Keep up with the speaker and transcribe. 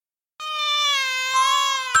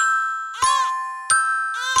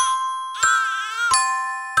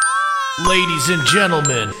Ladies and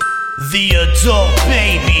gentlemen, the Adult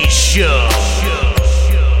Baby Show.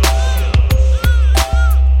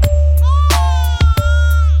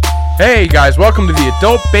 Hey guys, welcome to the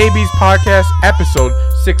Adult Babies Podcast, episode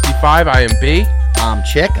 65. I am B. I'm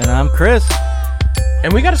Chick. And I'm Chris.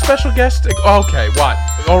 And we got a special guest. Okay, what?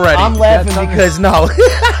 Already? I'm laughing because, no.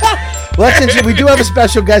 We do have a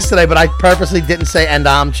special guest today, but I purposely didn't say "and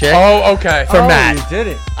I'm Chick." Oh, okay. For Matt. You did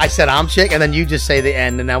it. I said "I'm Chick," and then you just say the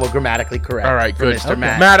end, and now we're grammatically correct. All right, for good. Mr.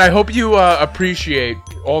 Matt. Matt, I hope you appreciate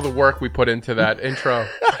all the work we put into that intro.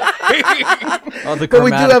 But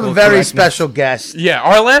we do have a very special guest. Yeah,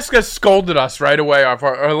 our last guest scolded us right away.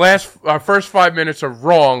 Our first 5 minutes are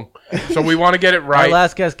wrong, so we want to get it right. Our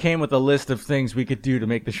last guest came with a list of things we could do to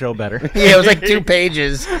make the show better. Yeah, it was like 2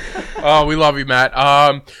 pages. Oh, we love you, Matt.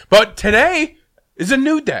 But today is a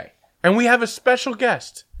new day, and we have a special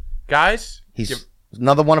guest. Guys, He's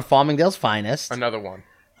another one of Farmingdale's finest, another one.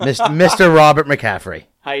 Mr. Robert McCaffrey.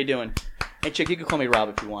 How you doing? Hey, Chick, you can call me Rob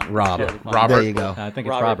if you want. Robert. Robert. There you go. I think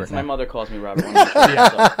it's Robert. My now. mother calls me Robert.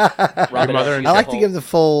 Robert. Your mother and I like to give the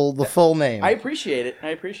full name. I appreciate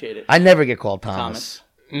it. I never get called Thomas.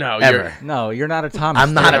 No, Ever. No, you're not a Thomas.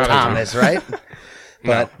 I'm not You're a not a Thomas, right?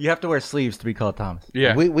 But You have to wear sleeves to be called Thomas.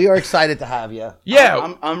 Yeah. we are excited to have you.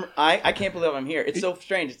 Yeah. I can't believe I'm here. It's so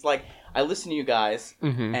strange. It's like I listen to you guys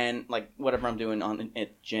and like whatever I'm doing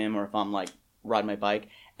at gym or if I'm like riding my bike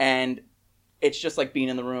and it's just like being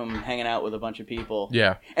in the room, hanging out with a bunch of people.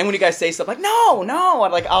 Yeah. And when you guys say stuff like "no,"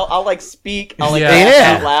 I'll like speak. I'll like Yeah. laugh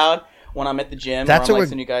Yeah. out loud when I'm at the gym. That's or what I'm we're-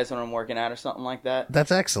 listening to you guys when I'm working out or something like that.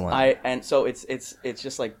 That's excellent. And so it's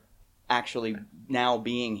just like actually now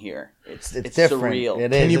being here. It's different. surreal.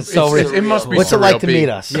 It is. you- It's so it's- real. it must be What's it like surreal, to B. meet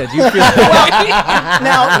us? Yeah, do you feel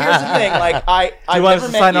Now here's the thing. Like I've want us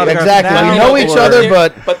never to sign met you. autographs Exactly. now? We know each other,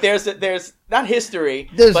 but there's not history.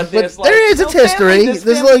 There's- but but there's like there is no a history. family- There's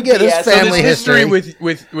family like, yeah, there's BS. So family there's history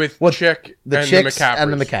history. with What- Chick the and Chicks the McCaffreys.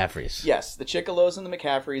 and the McCaffreys. Yes, the Chickalos and the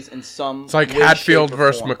McCaffreys in some. It's like way, Hatfield shape, or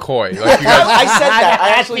versus form. McCoy. Like you guys, I said that. I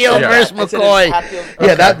actually Hatfield said versus that. I said it's McCoy. Hatfield-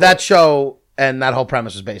 Yeah, that show and that whole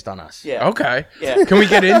premise was based on us. Yeah. okay. Yeah. Can we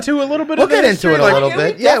get into a little bit We'll of the get into history? it a Like, little yeah,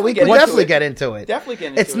 bit. we Yeah, we can definitely definitely get get into it. Definitely get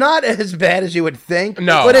into It's it. not as bad as you would think,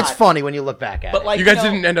 No. but it's Not. funny when you look back at But it. like You guys know,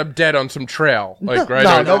 didn't end up dead on some trail, like right?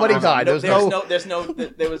 No, Or- nobody died. There was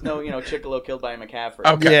there was no Chickalo killed by a McCaffrey.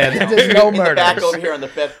 Okay. Yeah, there's no In the back murders. over here on the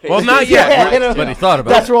fifth page. Well, not yet. Yeah, you know, But he thought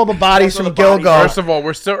about that's it. where all the bodies That's from where the bodies Gil go. First of all,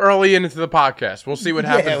 we're still early into the podcast. We'll see what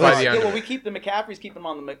happens Yeah, by well, the end. Yeah, well, of we it. keep the McCaffreys, keep them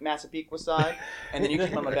on the Massapequa side, and then you keep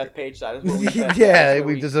them on the Beth Page side. That's where we fit. Yeah,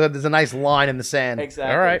 That's where there's a nice line in the sand.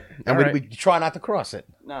 exactly. All right. And All right. we try not to cross it.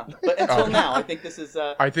 No, but until now, I think this is.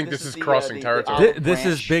 I think this is the, crossing the territory. olive This is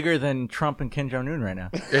branch. bigger than Trump and Kim Jong Un right now.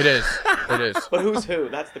 It is. It is. But who's who?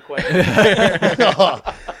 That's the question.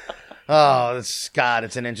 Oh,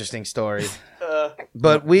 it's an interesting story.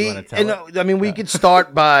 But You wanna tell we could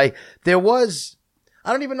start by there was.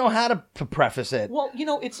 I don't even know how to preface it. Well,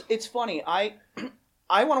 it's funny. I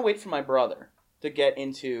want to wait for my brother to get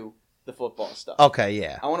into the football stuff. Okay,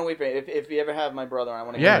 yeah. I want to wait for if you ever have my brother. I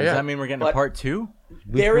want to. Yeah, Does yeah. that mean we're getting But- a part 2?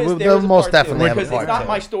 There is They'll a most part definitely two, have a because part it's not two.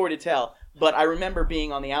 my story to tell. But I remember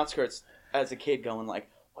being on the outskirts as a kid, going like,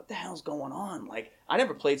 "What the hell's going on?" Like, I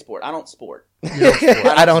never played sport. I don't sport.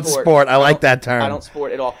 I don't sport. I like that term. I don't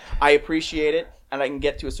sport at all. I appreciate it, and I can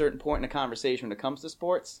get to a certain point in a conversation when it comes to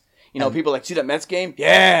sports. People like, see that Mets game?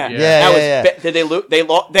 Yeah, Yeah. That was yeah. Did they lose? They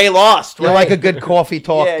lost. You're right? like a good coffee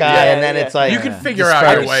talk Yeah, guy, yeah, and then yeah. it's like You can figure just out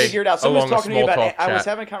try your to way. Figure it out. Someone along was a talking to me small about. talk I was chat.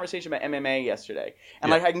 having a conversation about MMA yesterday, and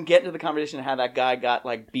Yeah. like I can get into the conversation of how that guy got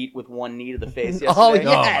like beat with one knee to the face yesterday. Oh, yes.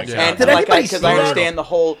 Oh, yeah. And Did like, anybody because see I that? understand the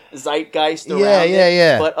whole zeitgeist around Yeah, it. yeah,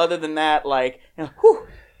 yeah. But other than that, like, whew,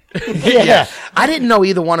 Yeah. I didn't know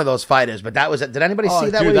either one of those fighters, but that was it. Did anybody Oh, see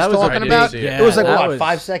that? dude, what he that was was talking a- about? I did see it. It was like Yeah, that what, was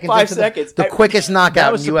 5 seconds? 5 into seconds. The quickest knockout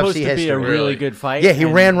That was in UFC supposed to be history. a really Really? good fight. Yeah, he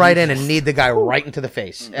and ran right in and kneed the guy right into the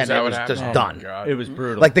face, and that it what was happened? just Oh, done. my God. It was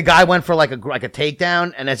brutal. Like the guy went for like a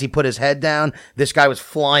takedown, and as he put his head down, this guy was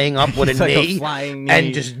flying up with a It's like a knee, flying knee.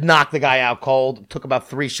 and just knocked the guy out cold. Took about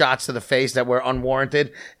 3 shots to the face that were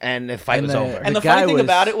unwarranted, and the fight And was the- over. And The the funny guy thing was-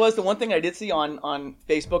 about it was the one thing I did see on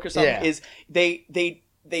Facebook or something Yeah. is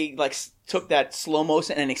they like took that slow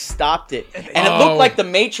motion and they stopped it, and it Oh. looked like the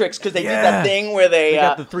Matrix because they did that thing where they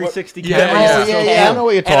got the 360 Yeah, camera. yeah. Oh, yeah, I know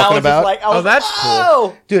what you're And I talking was just about. like, I was that's cool.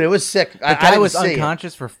 oh. Dude, it was sick. The guy was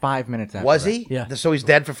unconscious for 5 minutes after Was that. he? Yeah. So he's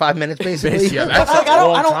dead for 5 minutes, basically. Basically. Yeah, that's Like, a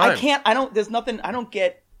long I time. can't. I don't. There's nothing. I don't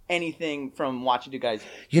get anything from watching you guys.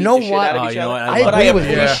 You beat know the shit what? out of Oh, each you know other. what? I But agree with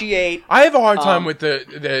you. appreciate. I have a hard time Um, with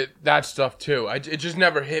that stuff too. It just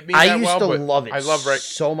never hit me. I that used well, to but love it I love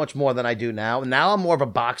so much more than I do now. Now I'm more of a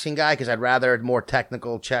boxing guy because I'd rather more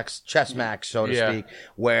technical chess match, so to Yeah. speak,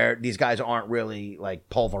 where these guys aren't really like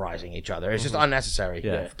pulverizing each other. It's just unnecessary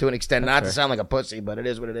Yeah. to an extent. Not to fair. sound like a pussy, but it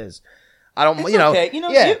is what it is. I don't, It's you know, okay.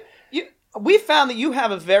 yeah. We found that you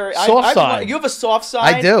have a very Soft side. You have a soft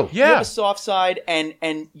side. I do. You have Yeah. a soft side, and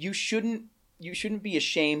you shouldn't be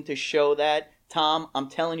ashamed to show that, Tom. I'm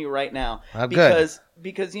telling you right now, Oh, good.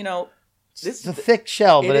 because It's a thick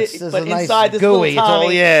shell, but it's a nice inside this gooey. little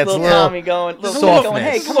Tommy, it's all it's little a little Tommy going, little softness. going,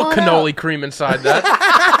 hey, a come little on cannoli out. cream inside that.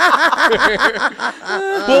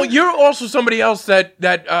 Well, you're also somebody else that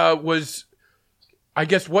was. I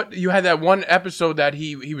guess what you had that one episode that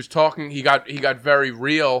he was talking. He got very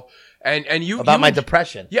real, and you about you my en-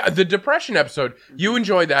 depression. Yeah, the depression episode. You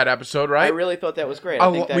enjoyed that episode, I right? really thought that was great. I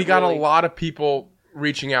think that We got really, a lot of people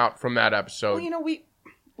reaching out from that episode.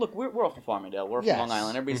 Well, we're all from Farmingdale. We're Yes. from Long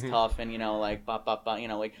Island. Everybody's Mm-hmm. tough, and like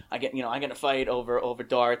like I get a fight over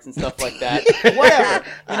darts and stuff like that. Whatever,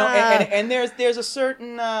 and there's a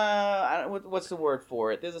certain what's the word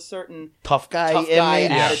for it? There's a certain Tough guy guy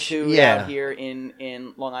image. attitude Yeah. out here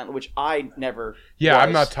in Long Island, which I never. Yeah, I'm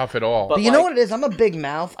was. not tough at all. But But you know like- what it is? I'm a big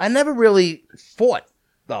mouth. I never really fought,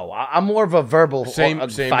 though. I'm more of a verbal Same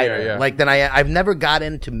fighter. here, yeah. Like I've never got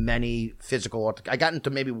into many physical. I got into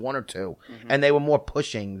maybe one or two, and they were more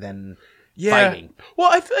pushing than fighting. Well,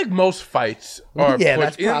 I feel like most fights are Yeah,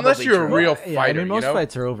 that's unless probably you're true. a real Yeah, fighter. I mean, most you know?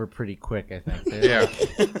 fights are over pretty quick. I think. They're-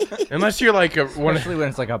 Yeah, unless you're like especially when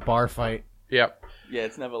it's like a bar fight. Yep. Yeah,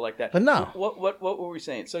 it's never like that. But no. What were we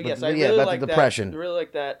saying? So yes, But, I yeah, really about like the depression. that. Really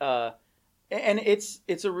like that. And it's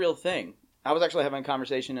a real thing. I was actually having a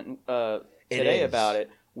conversation today is. about it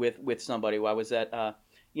with somebody. Who I was at.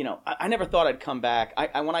 I never thought I'd come back.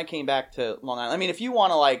 I when I came back to Long Island. I mean, if you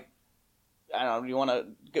want to I don't know, you want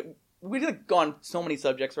to. We've gone so many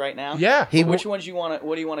subjects right now. Yeah. Which ones you want to?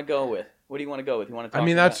 What do you want to go with? What do you want to go with? You want to? I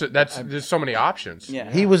mean, that's there's so many options. yeah.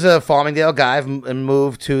 He was a Farmingdale guy and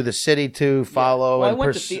moved to the city to follow Well, I and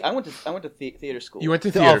went pursue. to theater school. You went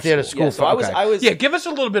to theater theater school. Yeah, so I was. Okay. I was. Yeah, give us a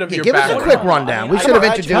little bit of your give us a background. quick rundown. We I should have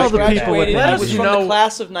graduated- introduced Tell the people what graduated- they I need was to from know. the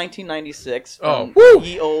class of 1996 from Oh.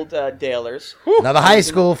 ye old Dalers. Another high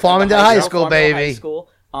school, Farmingdale High School, Farmingdale baby. High School.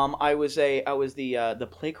 I was the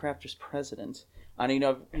Playcrafters president. I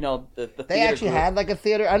know the They theater actually group. had like a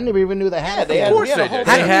theater. I never even knew they had. Yeah, a they theater. had. course we had a they whole did.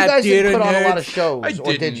 How They come had you guys didn't theater put on a lot of nerds. shows? I or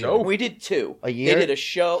didn't did you? know. We did two. A year? They did a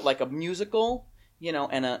show, like a musical,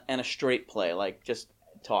 and a straight play, like just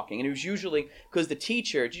talking. And it was usually because the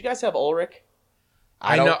teacher. Did you guys have Ulrich?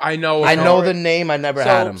 I know. I know the name. I never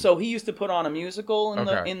had him. So he used to put on a musical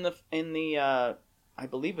Okay. in the I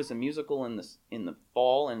believe it was a musical in the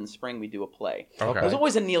fall, and in the spring we do a play. Okay. It was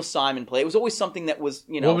always a Neil Simon play. It was always something that was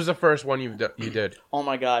What was the first one you did? Oh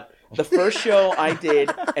my God! The first show I did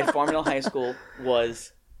at Farmingdale High School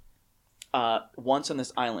was Once on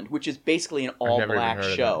This Island, which is basically an all never even black heard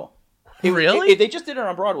of show. Really? They just did it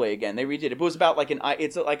on Broadway again. They redid it. It was about like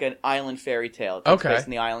it's like an island fairy tale. It takes Okay. place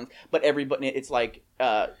in the island, but everybody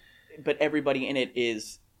but everybody in it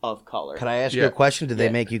is of color. Can I ask you Yeah. a question? Did they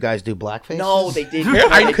Yeah. make you guys do blackface? No, they didn't.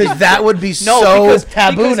 Because that would be No, so because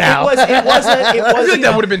taboo now. It was I feel like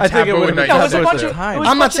that would have been I think it taboo would in have been No, it was a taboo bunch at of. the time. It was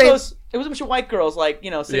I'm a not bunch of saying- those. It was a bunch of white girls, like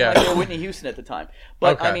singing Yeah. like they were Whitney Houston at the time.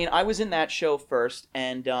 But Okay. I mean, I was in that show first,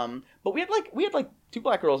 and but we had like two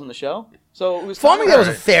black girls in the show, so it was Farmingdale was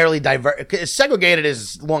a Right. fairly diverse, as segregated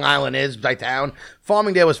as Long Island is by town.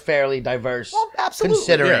 Farmingdale was fairly diverse, Well, absolutely.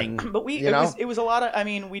 considering. But it was a lot of. I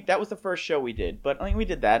mean, that was the first show we did. But I mean, we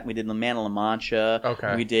did that. We did the Man of La Mancha.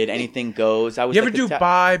 Okay. We did Anything Goes. I was. You ever like do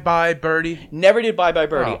Bye Bye Birdie? Never did Bye Bye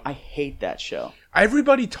Birdie. Oh. I hate that show.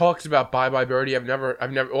 Everybody talks about Bye Bye Birdie. I've never.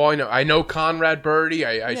 Well, I know Conrad Birdie.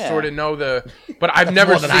 I Yeah. sort of know but I've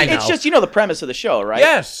never more than I seen know. it. It's just the premise of the show, right?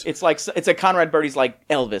 Yes. It's like it's a Conrad Birdie's like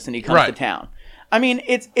Elvis, and he comes Right. to town. I mean,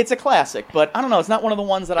 it's a classic, but I don't know. It's not one of the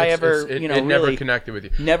ones that I ever It really never connected with you.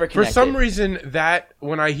 never For connected. some reason, that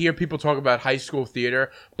when I hear people talk about high school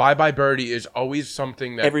theater, Bye Bye Birdie is always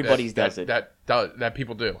something that Everybody that, does it. that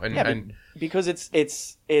people do. And, Yeah, and because it's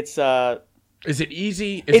is it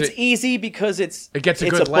easy? it's easy because it's It gets a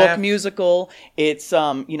it's good a laugh. book musical. It's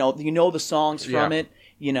you know the songs from Yeah. it.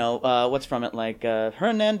 You know what's from it, like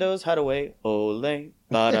Hernando's Hideaway, Ole,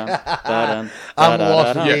 ba-dum, ba-dum, I'm da-da-da-dum.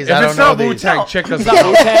 lost with Yeah, these. if I it's don't know not Wu these. Tang, check us It's not out.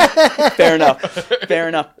 Wu-Tang? Fair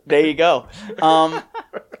enough. There you go.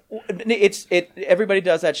 Everybody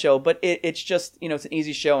does that show, but it's just it's an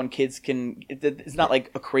easy show and kids can. It's not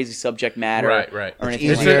like a crazy subject matter, right. Or anything.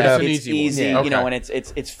 It's easier like that. to- it's an easy one. and Okay.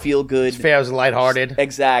 it's feel good. It's fair, it was lighthearted.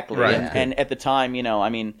 Exactly, Right. and at the time,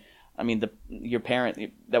 your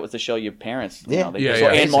parent, that was the show your parents, Yeah. they Yeah, just- yeah.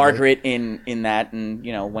 and Basically. Margaret in that,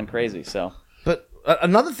 and went crazy. So But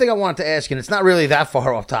another thing I wanted to ask, and it's not really that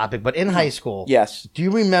far off topic, but in high school, yes, do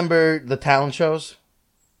you remember the talent shows?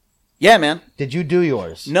 yeah, man. Did you do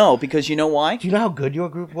yours? No, because you know why? Do you know how good your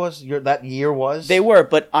group was? That year was? They were,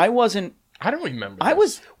 but I wasn't. I don't remember. I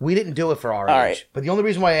was. We didn't do it for our All age. right. But the only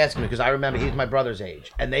reason why I asked him is because I remember he's my brother's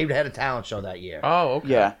age, and they had a talent show that year, Oh, okay.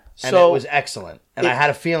 Yeah. and So it was excellent. And I had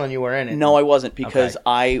a feeling you were in it. no, I wasn't because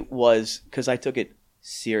Okay. because I took it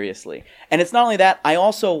seriously, and it's not only that. I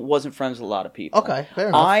also wasn't friends with a lot of people. Okay, fair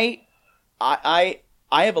enough.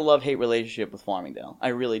 I have a love-hate relationship with Farmingdale. I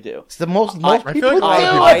really do. It's the most I people feel like do. a lot of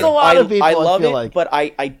people- That's a lot of people. I love feel it, like. but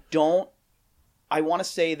I don't. I want to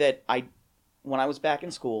say that when I was back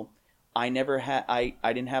in school, I never had. I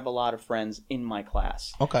didn't have a lot of friends in my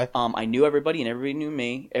class. Okay. I knew everybody, and everybody knew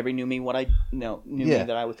me. Everybody knew me what I knew Yeah. me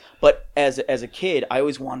that I was. But as a kid, I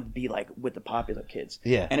always wanted to be like with the popular kids.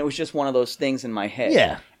 Yeah. And it was just one of those things in my head.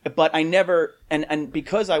 Yeah. But I never, and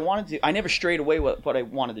because I wanted to, I never strayed away what I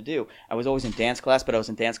wanted to do. I was always in dance class, but I was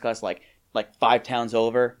in dance class like 5 towns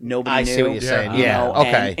over. Nobody I knew. see what you're saying. you Yeah. know,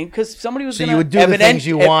 Okay. And because somebody was So gonna you would do the things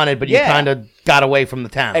you wanted, but you yeah, kind of got away from the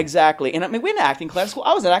town. exactly. And I mean, we're in acting class.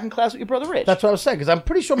 I was in acting class with your brother Rich. That's what I was saying, because I'm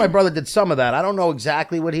pretty sure my brother did some of that. I don't know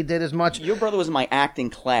exactly what he did as much. Your brother was in my acting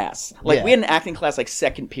class. Like Yeah. we had an acting class like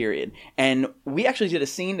second period, and we actually did a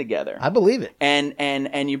scene together. I believe it.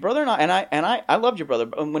 And your brother and I loved your brother.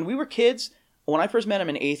 But when we were kids, when I first met him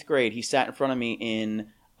in 8th grade, he sat in front of me in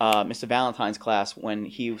Mr. Valentine's class when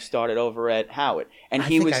he started over at Howard, and I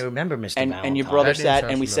he think was. I remember Mr. And your Valentine. brother That name sat,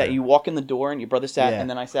 sounds and we familiar. sat. You walk in the door, and your brother sat, Yeah. and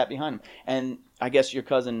then I sat behind him. And I guess your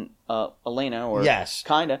cousin Elena, or Yes.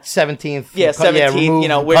 kinda. 17th. Yeah, 17th. removed, you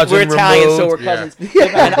know, we're cousin Italian, so we're removed. cousins. Yeah.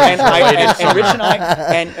 And Rich and I,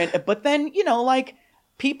 and but then like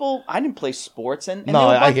people, I didn't play sports, and No, there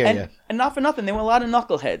were a I bunch- hear and, you. and not for nothing, there were a lot of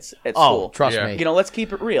knuckleheads at Oh, school. trust Yeah. me. You know, let's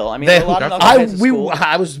keep it real. I mean, They- there were a lot of Definitely. knuckleheads at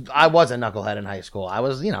school. I was a knucklehead in high school. I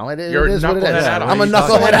was, it You're a is what it is. knucklehead out of I'm a high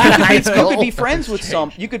school. knucklehead out of high You school. could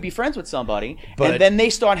be friends with somebody, But- and then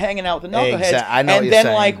they start hanging out with the knuckleheads. I know what and you're then,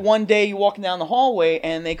 saying. like one day, you're walking down the hallway,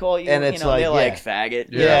 and they call you. And you it's know, like, they're yeah. like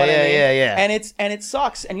faggot. You Yeah. know what I Yeah, mean? yeah, yeah. And it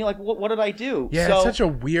sucks. And you're like, what did I do? Yeah, so, it's such a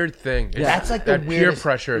weird thing. It's That's like the that peer weirdest-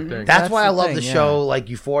 pressure thing. That's That's why I the love thing, the yeah. show, like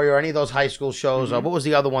Euphoria or any of those high school shows. What was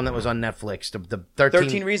the other one that was on Netflix? The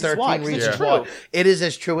 13 Reasons Why, 'cause it's Reasons true. Why. It is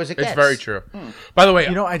as true as it gets. It's very true. By the way,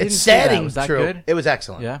 You know, I didn't It's see sad that. and Was that true. good? It was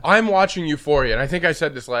excellent. Yeah. I'm watching Euphoria, and I think I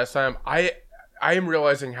said this last time. I am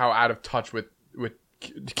realizing how out of touch with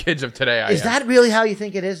kids of today I Is am. that really how you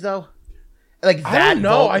think it is, though? Like I that? don't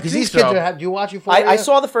know. I Because think these kids so. are. Do you watch Euphoria? I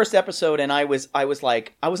saw the first episode, and I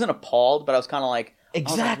wasn't appalled, but I was kind of like, I was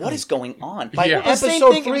like, Exactly. what is going on? Yeah. the same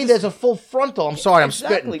Episode thing, it 3, was there's a full frontal. I'm sorry, I'm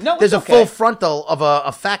Exactly. spitting. No, it's there's a okay. full frontal of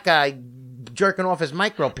a fat guy jerking off his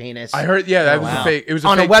micro penis. I heard. Yeah, that was wow. a fake. It was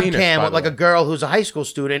on a fake webcam penis, by with the like way. a girl who's a high school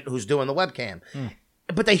student who's doing the webcam.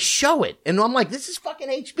 But they show it, and I'm like, this is fucking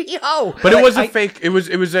HBO. But it was a a fake. It was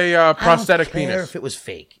a prosthetic I don't care penis. if it was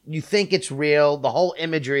fake. You think it's real. The whole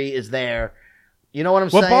imagery is there. You know what I'm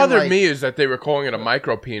What saying? bothered Like- me is that they were calling it a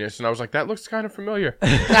micro penis, and I was like, that looks kind of familiar.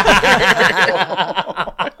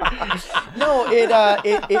 No,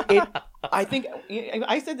 I think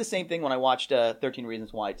I said the same thing when I watched 13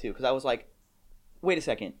 Reasons Why too, because I was like, wait a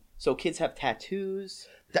second. So kids have tattoos,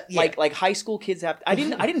 yeah. like high school kids have. I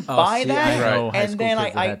didn't Oh, buy see, that. I know Right. high And school then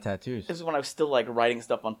kids that I had tattoos. This is when I was still like writing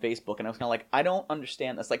stuff on Facebook, and I was kind of like, I don't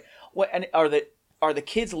understand this. Like, what? And are the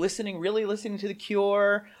kids really listening to The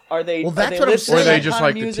Cure? Are they? Well, that's are they what I'm listening saying. to Or they that just kind of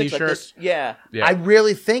like the music? t-shirts? Yeah. Yeah. I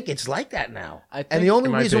really think it's like that now. I And think the only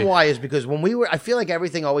it might reason be. why is because I feel like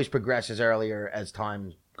everything always progresses earlier as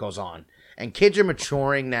time goes on. And kids are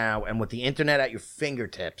maturing now, and with the internet at your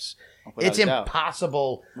fingertips, Without it's a doubt.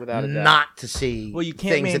 impossible Without a doubt. not to see Well, you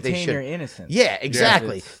can't things that they maintain should. your innocence. Yeah,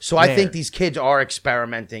 exactly. It's So I think there. these kids are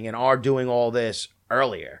experimenting and are doing all this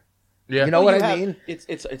earlier. Yeah. You know Well, what you I have- mean?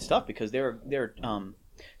 It's tough because they're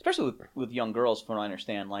especially with young girls, from what I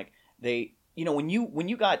understand, like they, when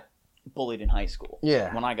you got bullied in high school.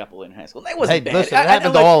 Yeah. When I got bullied in high school, that wasn't Hey, bad. listen, it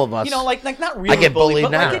happened to like, all of us. Like not really. get bullied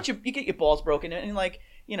but now. Like you get your balls broken, and like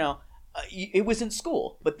it was in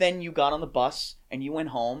school. But then you got on the bus and you went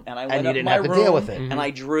home, and I And went you up didn't my have to room, deal with it. and I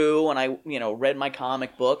drew, and I read my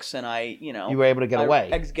comic books, and I You were able to get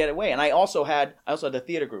away. get away, and I also had the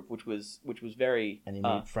theater group, which was very And you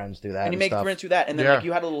made friends do that. and you make stuff. friends through that, and then Yeah. like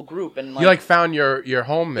you had a little group, and You like found your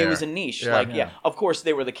home there. it was a niche. Yeah. Like, of course,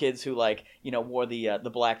 they were the kids who like wore the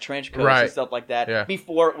black trench coats Right. and stuff like that. Yeah.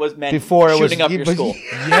 Before it was meant Before it was- shooting up your but- school.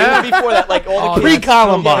 Yeah. Before that, like all the kids.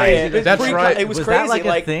 Pre-Columbine. That's right. It was Was crazy. that like a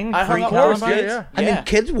like thing? I hung out Pre-Columbine? with kids. Yeah. I mean,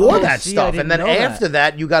 kids wore that see, I stuff, didn't and then know that. after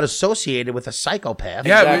that, you got associated with a psychopath.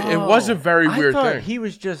 Yeah, Exactly. it was a very I weird thought thing. he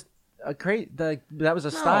was just a that was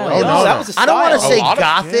a style. Oh, no, no, that was a I don't want to style. say A lot of-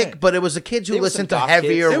 gothic, yeah. but it was the kids who There was listened some to goth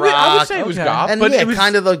heavier kids. rock. I would say it was Okay. goth, and but yeah, it was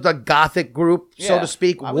kind of the gothic group, so Yeah. to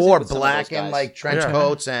speak, I was wore with some of black those and guys. like trench Yeah.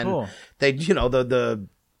 coats, and Cool. they, the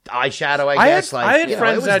eyeshadow. I I guess had it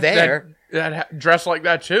friends was that, there. that dressed like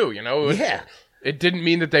that too. You know, Yeah. It didn't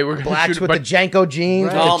mean that they were going to Blacks shoot, with but the Janko jeans,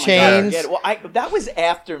 Right. with Oh the my chains. god! Well, that was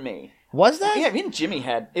after me. Was that? Yeah, me and Jimmy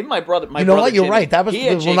had. Even my brother. You know brother what? You're Jimmy, right. That was he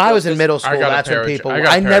had when I was in Jankos. middle school. I got a That's pair when of- people. I got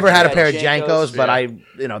a I pair never of had a Jankos. pair of Yeah. Jankos, but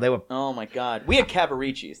Yeah. they were. Oh my god, we had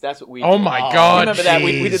Cavaricis. That's what we. Oh did. my You God, remember that?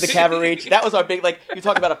 We did the jeez. Cavarici. That was our big like. You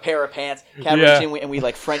talk about a pair of pants, Cavarici, Yeah. and we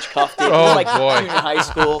like French cuffed it. It Oh, was like boy. junior high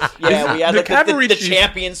school. Yeah, we had the like the Cavaricis-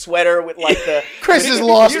 champion sweater with like the. Chris is You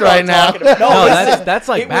lost know what right I'm now. talking about. No, listen, that's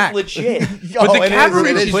like it back. was legit. But the it is,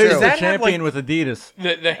 Cavaricis- it is Does true. that the have, champion like- with Adidas.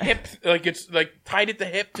 the hip, like it's like tied at the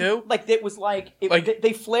hip too. Like it was like, Like-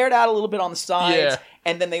 they flared out a little bit on the sides, Yeah.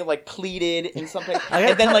 and then they like pleated and something,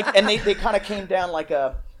 and then like and they kind of came down like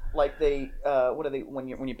what are they when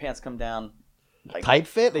your pants come down like, Tight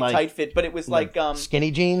fit, they like tight fit, but it was like skinny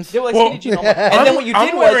jeans. they were like Well, skinny jeans almost. And then what you I'm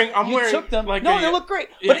did wearing- was I'm you wearing took them. like No, a- they look great,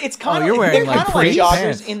 yeah. but it's kind of you're wearing they're like kind of like capris joggers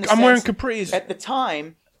pants. in the I'm wearing sense capris. at the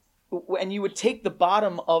time. And you would take the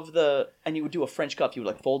bottom of and you would do a French cuff. You would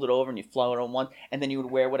like fold it over and you flow it on one, and then you would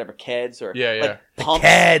wear whatever Keds or Yeah, yeah. like pumps.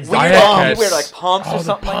 Keds, Weird I had pumps. Keds. You wear like pumps Oh, or the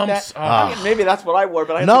something like pumps. that. Oh. I mean, maybe that's what I wore,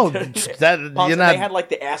 but I had No, the, that- pumps, you're and not- they had like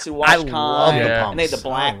the acid I wash love kind, the and they had the pumps.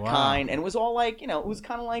 black Oh, wow. kind, and it was all like it was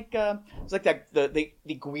kind of like it was like that the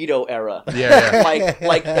Guido era. Yeah, yeah.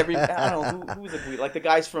 like every I don't know who was a Guido, like the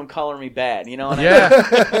guys from Color Me Bad, you know? What I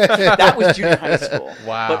mean? Yeah. That was junior high school.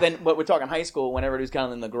 Wow. But we're talking high school when everybody's kind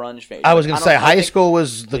of in the grunge phase. I was Like, gonna say I high think- school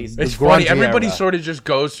was the It's grungy funny. Everybody era. sort of just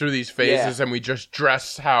goes through these phases, Yeah. and we just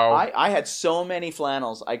dress how I had so many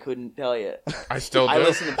flannels, I couldn't tell you. I still do. I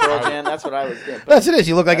listened to Pearl Jam. That's what I was doing. But That's it. Is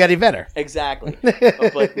you look like Eddie Vedder. exactly,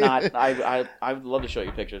 but not. I would love to show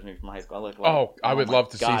you pictures of me from high school. I look like, Oh, I would my love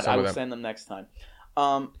to see God, some I of will them. send them next time.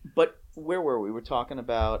 But where were we? We're talking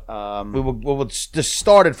about. We just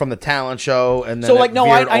started from the talent show, and then So it like no,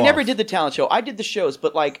 veered I never off. did the talent show. I did the shows,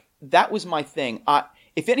 but like that was my thing.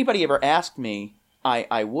 If anybody ever asked me,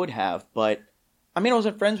 I would have, but I mean I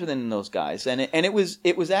wasn't friends with any of those guys, and it was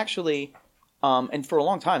actually, and for a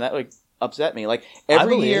long time that like upset me. Like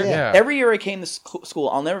every believe year, it, yeah. every year I came to school,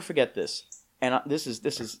 I'll never forget this. And this is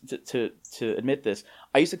to admit this.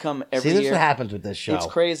 I used to come every See, this is year. what happens with this show. It's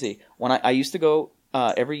crazy. When I used to go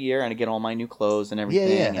every year and I get all my new clothes and everything.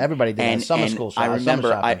 yeah. and- Everybody did that. and, Summer and school I summer remember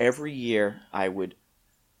shopping. every year I would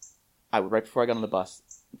right before I got on the bus,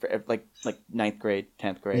 for like 9th grade,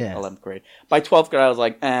 10th grade, Yeah. 11th grade. By 12th grade, I was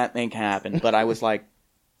like, it ain't gonna happen. But I was like,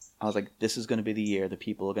 this is going to be the year that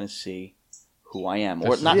people are going to see who I am,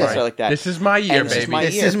 or This is not right. necessarily like that. This is my year, And this is baby. my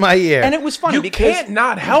This year. is my year. And it was funny You because can't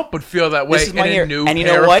not help but feel that way this is in my year. a new And you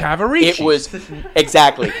pair know what? of Cavaricis. It was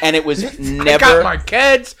exactly, and it was I never. got my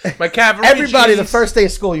kids, my Cavaricis. Everybody, the first day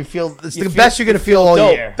of school, it's the feel- best you're gonna feel all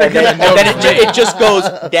dope. year. And then, it just goes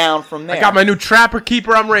down from there. I got my new Trapper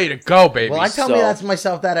Keeper. I'm ready to go, baby. Well, I tell So- me that's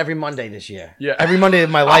myself that every Monday this year. Yeah. Every Monday of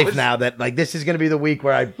my life was- now that like this is gonna be the week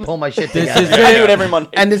where I pull my shit This together. is I do it every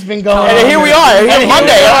Monday. and it's been going. And on. here we are. And Here here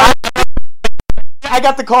Monday. we are. I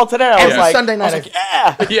got the call today. I was Every like, Sunday night, I was like,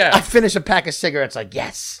 yeah. yeah. I finish a pack of cigarettes. Like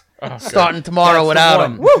yes, Oh, starting tomorrow That's the without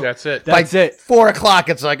one. them. Woo! That's it. That's it. 4 o'clock.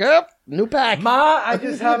 It's like, new pack. Ma, I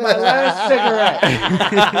just had my last cigarette.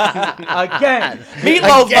 Again.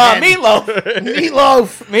 Meatloaf, Again. meatloaf,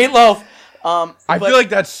 Meatloaf. meatloaf. I but- feel like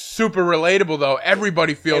that's super relatable, though.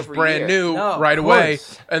 Everybody feels Every brand year. new No, right of away,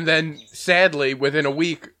 course. and then sadly, within a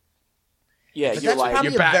week, Yeah, But you're that's like, probably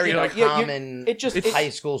you're a back- very you're like- common it just- high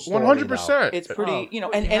school story. 100%. it's pretty, Oh,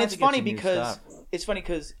 and you have it's to get funny some new because stuff. it's funny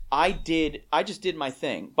because I just did my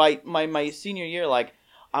thing by my senior year. Like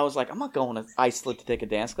I was like, I'm not going to Iceland to take a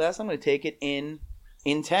dance class. I'm going to take it in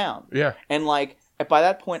town. yeah. And like by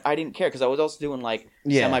that point, I didn't care because I was also doing like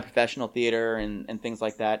Yeah. semi-professional theater and things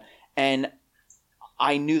like that. And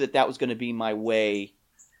I knew that was going to be my way,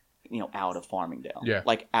 out of Farmingdale. Yeah.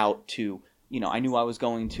 Like out to, I knew I was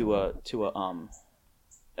going to a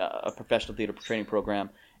professional theater training program,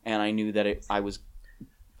 and I knew that I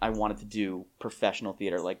I wanted to do professional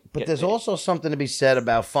theater. But there's also something to be said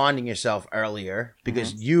about finding yourself earlier,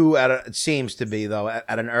 because you, it seems to be though,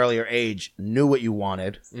 at an earlier age, knew what you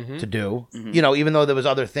wanted to do. You know, even though there was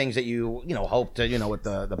other things that you hoped to, with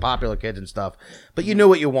the popular kids and stuff, but you knew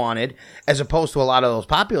what you wanted, as opposed to a lot of those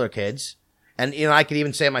popular kids. And, I could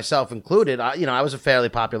even say myself included, I was a fairly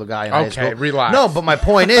popular guy in high school. Okay, relax. No, but my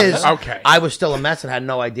point is, Okay. I was still a mess and had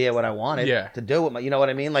no idea what I wanted Yeah. to do with my, you know what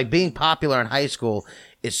I mean? Like, being popular in high school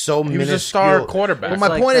is so minuscule. was a star quarterback. Well, my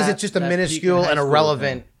It's like point is, that- it's just a that minuscule peak in and high school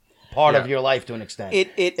irrelevant part of Yeah. your life to an extent.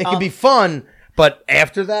 It can be fun, but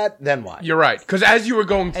after that, then what? You're right. Because as you were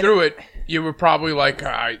going through it, you were probably like,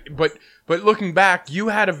 but looking back, you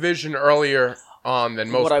had a vision earlier on than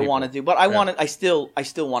most what I people. want to do, but I still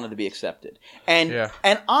wanted to be accepted, and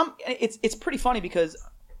it's pretty funny because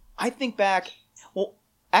I think back. Well,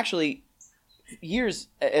 actually,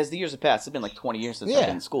 as the years have passed, it's been like 20 years since I've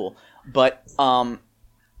been in school, but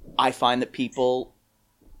I find that people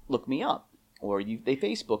look me up. Or they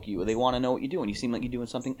Facebook you, or they want to know what you're doing. You seem like you're doing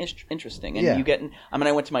something interesting, and you get.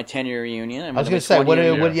 I went to my 10-year reunion. I was going to say,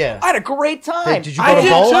 I had a great time. Did you go to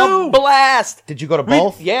both? both? A blast. Did you go to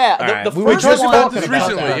both? Yeah, All right. the We were first just one, talking this about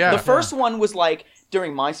recently, that. yeah. The first one was like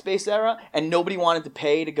during MySpace era, and nobody wanted to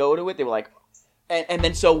pay to go to it. They were like, and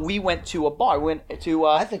then so we went to a bar. We went to.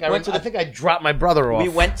 I think I dropped my brother off. We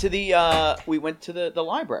went to the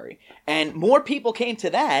library, and more people came to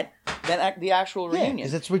that than the actual reunion.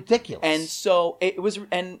 because it's ridiculous. And so it was,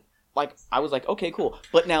 and like I was like, okay, cool.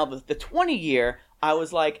 But now the 20-year, I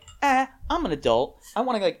was like, I'm an adult. I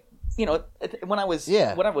want to when I was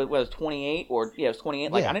whatever, when I was 28 or I was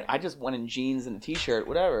 28. Like I just went in jeans and a t-shirt,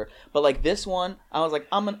 whatever. But like this one, I was like,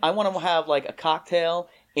 I want to have like a cocktail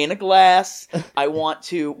in a glass. I want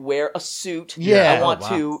to wear a suit. Yeah. I want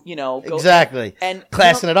to go exactly. and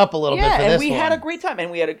classing it up a little bit for and this we one. had a great time, and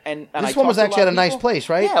we had This one was actually at a nice place,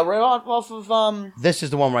 right? Yeah, right off of This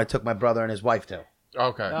is the one where I took my brother and his wife to.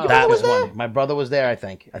 Okay. That was there? one. My brother was there, I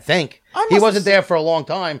think. I He must wasn't have- there for a long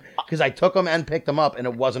time because I took him and picked him up, and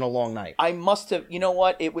it wasn't a long night. I must have. You know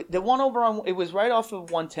what? The one over on it was right off of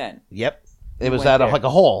 110. Yep. It was went at there. like a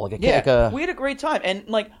hall, like a We had a great time, and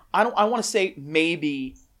like I want to say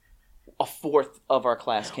maybe a fourth of our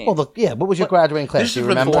class came. What was your graduating class? This Do is you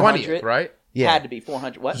for the remember? 20th, right? Yeah. Had to be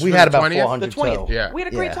 400. What? We for had the about 20th? 400 the 20th. total. Yeah. We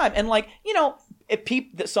had a great time, and like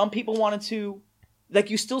if some people wanted to, like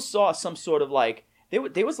you still saw some sort of like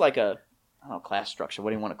there was like a I don't know class structure.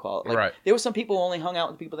 What do you want to call it? Like, Right. There were some people who only hung out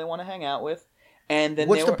with the people they want to hang out with, and then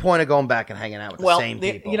What's there the were, point of going back and hanging out with the same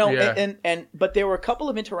people? Yeah. but there were a couple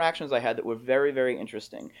of interactions I had that were very, very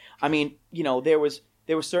interesting. I mean, there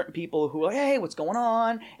were certain people who were like, hey, what's going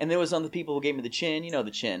on? And there was other people who gave me the chin,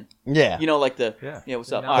 the chin. Yeah. Like the,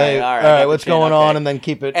 what's up? Hey, All right, all I right, got the what's chin, going okay. on? And then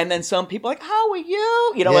keep it. And then some people like, how are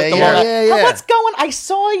you? Like the yeah, long, yeah, yeah. what's going? I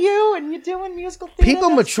saw you, and you're doing musical theater. People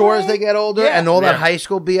that's mature as great." they get older, Yeah. and all that Yeah. high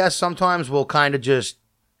school BS sometimes will kind of just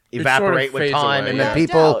evaporate with fades time, away, and yeah. then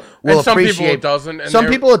people Doubt. will And some people appreciate. it doesn't. And Some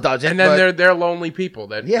they're- people it doesn't, And then but- they're lonely people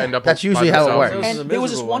that Yeah, end up. that's by usually how it themselves. works. And there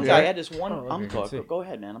was this Invisible one one, guy. yeah. I had this one. Oh, I'm okay, talking. see. Go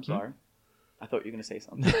ahead, man. I'm sorry. I thought you were going to say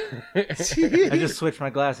something. I just switched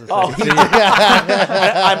my glasses. Oh, So I can see.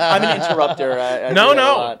 I'm an interrupter. I No, do that a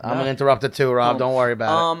no. lot. I'm an interrupter too, Rob. Don't worry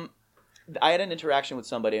about it. I had an interaction with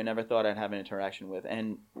somebody I never thought I'd have an interaction with,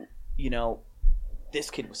 and this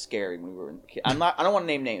kid was scary when we were. I don't want to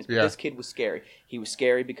name names, but Yeah. this kid was scary. He was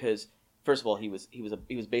scary because first of all, he was a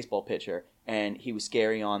baseball pitcher, and he was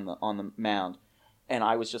scary on the mound, and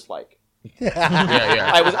I was just like. Yeah.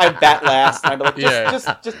 I bat last. And I'd be like, Yeah.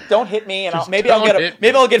 just don't hit me, and Just maybe don't I'll hit me.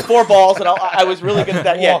 maybe I'll get 4 balls, and I was really good at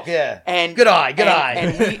that. Walk, Yeah, yeah. And Good eye.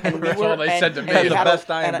 And we That's were, all they and, said to and me. we The had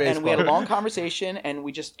best eye in and we had a baseball. long conversation, and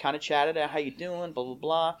we just kind of chatted. How you doing? Blah blah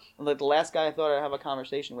blah. And like the last guy I thought I'd have a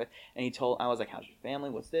conversation with, and I was like, how's your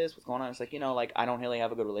family? What's this? What's going on? It's like like I don't really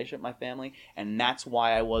have a good relationship with my family, and that's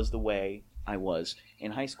why I was the way I was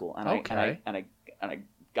in high school. And Okay. I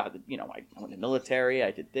got I went in the military.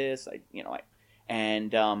 I did this.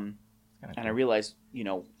 And I realized,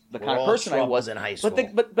 the kind of all person I troubles was in high school.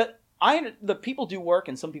 But the people do work,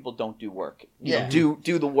 and some people don't do work. Yeah. Do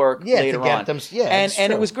the work Yeah, to later get on. them- yeah, and it's it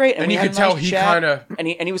true. was great. And And we you had could a tell nice he chat, kinda-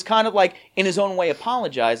 and he was kind of like in his own way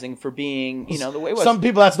apologizing for being the way it was. Some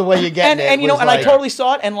people, that's the way you get it. and was I like- totally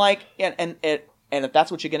saw it, and and if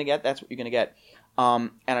that's what you're gonna get, that's what you're gonna get.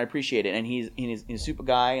 And I appreciate it. And he's a super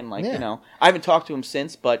guy, and Yeah. I haven't talked to him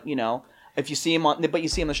since, but if you see him on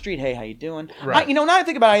the street, hey, how you doing? Right. Now I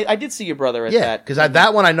think about it, I did see your brother at Yeah, that. because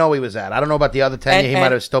that one I know he was at. I don't know about the other 10. He And-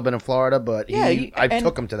 might have still been in Florida, but Yeah, I and-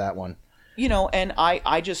 took him to that one. And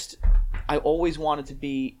I always wanted to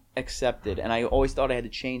be accepted, and I always thought I had to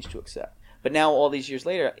change to accept. But now, all these years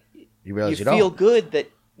later, You realize you feel don't. good that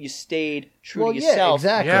you stayed true Well, to yeah, yourself.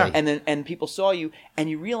 exactly. Yeah. And people saw you, and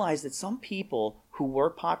you realized that some people who were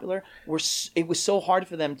popular it was so hard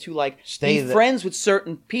for them to like Stay be friends with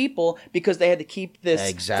certain people because they had to keep this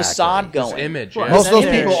Exactly. facade This going. image. Well, Yeah. Most of those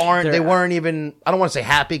They're- people they're- weren't even, I don't want to say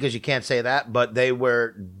happy because you can't say that, but they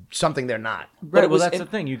were something they're not. Right. it Well, was- that's the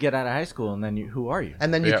thing. You get out of high school, and then who are you?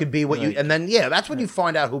 And then you Yeah. could be what you, and then, that's when you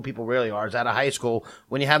find out who people really are, is out of high school,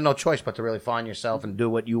 when you have no choice but to really find yourself and do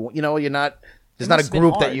what you're not, there's not a must've been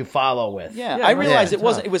group that hard. you follow with. Yeah, Yeah, I right. realized Yeah,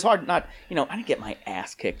 it was hard. Not I didn't get my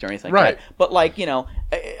ass kicked or anything like Right. that. But like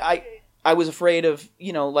I was afraid of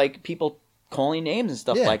like people calling names and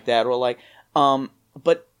stuff Yeah. like that, or like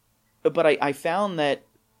but I found that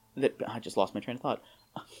I just lost my train of thought.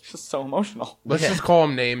 It's just so emotional. Let's just call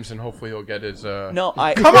him names and hopefully he'll get his. No,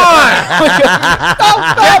 I Come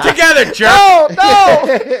on! Get together, jerk!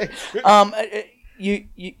 no.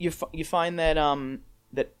 You find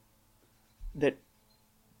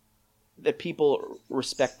that people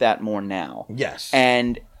respect that more now. Yes.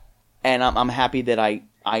 And I'm happy that I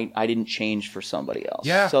didn't change for somebody else.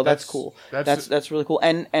 Yeah, so that's that's- cool. that's- That's really cool.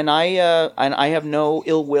 And I have no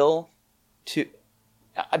ill will to.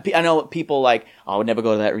 I know people like I would never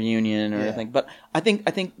go to that reunion or anything, but I think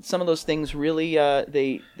some of those things really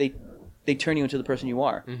they turn you into the person you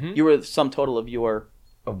are. Mm-hmm. You were the sum total of your.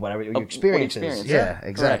 Of whatever your what experiences. experience, Yeah,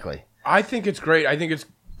 exactly. I think it's great. I think it's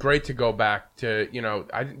great to go back to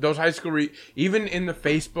those high school even in the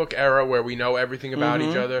Facebook era where we know everything about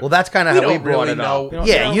each other. Well, that's kind of We how we don't brought really it know.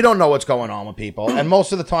 up. You don't know what's going on with people, and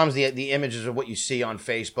most of the times the images of what you see on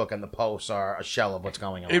Facebook and the posts are a shell of what's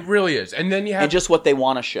going on. It really is. And then you have And just what they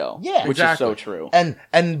want to show. Yeah, which exactly. is so true.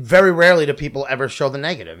 And very rarely do people ever show the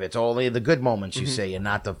negative. It's only the good moments Mm-hmm. you see, and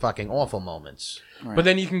not the fucking awful moments. But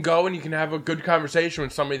then you can go and you can have a good conversation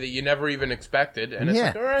with somebody that you never even expected, and it's Yeah,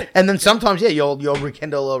 like, all right. and then sometimes you'll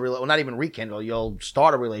rekindle well, not even rekindle. You'll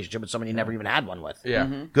start a relationship with someone you never even had one with.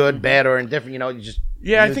 Yeah. Good, bad, or indifferent. You just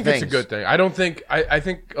Yeah, I new think it's a things. good thing. I don't think I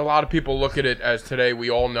think a lot of people look at it as today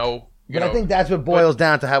we all know. But I think that's what boils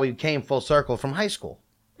down to how we came full circle from high school.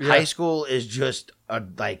 Yeah. High school is just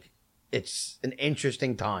it's an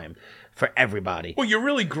interesting time for everybody. well, you're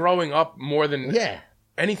really growing up more than Yeah.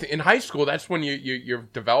 anything in high school. That's when you're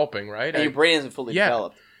developing, right? And your brain isn't fully yeah.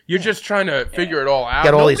 developed. You're just trying to figure it all out.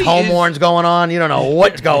 Got all these Nobody is- hormones going on. You don't know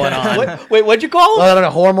what's going on. Wait, what'd you call Well, him? I don't know,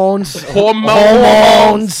 hormones.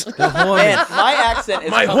 Hormones. Man, my accent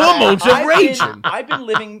is My coming hormones back. are raging. I've been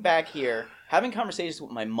living back here, having conversations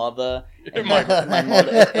with my mother, and My- my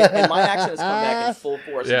mother, and my accent has come back in full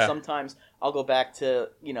force. Yeah. And sometimes I'll go back to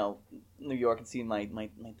New York and see my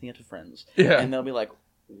theater friends, Yeah. and they'll be like,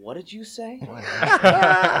 "What did you say?" What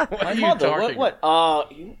My are you mother, talking? what?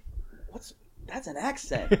 That's an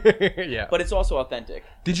accent, Yeah. but it's also authentic.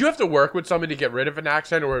 Did you have to work with somebody to get rid of an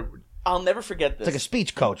accent, or I'll never forget this. It's like a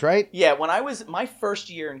speech coach, right? Yeah, when I was my first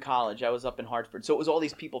year in college, I was up in Hartford. So it was all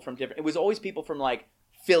these people from different. It was always people from like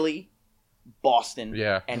Philly, Boston,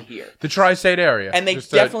 Yeah. and here. the tri-state area? And they Just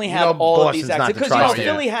to- definitely have all of Boston's these not accents the because tri-state.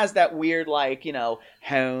 Philly has that weird like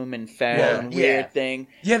home and phone Yeah. weird Yeah. thing.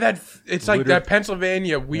 Yeah, it's like that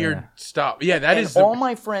Pennsylvania weird stuff. Yeah, that And is. all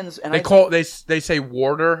my friends and they say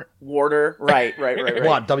warder. Warder, right.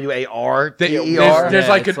 What? WARDER? There's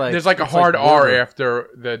like it's like- there's like a it's like hard R warder. after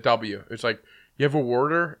the W. It's like you have a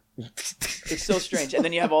warder. It's so strange. And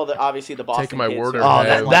then you have all the obviously the Boston Taking my kids word who or are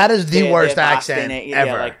that- like- that is the they worst have Boston, accent yeah,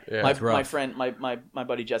 ever. like Yeah. my It's my friend, my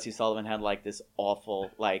buddy Jesse Sullivan had like this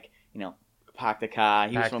awful like Paktika.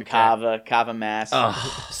 He was from Cava, Mass.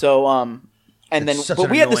 So and then It's such but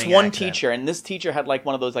an we had this annoying one accent. teacher, and this teacher had like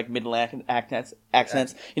one of those like Mid-Atlantic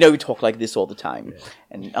accents. We talk like this all the time,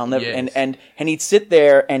 and I'll never Yes. and he'd sit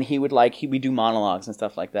there and he would we do monologues and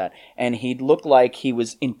stuff like that, and he'd look like he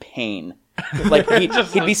was in pain. Like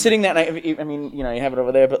he'd be sitting there, and I mean, you have it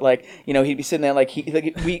over there, but like, he'd be sitting there like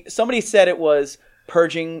somebody said it was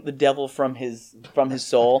purging the devil from his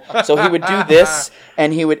soul. So he would do this,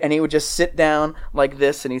 and he would just sit down like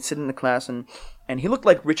this, and he'd sit in the class, and he looked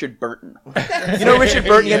like Richard Burton. Richard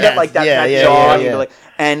Burton, he had that like that jaw, yeah. and he'd be like,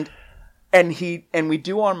 and we'd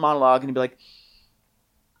do our monologue, and he'd be like,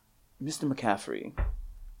 "Mr. McCaffrey,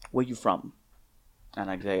 where you from?" And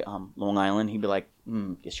I'd say, Long Island. He'd be like,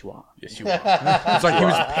 yes, you are. Yes, you are. It's like he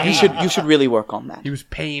was pained. You should really work on that. He was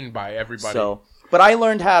pained by everybody. So, but I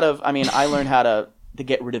learned how to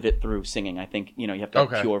get rid of it through singing. I think, you have to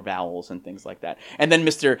have pure vowels and things like that. And then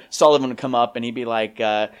Mr. Sullivan would come up and he'd be like,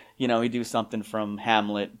 he'd do something from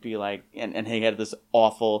Hamlet, be like, and he had this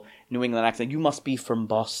awful New England accent. "You must be from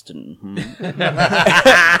Boston."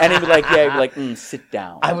 And he'd be like, sit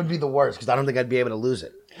down. I would be the worst because I don't think I'd be able to lose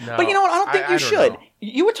it. No, But you know what? I don't think you don't should. know.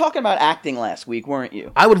 You were talking about acting last week, weren't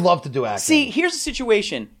you? I would love to do acting. See, here's the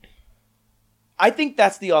situation. I think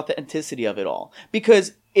that's the authenticity of it all.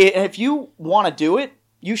 Because if you want to do it,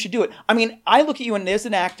 you should do it. I mean, I look at you and there's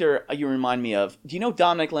an actor you remind me of. Do you know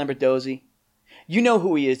Dominic Lamberdozzi? You know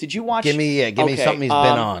who he is. Did you watch? Give me something he's been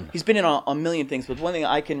on. He's been in a million things, but one thing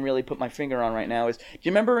I can really put my finger on right now is, do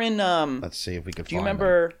you remember in Let's see if we can. do you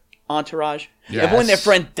remember Entourage? Yes. Remember when their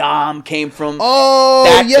friend Dom came from Oh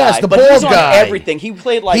that yes, guy? the But bald he's on guy. everything. He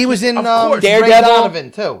played like He was in of course, Ray Daredevil.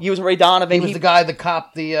 Donovan too. He was Ray Donovan. He was the guy, the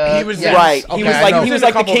cop. He was yes. right. Okay, he was I like know. he was in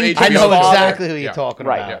a like the couple of king. I know HBO shows. exactly who you're Yeah. talking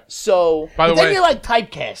Right. about. Yeah. So By the But then way, you're like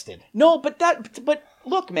typecasted. no, but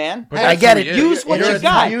look, man. but I that's get who it. he is. Use what You're you a-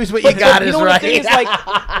 got. Use what But you got you is know what right. the thing is, like,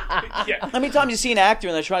 Yeah. how many times you see an actor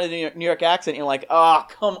and they're trying to do a New York accent, and you're like, oh,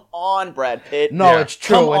 come on, Brad Pitt. No, Yeah. it's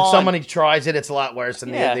true. Come When on. somebody tries it, it's a lot worse than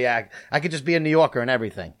Yeah. the act. I could just be a New Yorker and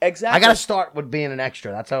everything. Exactly. I got to start with being an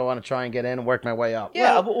extra. That's how I want to try and get in and work my way up.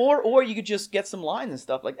 Yeah, or you could just get some lines and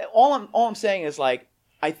stuff like that. All I'm saying is like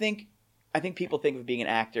I think people think of being an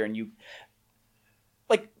actor and you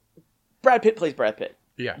like Brad Pitt plays Brad Pitt.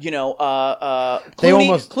 Yeah. You know, They Clooney,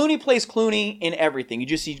 almost- Clooney plays Clooney in everything. You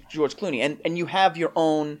just see George Clooney, and you have your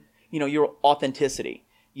own, you know, your authenticity.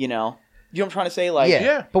 You know what I'm trying to say? Like, yeah.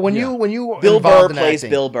 Yeah. But when Yeah. you Bill Burr involved in plays acting,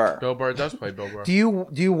 Bill Burr. Bill Burr does play Bill Burr. Do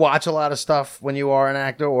you watch a lot of stuff when you are an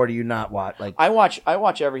actor, or do you not watch? Like, I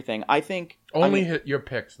watch everything. I think Only I mean, hit your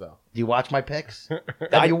picks though. do you watch my picks?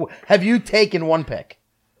 have you taken one pick?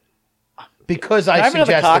 Because I Can I have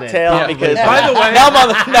another suggested cocktail it. Yeah. because By the way-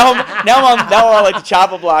 now I'm on like the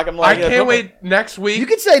chopper block. I'm like, I can't wait next week. You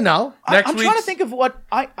could say no. Next I'm trying to week's- think of what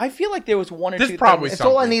I feel like there was one or This two. probably things. It's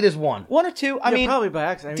all I something. need is one. One or two. I Yeah, mean, probably by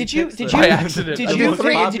accident. I mean, did you picks did the- you By accident. did I you do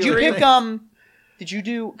three. did you pick did you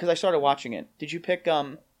do because I started watching it? Did you pick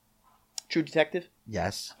True Detective?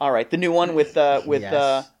 Yes. All right, the new one with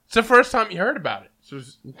Yes. It's the first time you heard about it. So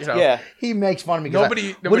you know, yeah. He makes fun of me. 'cause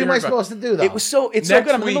Nobody what am I heard about supposed to do though? It was so Next so good.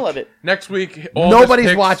 I'm in the week, middle of it. Next week, all the Nobody's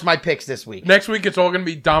picks- watched my picks this week. Next week, it's all going to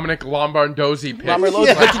be Dominic Lombardozzi picks. Robert Lowe-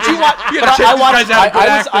 Yeah. But did you watch? You but gotta check I these watched. guys out, good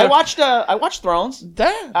actor. I watched Thrones.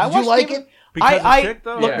 Damn. I Did you watched like Game of- it? Because of I Chick,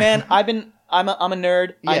 though? look, Yeah. man. I'm a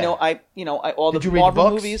nerd. I Yeah. know all Did the you read the Marvel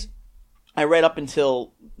books? movies. I read up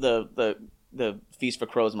until the Feast for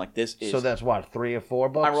Crows. I'm like, this is. So that's what, 3 or 4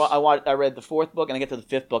 books? I read the 4th book and I get to the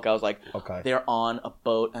 5th book. I was like, Okay. they're on a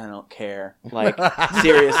boat and I don't care. Like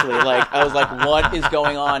seriously, like I was like, what is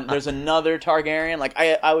going on? There's another Targaryen. Like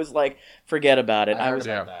I was like, forget about it. I was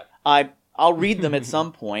Yeah. I'll read them at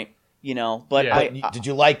some point, you know. But Yeah. Did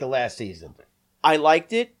you like the last season? I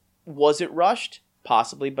liked it. Was it rushed?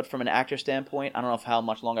 Possibly, but from an actor standpoint, I don't know how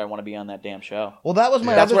much longer I want to be on that damn show. Well, that was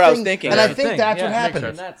my That's other what I was thing, thinking. And That's I the think thing. that's Yeah, what makes happened.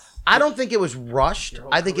 sense. That's- I don't think it was rushed.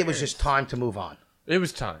 I think it was just time to move on. It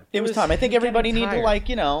was time. It was was- time. I think I'm everybody getting needed to, tired. like,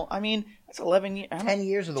 you know, I mean, it's 11 years. 10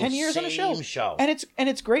 years of the 10 years on a same show. and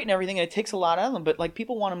it's great and everything, and it takes a lot out of them. But like,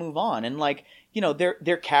 people want to move on, and like, you know, they're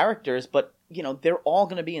characters, but you know, they're all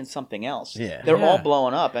going to be in something else. Yeah. They're all Yeah.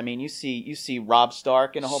 blowing up. I mean, you see Rob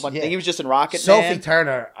Stark and a whole bunch. Yeah. He was just in Rocket Sophie Man.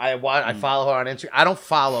 Turner, I follow her on Instagram. I don't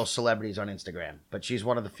follow celebrities on Instagram, but she's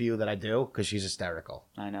one of the few that I do because she's hysterical.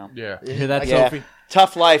 I know. Yeah. You hear that, Yeah. Sophie?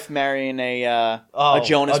 Tough life marrying a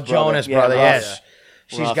Jonas brother. Jonas brother, rough. yes.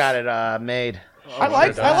 She's Rough. got it made.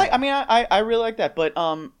 I mean, I really like that, but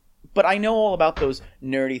I know all about those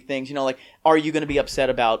nerdy things. You know, like, are you going to be upset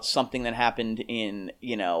about something that happened in,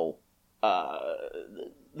 you know,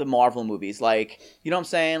 the Marvel movies? Like, you know what I'm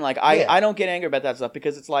saying? Like, I don't get angry about that stuff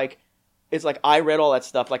because it's like I read all that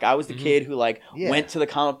stuff. Like, I was the kid who like went to the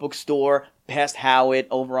comic book store past Howitt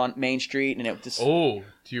over on Main Street, and it just Oh,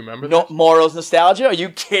 do you remember no this? Moro's nostalgia. Are you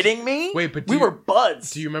kidding me? Wait, but we were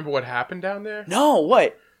buds. Do you remember what happened down there? No,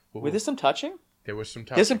 what? Ooh. Were there some touching? There was some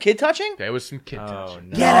touching. There's some kid touching? There was some kid touching.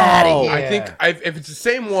 no. Get out of here. I think if it's the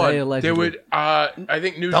same one, there allegedly. would. I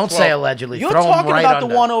think News. Don't 12, say allegedly. You're Throw 'em talking right about under.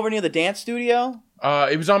 the one over near the dance studio,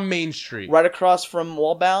 It was on Main Street. right across from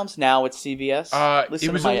Wallbounds. Now it's CVS. Listen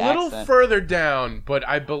It was to a my little accent. further down, but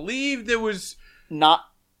I believe there was. Not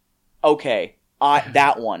okay.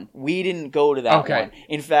 That one. We didn't go to that Okay. one.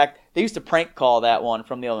 In fact, they used to prank call that one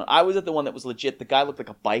from the other one. I was at the one that was legit. The guy looked like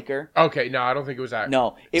a biker. Okay, no, I don't think it was that.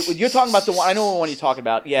 No, it was. You're talking about the one. I know what one you're talking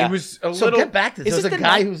about. Yeah, It was a So little. get back to this. Is There's it a the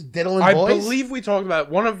guy night- who's diddling I boys. believe we talked about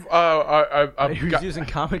one of He was using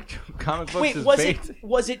comic books Wait, as was bait.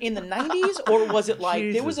 was it in the 90s or was it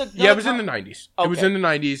like there was a? Yeah, it was in the 90s. It was Okay. in the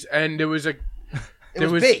 90s, and there was a. It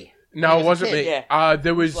was B. No, was it a wasn't kid, me. yeah.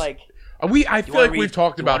 There was like. I feel like we've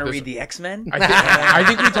talked about this. Read the X-Men? I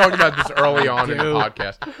think we talked about this early on in the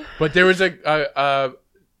podcast. But there was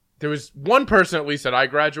there was one person at least that I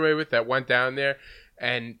graduated with that went down there,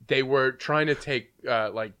 and they were trying to take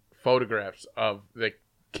like photographs of the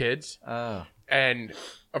kids. Oh. And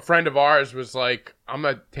a friend of ours was like, "I'm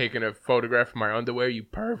not taking a photograph of my underwear, you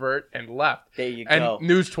pervert," and left. There you And go.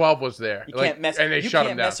 News 12 was there. You Like, can't mess. and they you shut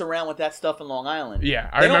can't him down. mess around with that stuff in Long Island. Yeah,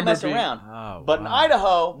 I They don't remember mess being- around. Oh, But in wow.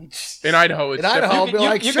 Idaho, In Idaho, it's In Idaho, definitely- I'll be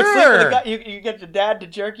like, you can sleep with sure. the guy, you get your dad to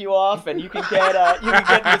jerk you off, and you can get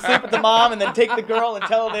to sleep with the mom, and then take the girl and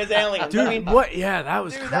tell her there's aliens. Dude, I mean, what? Yeah, that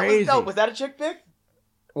was dude, crazy. that was dope. Was that a chick pic?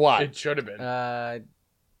 What? It should have been.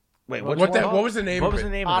 Wait, what which one? was the name What of was it? the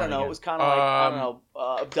name of I that don't know. again? It was kind of like I don't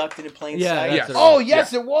know, abducted in plain Yeah, sight. that's Yes. what Oh,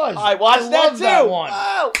 yes, it was. I watched that love too. that one.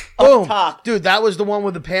 Oh, Boom. up top. Dude, that was the one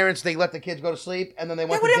where the parents, they let the kids go to sleep, and then they That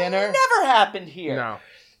went would to have dinner. never happened here. No.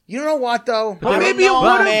 You know what, though? But I maybe don't it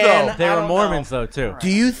know, would've, man. though. They I were don't Mormons, know. though, too. Do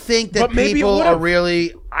you think that But maybe it people would've. are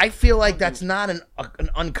really... I feel like that's not an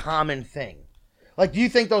uncommon thing. Like, do you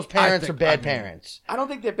think those parents are bad parents? I don't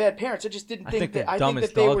think they're bad parents. I just didn't I think think that. they're I dumb think as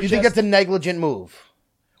that they dogs. were You just. think that's a negligent move?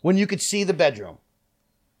 When you could see the bedroom.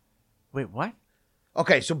 Wait, what?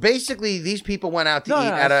 Okay, so basically these people went out to No, eat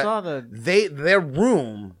no, at I a... saw the... Their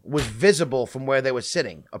room was visible from where they were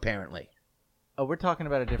sitting, apparently. Oh, we're talking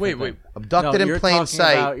about a different Wait, thing. wait. Abducted No, in you're plain talking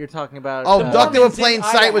sight. You're talking about... Oh, abducted in Mormons in plain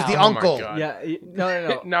sight was the Idaho. Oh my uncle. God. Yeah,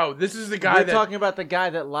 no. No, this is the guy We're that... talking about the guy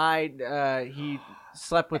that lied. He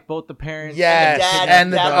slept with both the parents. Yes, dad-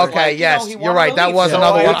 and dad was okay, like, yes, he you're wanted right. to That leave, was so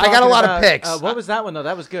another we're one. I got a lot of picks. What was that one though?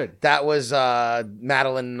 That was good. That was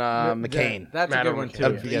Madeline McCain. That's a good Madeline one McCain.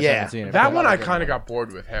 too. If you guys Yeah. haven't seen it. That one I It's kind of got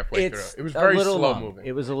bored with halfway through. It was a very little slow long. moving.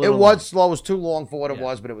 It was a It little. was slow. It was too long for what it Yeah.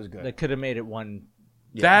 was, but it was good. They could have made it one.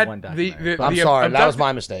 that one the documentary. I'm sorry, that was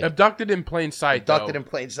my mistake. Abducted in plain sight. Abducted though, in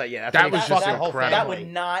plain sight. Yeah, that's That when he was fucked just the whole incredible. That family.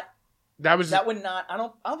 would not. that was That would not. I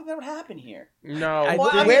don't think that would happen here. no. I- Well,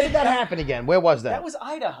 I Where mean, did that happen again? Where was that? That was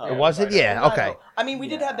Idaho. It was it? Yeah. Idaho. Okay. I mean, we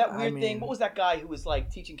did have that weird I thing. mean- What was that guy who was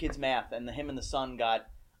like teaching kids math, and him and the son got?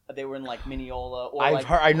 They were in like Mineola. Or I've like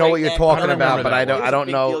heard. I know what you're Great talking Neck. about, but I There don't. was I don't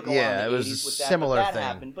Big know. deal going on Yeah, in it the was a 80s with that, similar but that thing.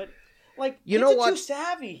 happened. But like, You kids know are what? too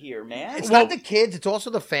savvy here, man. It's Well- not the kids; it's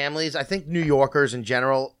also the families. I think New Yorkers in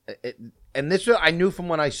general, and this I knew from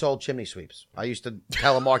when I sold chimney sweeps. I used to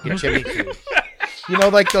telemarket chimney sweeps. You know,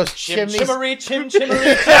 like those Chim chimneys. chimmery, chim chimmery,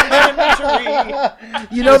 chim chimmery.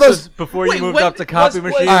 You know This those. was before Wait, you moved what up to copy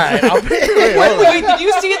was- machines. All right, I'll Wait, did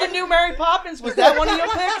you see the new Mary Poppins? Was that one of your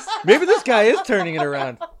picks? Maybe this guy is turning it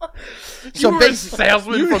around. you were a basically,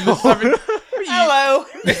 salesman from the 70s. Hello.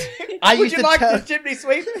 I Would used you to like tell- this chimney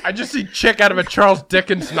sweep? I just see chick out of a Charles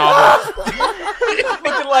Dickens novel.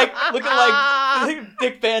 looking like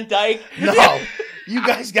Dick Van Dyke. no. You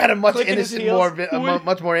guys got a much Clicking his innocent, heels.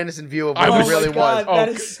 much more innocent view of I what was- it really Oh my God.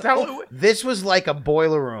 was. That Oh, is tell- This was like a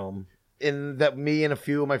boiler room in that me and a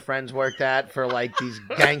few of my friends worked at for like these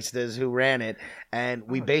gangsters who ran it, and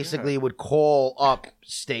we basically would call up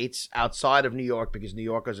states outside of New York because New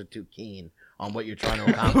Yorkers are too keen on what you're trying to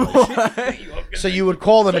accomplish. So you would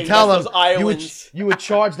call them So and you tell got them those Iowans. you would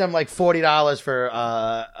charge them like $40 for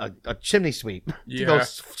a chimney sweep to go Yeah.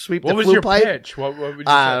 sweep What the was flue your pipe. pitch? What would you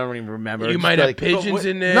say? I don't even remember. You It's might like- have pigeons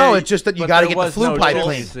in there. No, it's just that you But got to there get the was flue no pipe chimney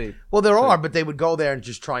clean. sweep. Well, there are, but they would go there and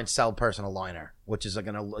just try and sell personal liner, which is like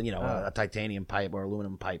a titanium pipe or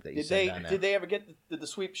aluminum pipe that you Did send they down there. did they ever get did the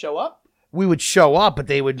sweep show up? We would show up, but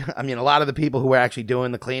they would. I mean, a lot of the people who were actually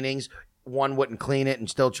doing the cleanings, one wouldn't clean it and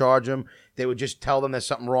still charge them. They would just tell them there's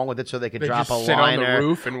something wrong with it, so they could They drop just a sit on the liner,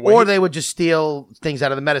 roof and or wait? they would just steal things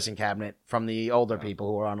out of the medicine cabinet from the older people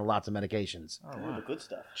who are on lots of medications. Ooh, the good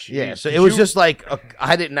stuff. Yeah, so Did it was you- just like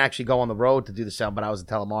I didn't actually go on the road to do the sale, but I was a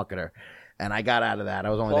telemarketer, and I got out of that. I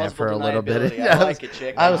was only there for a little bit. Plausible deniability. I like it,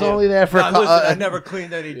 chick. I was only there for. Now, listen, I never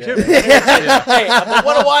cleaned any chimneys. Hey, but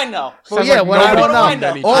what do I know? Well, Sounds yeah, like what I nobody don't cleaned know.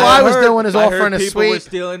 anything. All I was heard- doing is I heard offering a people were sweep.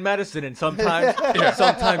 stealing medicine, and sometimes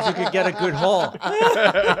you could get a good haul.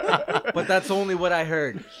 But that's only what I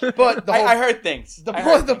heard. But the whole, I heard things. the I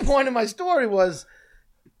heard point, the things. point of my story was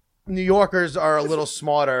New Yorkers are a little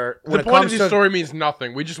smarter when The it point of comes the to. story means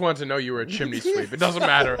nothing. We just wanted to know you were a chimney sweep. It doesn't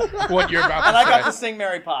matter what you're about And to I got say. to sing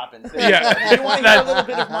Mary Poppins. Yeah. You want to hear a little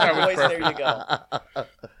bit of my That was voice? There you perfect. go.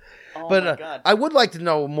 Oh But my God. I would like to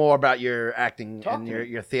know more about your acting Talk and to your, me.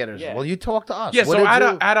 your theaters. Yeah. Well, you talk to us. Yeah, What so did at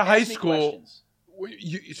you- a high Ask me school,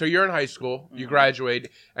 questions. so you're in high school, you graduate,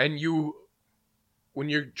 and when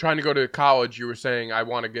you're trying to go to college, you were saying, I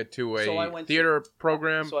want to get to So I a went theater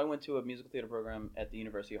program. So I went to a musical theater program at the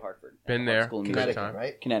University of Hartford. at Been the Hart there. School of Good Music. time.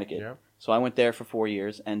 right? Connecticut. Yeah. So I went there for 4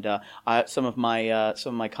 years, and some of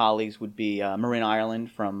my colleagues would be Marin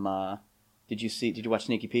Ireland from. Did you watch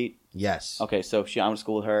Sneaky Pete? Yes. Okay, so I went to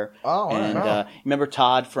school with her. Oh, and wow. remember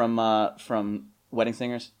Todd from Wedding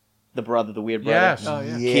Singers? the brother, the weird brother. Yes. Oh,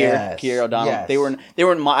 yeah. Keir O'Donnell. Yes. They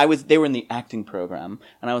were in the acting program,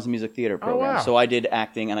 and I was in the music theater program. wow. So I did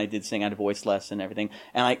acting and I did sing. I had a voice lesson and everything.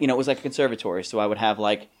 And it was like a conservatory. So I would have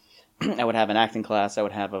I would have an acting class. I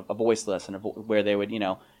would have a voice lesson where they would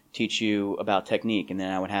teach you about technique, and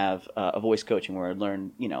then I would have a voice coaching where I'd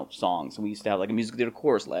learn songs. And we used to have like a music theater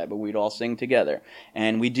chorus lab where we'd all sing together.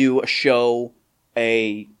 And we do a show.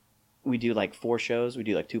 We do like 4 shows. We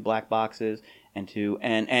do like 2 black boxes and 2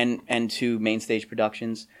 main stage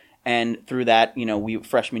productions. And through that,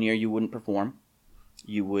 freshman year you wouldn't perform.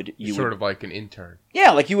 You would Sort of like an intern. yeah,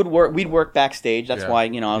 like you would work. We'd work backstage. That's Yeah. why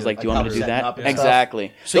I was like, "Do you want me to do setting that?" up and stuff.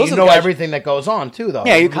 Exactly. So Those you are know the guys- everything that goes on too, though.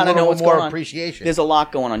 Yeah, you kind A of know little what's more going on. appreciation. There's a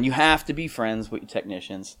lot going on. You have to be friends with your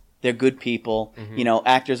technicians. They're good people.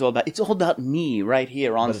 Actors it's all about me right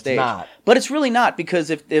here on But it's stage. not. But it's really not,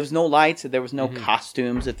 because if there was no lights, if there was no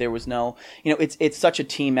costumes, if there was no, it's such a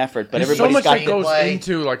team effort. But There's so everybody's much got that goes play.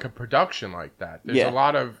 into like a production like that. There's Yeah. a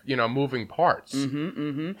lot of moving parts.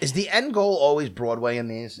 Is the end goal always Broadway in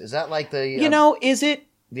these? Is that like the is it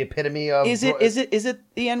the epitome of is it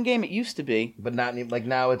the end game? It used to be. But not like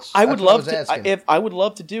now. It's. I would that's what love was to. asking. If I would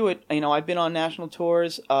love to do it. I've been on national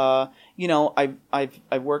tours.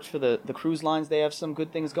 I've worked for the cruise lines. They have some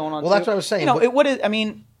good things going on. Well, that's what I was saying, but-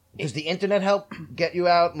 Does the internet help get you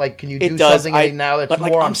out? Like, can you do it does. something now that's but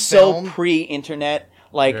more on I'm so film? pre-internet.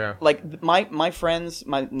 Like, Yeah. my friends,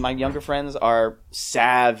 my younger friends are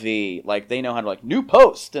savvy. Like, they know how to new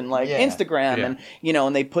post and Yeah. Instagram Yeah. and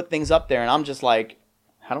and they put things up there, and I'm just like,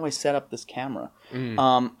 how do I set up this camera?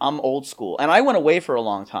 I'm old school, and I went away for a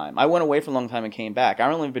long time. And came back.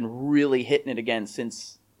 I've only been really hitting it again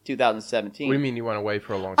since 2017. What do you mean you went away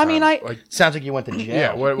for a long I time? mean, Sounds like you went to jail.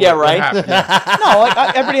 yeah, what Yeah, right? happened? No,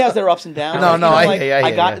 everybody has their ups and downs. No, I hear you, I I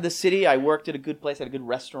hear got you. to the city. I worked at a good place. I had a good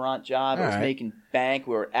restaurant job. I was All right. making bank.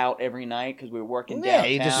 We were out every night because we were working Yeah,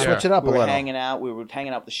 downtown. you just switch it up we a were little. hanging out. We were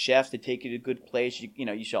hanging out with the chefs to take you to a good place.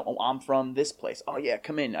 You show. Oh, I'm from this place. Oh yeah,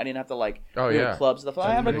 come in. I didn't have to Oh, go yeah. to clubs and stuff.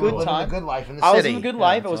 I have a you good were time. Living a good life in the I was city. living a good Yeah,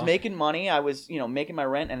 life. I that's was all. making money. I was making my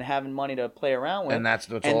rent and having money to play around with. And that's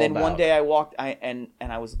what it's and all then about. one day I walked.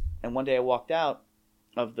 One day I walked out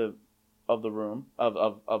of the room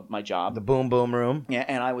of my job. The boom boom room. Yeah,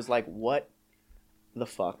 and I was like, what the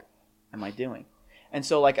fuck am I doing? And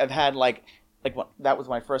so I've had that was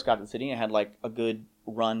when I first got to the city. I had a good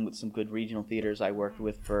run with some good regional theaters I worked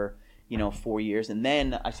with for 4 years, and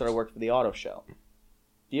then I started working for the auto show. Do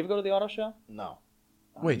you ever go to the auto show? No.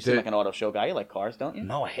 Wait, you seem like an auto show guy. You like cars, don't you?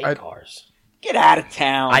 No, I hate I- cars. Get out of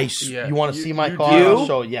town. Yeah. You want to see my you car? do? I'll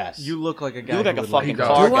show yes. You look like a guy. You look like who a would fucking does.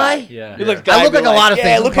 car Do guy. I? Yeah. You look a I guy look like who'd be a lot of things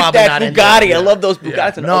Yeah, I'm look at probably that not Bugatti. into. I love those Bugattis. Yeah.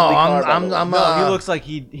 That's an No, ugly car, by the I'm way. No, he looks like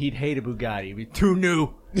he'd hate a Bugatti. He'd be too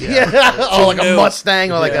new. Yeah. Oh, like a new.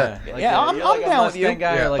 Mustang or like Yeah. a. Yeah, I'm you're like a down with you. Mustang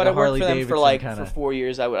guy Yeah. or like but a I worked Harley for them Davidson for for 4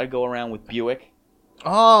 years. I'd go around with Buick.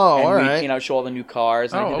 Oh, And all right. we, show all the new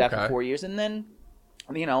cars. And I Oh, did that okay. for 4 years. And then,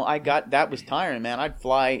 that was tiring, man. I'd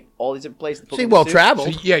fly all these different places. put See, me in the well suit.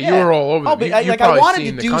 traveled. So, yeah, you were all over. Oh, but you I probably wanted seen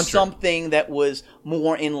to the do country. something that was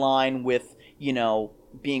more in line with,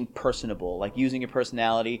 being personable, like using your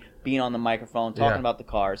personality, being on the microphone, talking Yeah. about the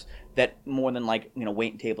cars, that more than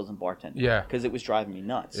waiting tables and bartending. Yeah. Because it was driving me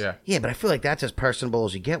nuts. Yeah. Yeah, but I feel like that's as personable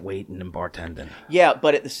as you get waiting and bartending. Yeah,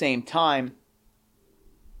 but at the same time,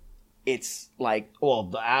 it's like Well,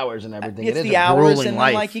 the hours and everything. it's it is the a hours grueling and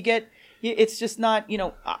life. then, you get. It's just not.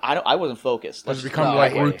 I wasn't focused. Does it Let's- become No, I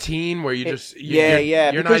hear you. routine where you just Yeah,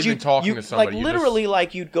 you're not because even talking to somebody. you literally,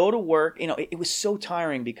 just, you'd go to work. It was so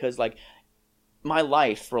tiring because my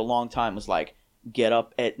life for a long time was get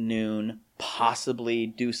up at noon, possibly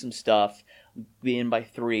do some stuff, be in by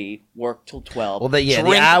 3, work till 12. Well, the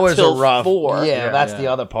drink hours till are rough. 4, Yeah, that's Yeah. the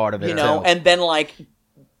other part of it. too. and then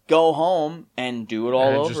go home and do it all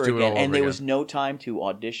And over just do it again. all And over there again. was no time to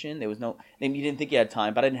audition. There was no. And you didn't think you had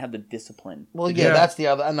time, but I didn't have the discipline. Well, yeah, Yeah. that's the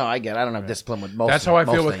other. No, I get it. I don't have discipline with most. that's how I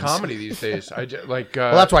feel most with things. comedy these days. I just, Well,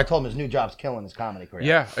 that's why I told him his new job's killing his comedy career.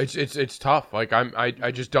 Yeah, it's tough.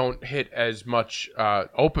 I just don't hit as much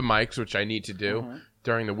open mics, which I need to do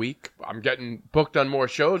during the week. I'm getting booked on more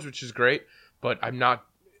shows, which is great, but I'm not.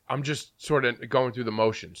 I'm just sort of going through the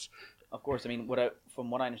motions. Of course,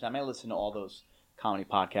 from what I understand, I listen to all those comedy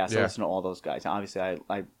podcasts. I Yeah. listen to all those guys. Obviously,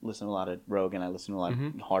 I listen to a lot of Rogan. I listen to a lot of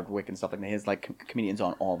Hardwick and stuff like that. His comedians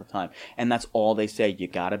on all the time, and that's all they say. You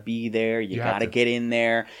got to be there. You have got to to. get in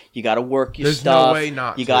there. You got to work your There's stuff. no way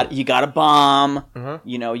not You to. got to bomb. Uh-huh.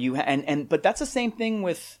 But that's the same thing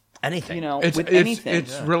with Anything. It's with it's, anything.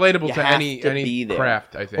 it's relatable You to have any to be there.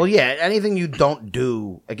 craft. I think. Well, yeah, anything you don't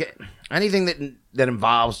do again, anything that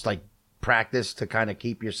involves practice to kind of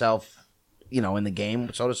keep yourself, in the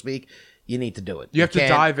game, so to speak. you need to do it. You have to can't-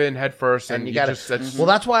 dive in head first, and you you gotta. just that's Well,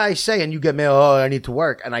 that's why I say, and you get me. Oh, I need to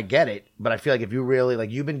work, and I get it. But I feel like if you really like,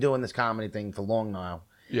 you've been doing this comedy thing for long now,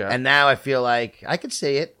 yeah. and now I feel like I could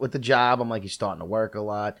see it with the job. I'm like, you're starting to work a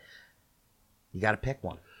lot. You got to pick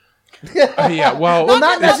one. Yeah, well,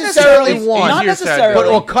 not it's necessarily easier one. Not said necessarily. than But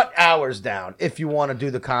done. or cut hours down if you want to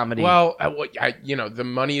do the comedy. Well, the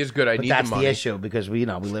money is good. I but need that's the money. the issue because we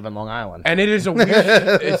live in Long Island. And it is a weird.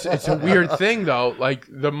 it's a weird thing though. Like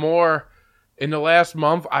the more in the last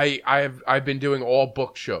month, I've been doing all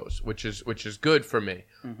book shows, which is good for me.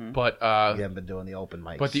 But You haven't been doing the open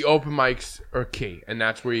mics. but the open mics are key, and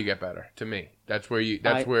that's where you get better. To me, that's where you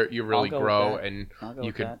really I'll go grow, with that. and I'll go you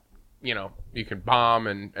with could that. you can bomb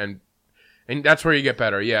and that's where you get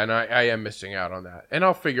better. Yeah, and I am missing out on that, and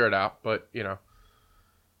I'll figure it out. But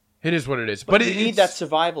it is what it is. But you need that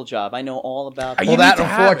survival job. I know all about that. You well, need that to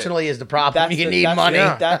have unfortunately is the problem. You need money.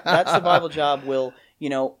 That survival job will,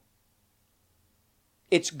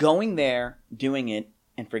 it's going there, doing it,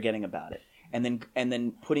 and forgetting about it, and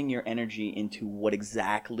then putting your energy into what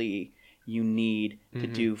exactly you need to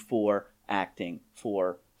do for acting,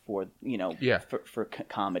 for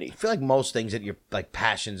comedy. I feel like most things that you're like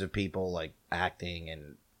passions of people like acting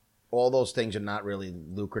and all those things are not really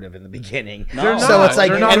lucrative in the beginning. No. So not. it's like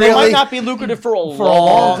They're you not. And really, they might not be lucrative for a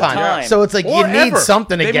long time. So it's like Or you need ever.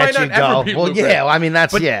 something to They get might you not ever go. be Well, lucrative. yeah. I mean,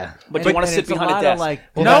 that's But yeah. But you want to and sit it's a behind a lot desk. of, like,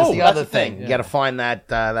 Well, No, that's the that's other the thing. thing. You got to find that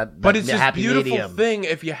But it's the this happy beautiful medium. thing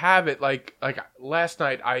if you have it. Like last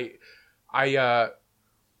night, I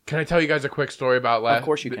can I tell you guys a quick story about last? Of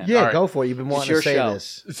course you can. Yeah, All right. go for it. You've been wanting your to say show.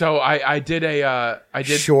 this. So I did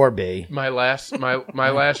Sure, B. my last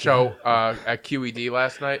show at QED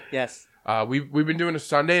last night. Yes. We've been doing a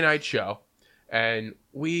Sunday night show, and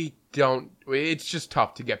we don't. It's just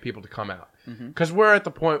tough to get people to come out because we're at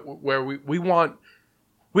the point where we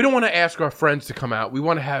don't want to ask our friends to come out. We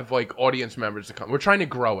want to have like audience members to come. We're trying to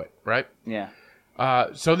grow it, right? Yeah.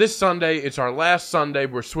 So this Sunday, it's our last Sunday.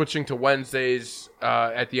 We're switching to Wednesdays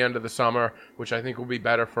at the end of the summer, which I think will be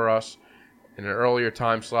better for us in an earlier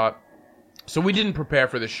time slot. So we didn't prepare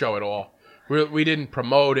for this show at all. We didn't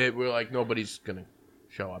promote it. We were like, nobody's going to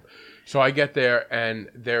show up. So I get there, and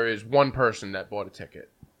there is one person that bought a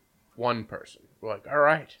ticket. One person. We're like, all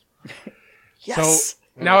right. Yes.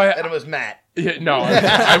 So now And it was Matt. yeah, no,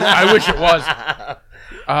 I wish it was.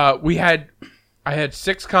 I had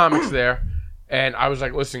 6 comics there, and I was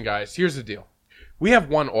like, listen, guys, here's the deal. We have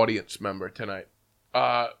one audience member tonight.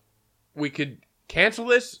 We could cancel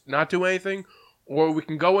this, not do anything, or we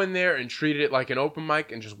can go in there and treat it like an open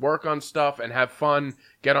mic and just work on stuff and have fun,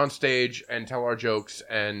 get on stage and tell our jokes,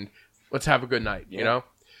 and let's have a good night, you know?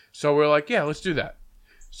 So we're like, yeah, let's do that.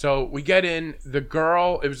 So we get in.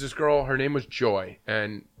 It was this girl, her name was Joy,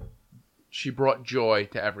 and she brought joy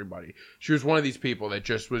to everybody. She was one of these people that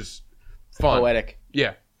just was fun. Poetic.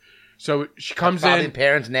 Yeah. So she comes Bobby in.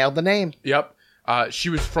 parents nailed the name. Yep. She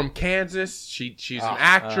was from Kansas. She's an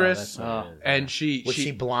actress, and Was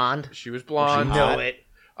she blonde? she was blonde. Know it.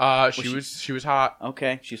 She was hot.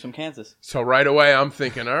 Okay. She's from Kansas. So right away, I'm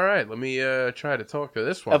thinking, all right, let me try to talk to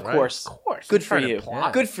this one. Of right? course. Of course. Good I'm for trying to you.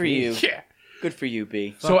 plot. Good for you. Yeah. Good for you,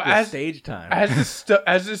 B. So Fuck your as stage time.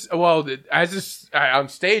 on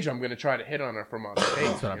stage, I'm gonna try to hit on her from on stage.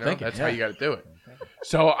 That's what I'm thinking, That's yeah. how you got to do it.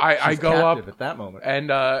 So I go up at that moment.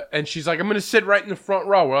 and she's like, I'm gonna sit right in the front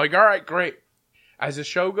row. We're like, all right, great. As the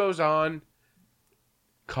show goes on,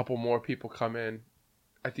 a couple more people come in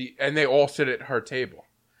and they all sit at her table.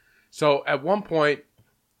 So at one point,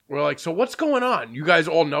 we're like, so what's going on? You guys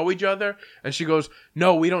all know each other? And she goes,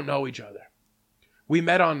 no, we don't know each other. We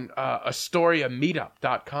met on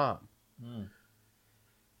meetup.com.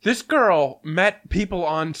 This girl met people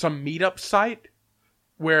on some meetup site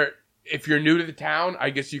where if you're new to the town, I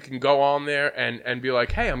guess you can go on there and be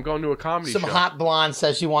like, hey, I'm going to a comedy Some show. hot blonde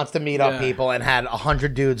says she wants to meet up people and had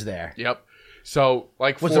 100 dudes there. Yep. So,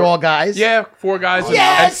 like, Was it all guys? Yeah, 4 guys.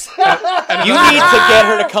 Yes! You need to get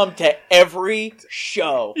her to come to every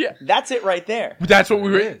show. Yeah. That's it right there. That's what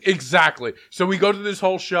we were. Exactly. So we go to this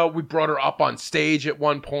whole show. We brought her up on stage at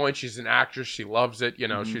one point. She's an actress. She loves it. You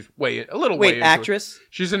know, she's way into Wait, it. actress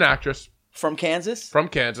She's an actress from Kansas? from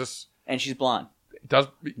Kansas. And she's blonde. Does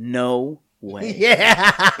No way.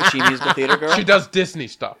 Yeah. Is she a musical theater girl? She does Disney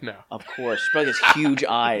stuff now. Of course. She probably has huge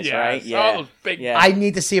eyes, right? Yeah. Oh, big. Yeah. I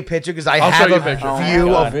need to see a picture because I I'll show have you a a picture. Oh my view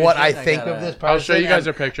God. of what I I think gotta- of this person. I'll show you guys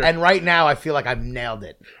and- a picture. And right now, I feel like I've nailed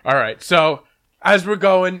it. All right. So as we're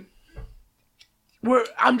going,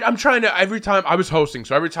 I'm trying to every time I was hosting.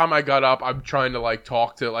 So every time I got up, I'm trying to like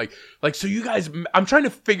talk to like so you guys. I'm trying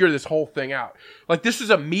to figure this whole thing out. Like this was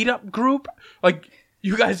a meetup group. Like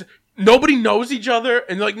you guys, nobody knows each other,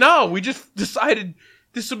 and like no, we just decided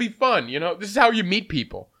This will be fun. You know, this is how you meet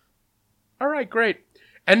people. All right, great.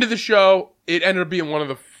 End of the show. It ended up being one of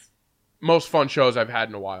the most fun shows I've had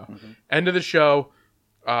in a while. End of the show.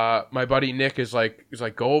 My buddy Nick is like,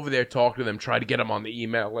 go over there, talk to them, try to get them on the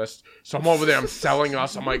email list. So I'm over there, I'm selling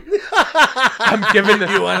us. I'm like, I'm giving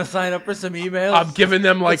them. You want to sign up for some emails? I'm giving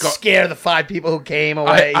them like Scare the 5 people who came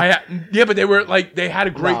away. yeah, but they were like, they had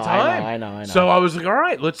a great time. I know. So I was like, all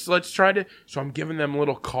right, let's try to. So I'm giving them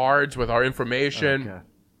little cards with our information, Okay.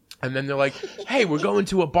 and then they're like, hey, we're going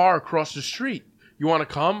to a bar across the street. You want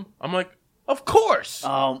to come? I'm like, of course.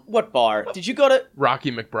 What bar? Did you go to?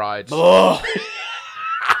 Rocky McBride's. Ugh.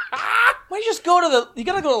 Why don't you just go to the? You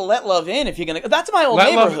gotta go to Let Love In if you're gonna. That's my old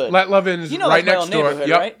neighborhood. Let Love In is You know right that's my next old door. neighborhood,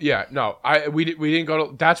 Yep. right? Yeah. No, we didn't go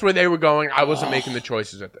to. That's where they were going. I wasn't making the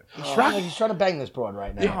choices at the. He's trying to bang this broad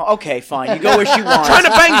right now. Oh, okay, fine. You go where she wants. Trying to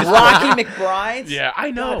bang this Rocky McBride's. Yeah,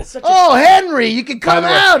 I know. God, it's such a, Oh, Henry, you can come the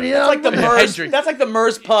way, out. You know, it's like the Mers. Hendrix. That's like the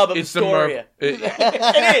Mers pub of It's the Astoria. It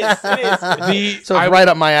It is. so it's right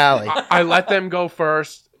up my alley. I let them go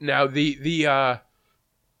first. Now the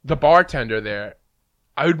bartender there,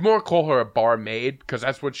 I would more call her a barmaid because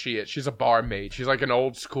that's what she is. She's a barmaid. She's like an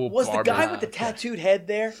old school. Was the barmaid. guy with the tattooed head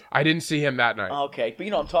there? I didn't see him that night. Okay, but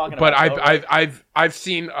you know what I'm talking But about. though, right? I've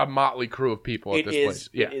seen a motley crew of people at It this is. place.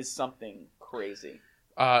 Yeah. It is something crazy.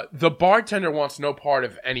 The bartender wants no part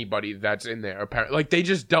of anybody that's in there. Apparently, like they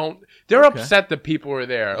just don't. They're upset that people are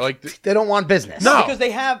there. Like They don't want business. No. Because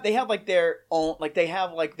they have like their own, like they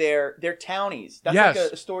have like their townies. That's Yes. like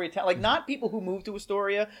a Astoria town. Like not people who move to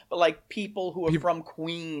Astoria, but like people who are from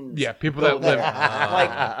Queens. yeah, people go that live.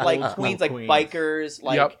 there. like Old Queens, school like Queens. bikers.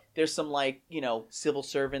 Like Yep. there's some like civil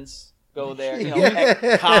servants go there.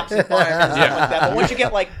 Yeah. Cops and firemen and stuff Yeah. like that. But once you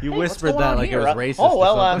get like You hey, what's whispered going that on like it here? was racist Oh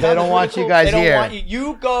well, or something. They that don't was want really you guys they don't here. Want you.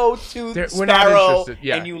 You go to We're not Sparrow interested.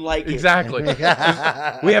 Yeah. and you like it. Exactly.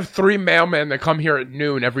 We have 3 mailmen that come here at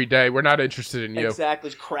noon every day. We're not interested in you. Exactly,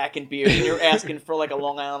 just cracking beer, and you're asking for like a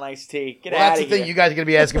Long Island iced tea. Get Well, out that's of the here! thing. You guys are going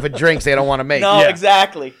to be asking for drinks they don't want to make. No, Yeah.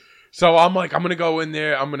 exactly. So I'm like, I'm gonna go in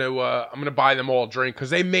there. I'm gonna buy them all a drink because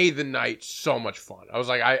they made the night so much fun. I was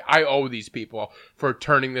like, I owe these people for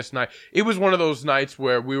turning this night. It was one of those nights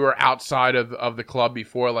where we were outside of the club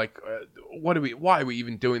before. Like, why are we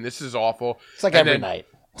even doing this? This is awful. It's like And every then- night.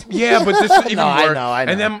 Yeah, but this is even No, I worse.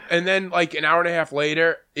 know. And then like an hour and a half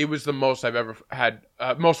later, it was the most I've ever had,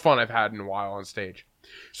 most fun I've had in a while on stage.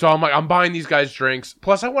 So I'm like, I'm buying these guys drinks.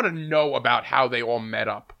 Plus, I want to know about how they all met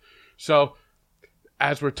up. So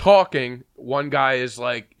as we're talking, one guy is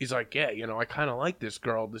like, he's like, yeah, I kind of like this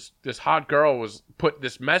girl. This hot girl was put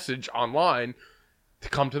this message online to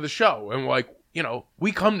come to the show, and we're like,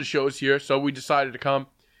 we come to shows here, so we decided to come.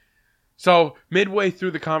 So midway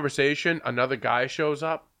through the conversation, another guy shows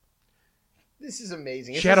up. This is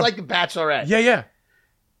amazing. It's She had just a- like The Bachelorette. Yeah.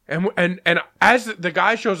 And as the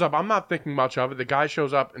guy shows up, I'm not thinking much of it. The guy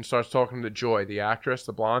shows up and starts talking to Joy, the actress,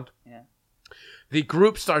 the blonde. Yeah. The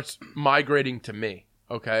group starts migrating to me.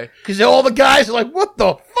 Okay. Because all the guys are like, what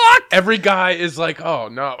the fuck? Every guy is like, oh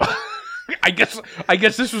no. I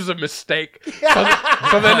guess this was a mistake.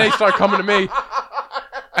 So then they start coming to me.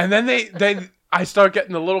 And then I start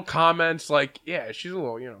getting the little comments like, yeah, she's a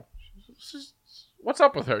little, she's, what's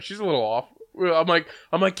up with her? She's a little off. I'm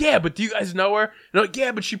like, yeah, but do you guys know her? No,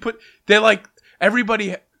 yeah, but they're like,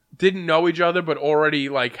 everybody didn't know each other, but already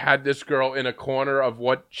like had this girl in a corner of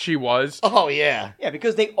what she was. Oh, yeah. Yeah,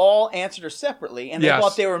 because they all answered her separately, and they Yes.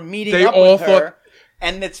 thought they were meeting They up all with her.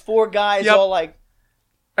 And it's 4 guys Yep. all like,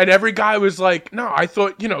 And every guy was like, no, I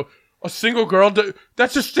thought, a single girl,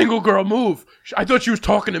 that's a single girl move. I thought she was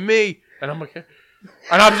talking to me. And I'm like, and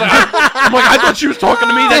I was like, I thought she was talking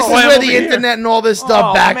to me. That's This is why where I'm the over here. internet and all this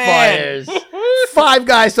stuff Oh, backfires. 5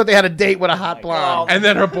 guys thought they had a date with a hot blonde. And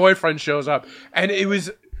then her boyfriend shows up. And it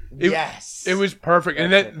was Yes. It was perfect.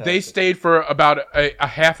 And then they stayed for about a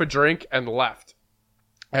half a drink and left.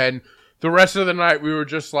 And the rest of the night, we were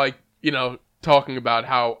just like, talking about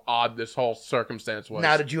how odd this whole circumstance was.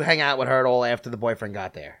 Now, did you hang out with her at all after the boyfriend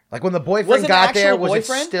got there? Like when the Was boyfriend it an got there, actual was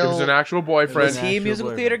boyfriend? it still? It was an actual boyfriend. was he a Actual musical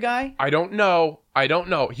boyfriend. theater guy? I don't know.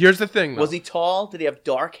 Here's the thing, though. Was he tall? Did he have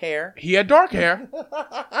dark hair? He had dark hair.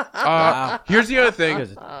 Here's the other thing.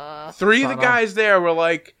 3 of the guys there were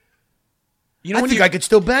like, I think I could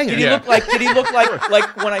still bang her. Did he Yeah. look like? Did he look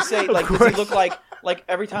like when I say like? Does he look like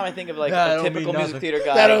every time I think of like That a don't typical mean music nothing. theater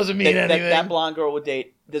guy That doesn't mean that anything. blonde girl would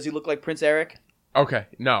date? Does he look like Prince Eric? Okay,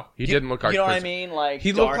 no, he didn't look like You know what I Chris. mean? Like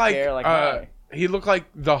He dark looked like hair, like he looked like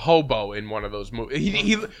the hobo in one of those movies.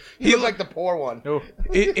 He looked like the poor one.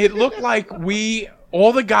 it looked like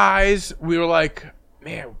all the guys, we were like,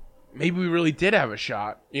 man, maybe we really did have a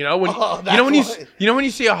shot. When Oh, when that's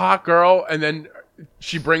you see a hot girl and then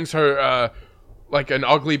she brings her like an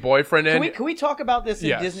ugly boyfriend in. Can we talk about this in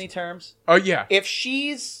Yes. Disney terms? Oh yeah. If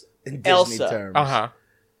she's In Disney Elsa, terms. Uh-huh.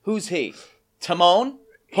 who's he? Timon?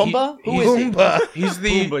 Pumbaa? Who is he? Pumbaa. He's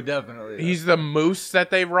the Pumbaa, definitely. he's the moose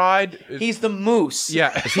that they ride. He's the moose.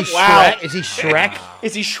 Yeah. Is he Wow. Shrek? Is he Shrek?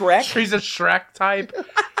 Is he Shrek? He's a Shrek type.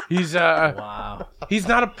 He's Wow. he's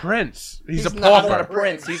not a prince. He's a not pauper. Not a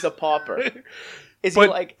prince. He's a pauper. Is But- he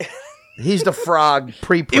like? He's the frog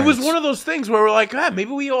pre-prince. It was one of those things where we're like,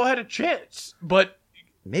 maybe we all had a chance. But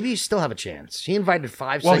Maybe you still have a chance. He invited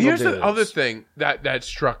 5 well, single here's dudes. the other thing that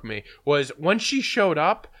struck me was when she showed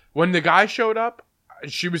up, when the guy showed up,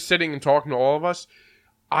 she was sitting and talking to all of us.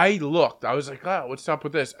 I looked. I was like, oh, what's up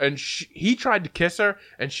with this? And he tried to kiss her,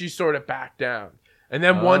 and she sort of backed down. And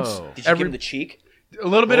then once Did you give him the cheek? a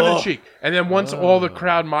little bit of a cheek, and then once all the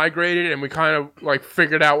crowd migrated and we kind of like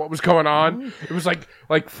figured out what was going on, it was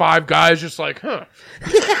like 5 guys just like, huh,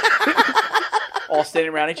 All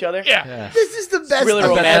standing around each other? yeah. This is the best really thing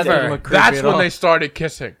romantic. ever. Look creepy That's at when all. they started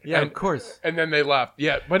kissing. Yeah, and, of course. And then they left.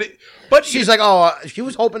 Yeah, but She's like, she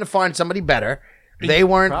was hoping to find somebody better. They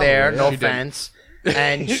weren't Probably, there. yeah. No She did. offense.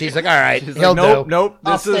 And she's like, all right, She's he'll like, nope, do. nope.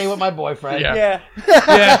 I'll This stay is with my boyfriend. Yeah. Yeah.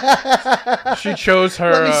 yeah, she chose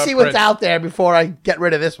her. Let me see what's prince. out there before I get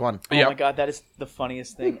rid of this one. Oh Yep. my god, that is the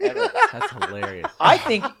funniest thing ever. That's hilarious. I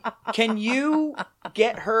think. Can you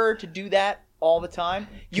get her to do that all the time?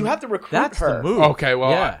 You have to recruit That's her. the move. Okay,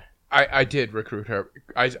 well, yeah. I did recruit her.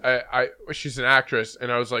 I she's an actress,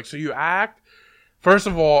 and I was like, so you act? First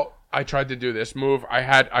of all, I tried to do this move. I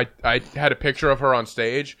had a picture of her on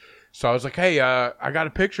stage, so I was like, hey, I got a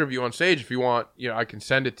picture of you on stage. If you want, I can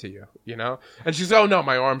send it to you. And she's like, oh no,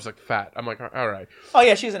 my arm's like fat. I'm like, all right. Oh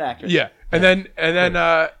yeah, she's an actress. Yeah, and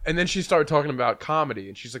then she started talking about comedy,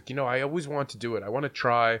 and she's like, I always want to do it. I want to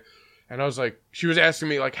try. And I was like, she was asking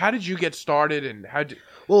me like, how did you get started, and how did?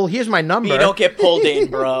 Well, here's my number. You don't get pulled in,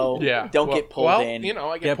 bro. Yeah, Don't well, get pulled well, in.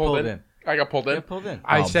 I Get pulled in. I got pulled in. Get pulled in.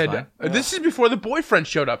 I Oh, said, fine. this is before the boyfriend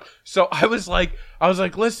showed up. So I was like,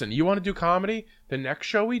 listen, you want to do comedy? The next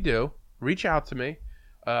show we do, reach out to me.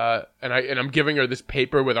 And I'm giving her this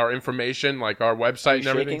paper with our information, like our website and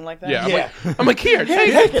everything. shaking like that? Yeah. Yeah. I'm like, here,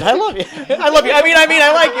 take Take it. I love you. I love you. I mean,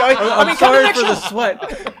 I like you. I mean, come to Sorry next for the show. sweat.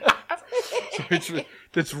 it.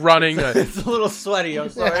 It's running. It's a little sweaty. I'm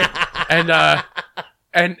sorry.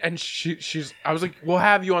 And she's. I was like, we'll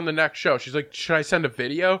have you on the next show. She's like, should I send a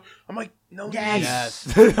video? I'm like, no.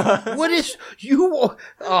 Yes. Yes. What is you?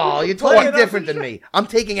 Oh, you're totally different than me. I'm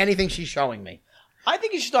taking anything she's showing me. I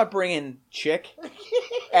think you should start bringing Chick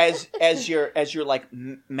as your like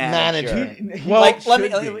manager. Well, like let me.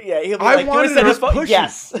 should be. Yeah, he'll be I like, wanted "Do you send her his phone?" pushing.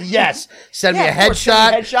 Yes. Yes. Send me Yeah, a of course,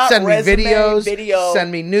 send me a headshot, Send me resume, videos. video.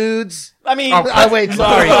 Send me nudes. I mean, Oh, wait,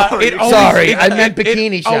 sorry. It always- Sorry, it- I meant it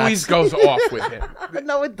bikini shots. always goes off with him.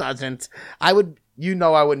 No, it doesn't. I would.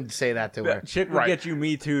 I wouldn't say that to her. Chick would Right. get you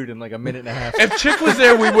Me Too'd in like a minute and a half. If Chick was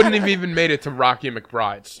there, we wouldn't have even made it to Rocky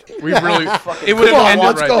McBride's. We really, it would Come on, have ended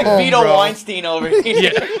let's right go there. home. Vito bro. Weinstein over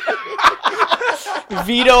here. Yeah.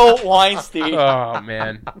 Vito Weinstein. Oh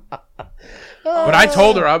man. But I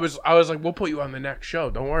told her I was like, we'll put you on the next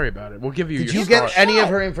show. Don't worry about it. We'll give you. Did your you get start. any of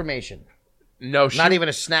her information? No, she, Not even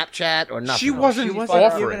a Snapchat or nothing. She wasn't, She wasn't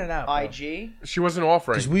offering. giving it out. bro. IG. She wasn't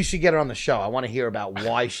offering. Because we should get her on the show. I want to hear about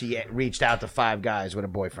why she reached out to 5 guys with a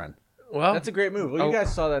boyfriend. Well, That's a great move. Well, Oh. you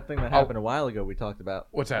guys saw that thing that happened a while ago. We talked about.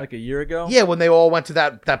 What's that? Like a year ago. Yeah, when they all went to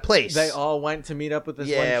that place. They all went to meet up with this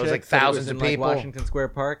Yeah, one it was chick, like said thousands in, of like, people. Washington Square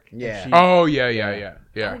Park. and Yeah. she- Oh yeah. Oh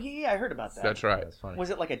yeah, I heard about that. That's right. That's funny.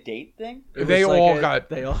 Was it like a date thing? It They was all like got.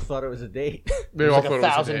 They all thought it was a date. They It all was like thought it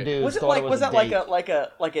 1,000 was a date. dudes. Was it thought like was was a that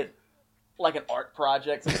date. like an art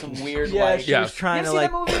project, like some weird yeah, like she Yeah. was trying You to ever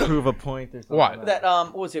seen like that movie? prove a point or something. What? like that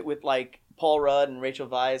what was it with like Paul Rudd and Rachel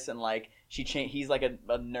Weisz and like he's like a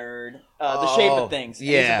nerd. The Shape Oh, of Things.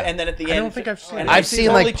 yeah. And then at the I end, don't think I've seen and it. I've it seen,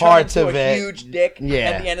 totally like, turned parts into of a it. huge dick. Yeah.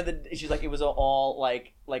 At the end of the, she's like, it was all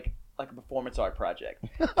like a performance art project,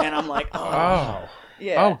 and I'm like, Oh.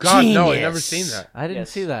 yeah. Oh God, no! I've Genius. never seen that. I didn't Yes.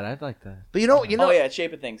 see that. I'd like that. But you know, Oh yeah,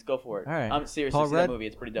 Shape of Things. Go for it. All right. I'm serious. Paul See that Rudd? movie.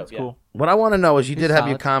 It's pretty dope. That's Yeah. cool. what I want to know is you He's did have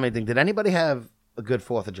your solid. comedy thing. Did anybody have a good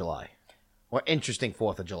 4th of July? Or interesting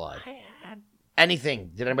 4th of July?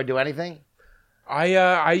 Anything? Did anybody do anything?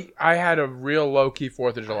 I had a real low key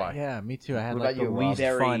 4th of July. Yeah, me too. I had What like about the you, Rob? least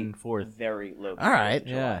Very fun fourth. Very low. All right.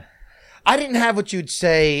 Yeah. I didn't have what you'd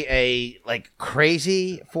say a like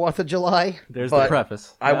crazy 4th of July. There's but the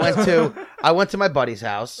preface. I went to my buddy's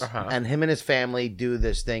house, Uh-huh. and him and his family do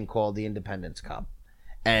this thing called the Independence Cup,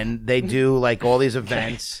 and they do like all these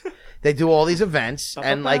events. They do all these events,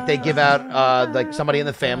 and like they give out like somebody in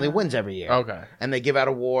the family wins every year. Okay. And they give out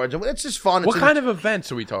awards, and it's just fun. What kind of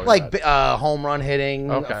events are we talking like about? home run hitting,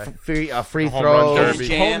 Okay. free home run throws.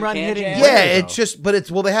 derby. Home run hitting. jam. Yeah, There you it's just, but it's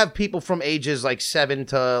they have people from ages like 7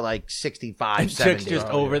 to like 65, Chicks 70. just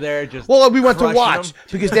over there, just Well, we went to crushing watch them.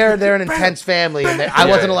 because they're an intense family, and I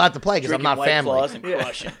wasn't allowed to play because I'm Drinking not White family. Claws and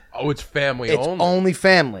crushing. Oh, it's family It's only. only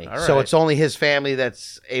family, All so right. it's only his family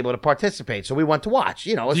that's able to participate. So we went to watch.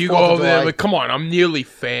 You know, it's Do you 4th go of over there July. like, come on, I'm nearly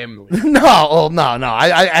family. No,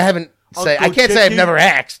 I haven't say I Uncle can't say I've Chicky? never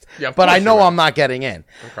asked, Yeah, of but I course know you I'm not getting in.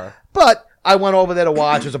 Okay. But I went over there to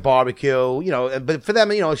watch. There's a barbecue, you know. But for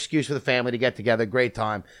them, you know, excuse for the family to get together. Great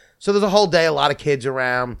time. So there's a whole day, a lot of kids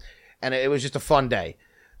around, and it was just a fun day.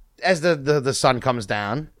 As the sun comes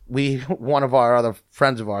down, one of our other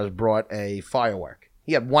friends of ours brought a firework.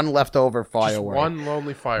 He had one leftover Just firework. one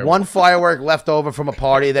lonely firework. One firework left over from a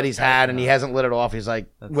party that he's had, and he hasn't lit it off. He's like,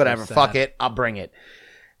 That's whatever, so fuck sad. it, I'll bring it.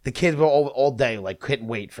 The kids were all day, like, couldn't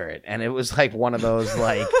wait for it. And it was like one of those,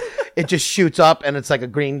 like, it just shoots up and it's like a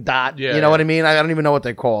green dot. Yeah, you know yeah. what I mean? I don't even know what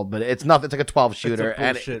they're called, but it's nothing. It's like a 12 shooter. It's a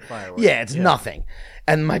and bullshit firework. Yeah, it's nothing.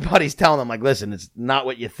 And my buddy's telling them, like, listen, it's not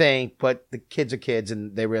what you think, but the kids are kids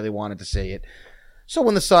and they really wanted to see it. So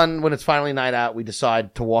when it's finally night out, we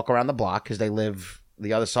decide to walk around the block because they live,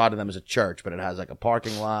 the other side of them is a church, but it has like a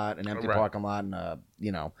parking lot, an empty Right. parking lot, and a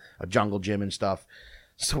jungle gym and stuff.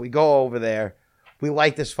 So we go over there, we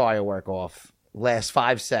light this firework off, lasts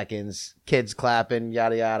 5 seconds, kids clapping,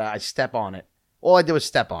 yada yada. I step on it. All I did was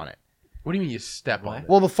step on it. What do you mean you step on it?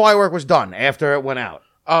 Well, the firework was done after it went out,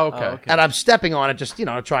 Oh, okay. Oh, okay. and I'm stepping on it just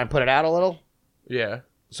to try and put it out a little. Yeah.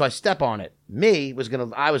 So I step on it. I was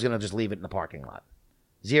gonna just leave it in the parking lot.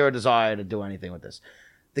 Zero desire to do anything with this.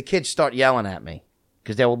 The kids start yelling at me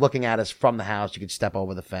because they were looking at us from the house. You could step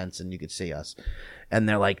over the fence and you could see us, and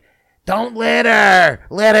they're like, "Don't litter,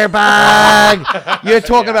 litter bug." You're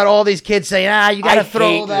talking about all these kids saying, "You gotta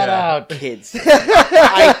throw that out." Kids.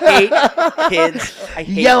 I hate kids. I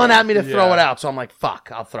hate Yelling them. at me to throw Yeah. it out. So I'm like,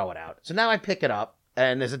 "Fuck, I'll throw it out." So now I pick it up,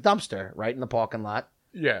 and there's a dumpster right in the parking lot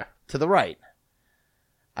Yeah. to the right.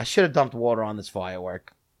 I should have dumped water on this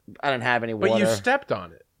firework. I didn't have any water. But you stepped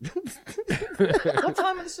on it. What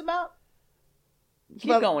time is this about?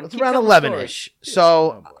 Keep going. It's Keep around telling the 11-ish.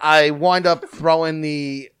 So I wind up throwing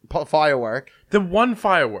the firework, The one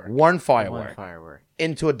firework. one One firework, firework.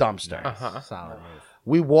 into a dumpster. Uh-huh. Solid move.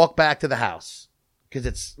 We walk back to the house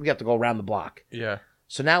because we have to go around the block. Yeah.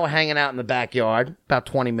 So now we're hanging out in the backyard. About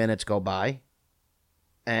 20 minutes go by,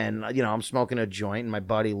 and I'm smoking a joint, and my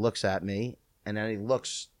buddy looks at me, and then he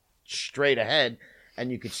looks straight ahead,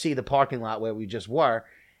 and you could see the parking lot where we just were,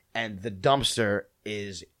 and the dumpster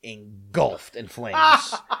is engulfed in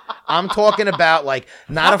flames. I'm talking about like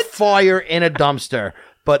not a fire in a dumpster,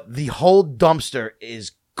 but the whole dumpster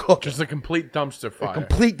is cooking. Just a complete dumpster A fire.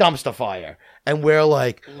 complete dumpster fire. And we're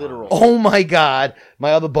like, Literal. oh my God.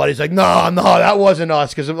 My other buddy's like, no, that wasn't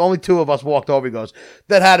us. Because only 2 of us walked over. He goes,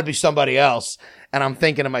 that had to be somebody else. And I'm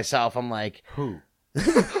thinking to myself, I'm like, Who?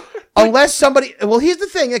 unless somebody, well, here's the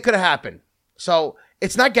thing that could have happened. So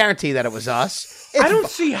it's not guaranteed that it was us. It's I don't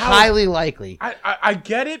see how- highly likely. I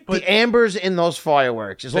get it, but The ambers in those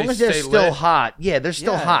fireworks, as They long as they're stay still lit? hot, yeah, they're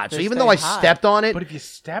still Yeah, hot. So they even stay though I hot. stepped on it, but if you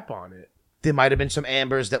step on it, there might have been some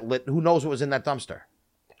ambers that lit. Who knows what was in that dumpster?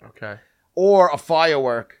 okay. Or a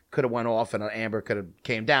firework could have went off and an amber could have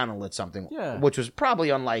came down and lit something, Yeah. which was probably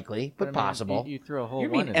unlikely, but I mean, possible. You threw a whole You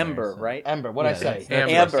one mean in there, Ember, so- right? Ember, what'd I say?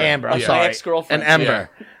 Amber. Amber, I'm Yeah. sorry. My ex-girlfriend. An Ember.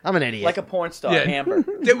 I'm an idiot. Like a porn star, Yeah. Amber.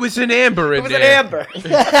 There was an amber in It was there. an Amber.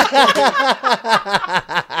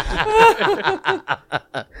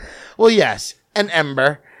 Well, yes, an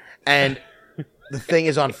Ember. And the thing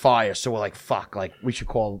is on fire. So we're like, fuck, like we should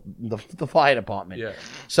call the fire department. Yeah.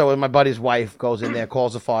 So when my buddy's wife goes in there,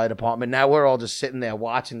 calls the fire department. Now we're all just sitting there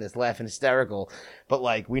watching this, laughing hysterical. But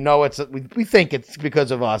like, we know we think it's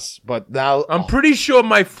because of us. But now I'm pretty sure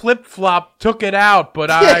my flip flop took it out, but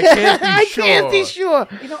I can't be I sure. can't be sure.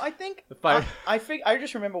 You know, I think fire- I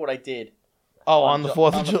just remember what I did. Oh, on the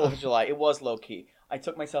 4th on of the July. 4th of July. It was low key. I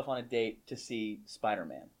took myself on a date to see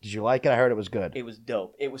Spider-Man. Did you like it? I heard it was good. It was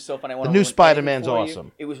dope. It was so fun. I The new Spider-Man's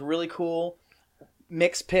awesome. It was really cool.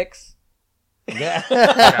 Mixed picks. Yeah.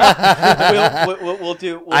 We'll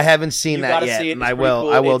do. I haven't seen You that gotta yet, see it. and It's I pretty will.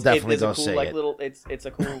 cool. I will It's definitely a go cool, see like, it. Little, it's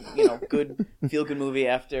a cool, good feel good movie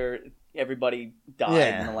after everybody died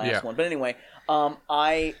Yeah. in the last Yeah. one. But anyway,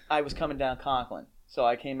 I was coming down Conklin, so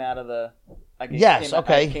I came out of the. Yes,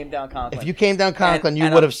 okay. I came down Conklin. If you came down Conklin, you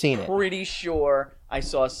And would I'm have seen it. Pretty sure I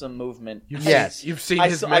saw some movement. Yes. You've seen I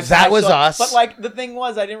his saw- message. That was us. But like the thing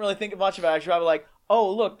was, I didn't really think much about it. I was like,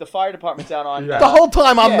 oh, look, the fire department's out on. Yeah. The whole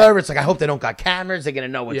time I'm Yeah. nervous. Like, I hope they don't got cameras. They're gonna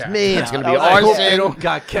know it's Yeah. me. It's gonna be I hope They arson. don't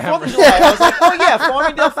got 4th of cameras. July, I was like, oh yeah,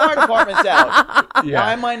 Farmingdale Fire Department's out. Yeah.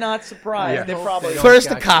 Why am I not surprised? Yeah. They probably First,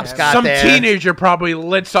 the got cops cameras. got Some there. teenager probably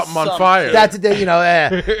lit something on Some fire. kid. That's the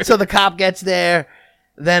day, So the cop gets there.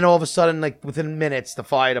 Then all of a sudden, like within minutes, the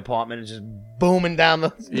fire department is just booming down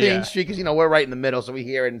the Yeah. main street because we're right in the middle, so we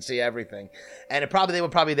hear it and see everything. And they were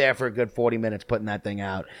probably there for a good 40 minutes putting that thing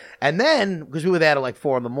out. And then because we were there till like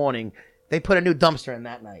 4 a.m, they put a new dumpster in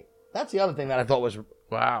that night. That's the other thing that I thought was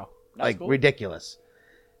Wow. like cool. ridiculous.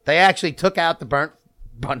 They actually took out the burnt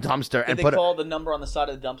dumpster Did and they put it. call the number on the side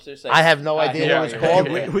of the dumpster? Say, I have no idea yeah, what it's yeah. called.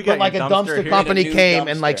 We but got like a your dumpster dumpster here. company Need a new came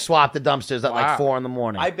and like dumpster. swapped the dumpsters at Wow. like 4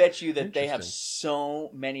 a.m. I bet you that they have Interesting.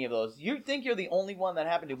 so many of those. You think you're the only one that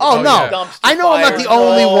happened to? Oh, Oh, no. yeah. Dumpster I know I'm not fires the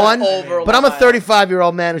only all one, over but I'm a Long Island.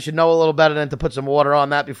 35-year-old man who should know a little better than to put some water on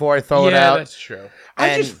that before I throw it Yeah, out. that's true. I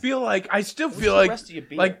And- just feel like I still What's feel the like rest of your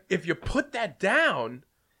beer? like if you put that down,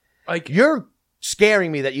 like You're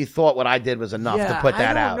scaring me that you thought what I did was enough to put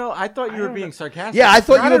that I out. don't know. I thought you were don't being know. sarcastic. Yeah, I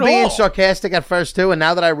thought Not you were at being all. sarcastic at first too, and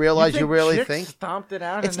now that I realize you really Chicks think stomped it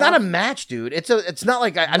out. it's not a enough? match, dude. It's not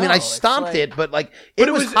like I mean No, I it's stomped like- it, but like But it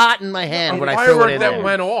it was was hot in my hand a when I threw it firework in that there.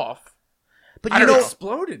 went off. But I you don't It know,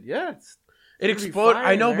 exploded. Yeah, It Could be exploded. fire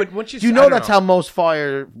I in know, there. but once you know that's how most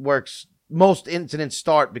fireworks, most incidents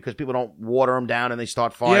start because people don't water them down and they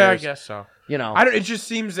start fires. Yeah, I guess so. You know, I don't. It just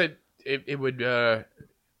seems that it would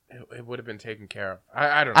it would have been taken care of.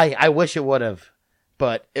 I don't know. I wish it would have,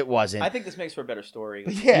 but it wasn't. I think this makes for a better story.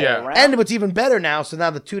 Yeah. Yeah. Around. And what's even better now, so now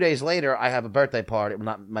the 2 days later, I have a birthday party. Well,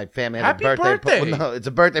 not my family has Happy a birthday. birthday! Well, no, it's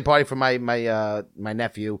a birthday party for my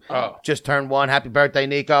nephew. Oh. Just turned 1. Happy birthday,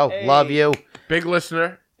 Nico. Hey. Love you. Big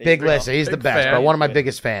listener. Big listener. He's Big the best, fan. but one of my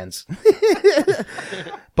biggest fans.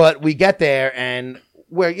 But we get there and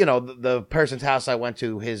where, the person's house I went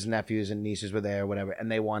to, his nephews and nieces were there, whatever,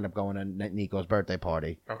 and they wound up going to Nico's birthday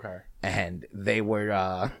party. Okay. And they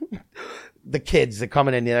were the kids that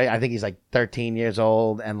coming in there. I think he's like 13 years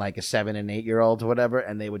old and like a 7 and 8 year old or whatever,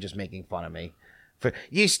 and they were just making fun of me. For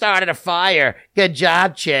you started a fire. Good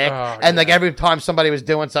job, chick. Oh, and like every time somebody was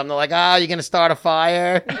doing something, they're like, "Oh, you're gonna start a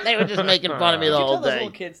fire." They were just making fun of me Did the you whole tell those day.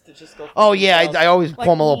 little kids to just go? fuck Oh yeah, themselves? I always Like,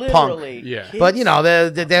 call them a little punk. literally, Yeah. kids- But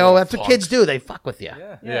that's what kids do. They fuck with you,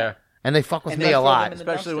 Yeah. Yeah. and they fuck with And me then a throw them lot. in the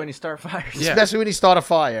Especially dumpster. when you start fires. Yeah. Especially when you start a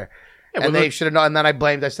fire. Yeah, And well, they look- should have known. And then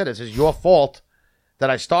I said, "It's your fault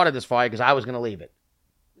that I started this fire because I was going to leave it.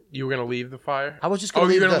 You were gonna leave the fire? I was just going Oh,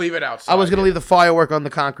 to you're leave. gonna leave it outside. I was going to leave the firework on the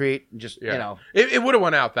concrete. And just Yeah. It would have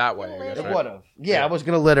went out that way. I guess, it right? would have. Yeah, I was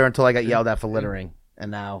going to litter until I got yelled at for littering,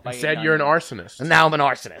 and now Said you're an arsonist. I'm an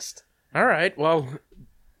arsonist. All right. Well,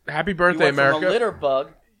 happy You birthday, went from America. a litter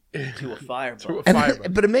bug to a fire To a bug. fire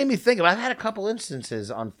bug. But it made me think. I've had a couple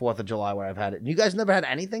instances on 4th of July where I've had it. You guys never had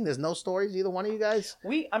anything? There's no stories, either one of you guys?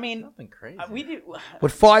 I mean, Nothing crazy. we do.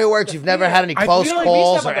 With fireworks, you've never had any I close feel like we used to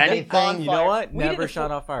calls have, or like, a big anything? bonfire. You know what? We did Never the shot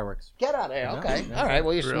full- off fireworks. Get out of here. Okay. no, All right.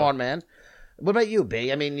 Well, you're a Really? smart man. What about you,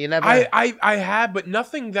 B? I mean, you never. I have, but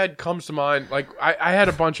nothing that comes to mind. Like I had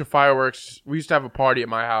a bunch of fireworks. We used to have a party at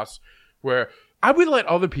my house where I would let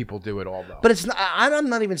other people do it all though. But it's not. I'm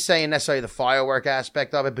not even saying necessarily the firework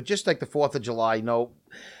aspect of it, but just like the 4th of July,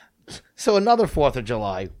 So another 4th of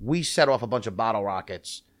July, we set off a bunch of bottle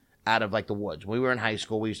rockets out of like the woods. When we were in high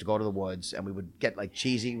school, we used to go to the woods and we would get like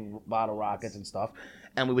cheesy bottle rockets and stuff,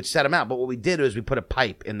 and we would set them out. But what we did was we put a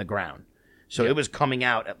pipe in the ground, so it was coming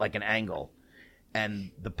out at like an angle,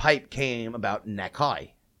 and the pipe came about neck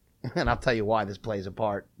high. And I'll tell you why this plays a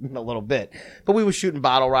part in a little bit. But we were shooting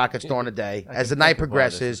bottle rockets during the day. As the night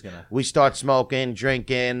progresses, we start smoking,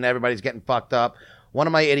 drinking, everybody's getting fucked up. One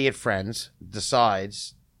of my idiot friends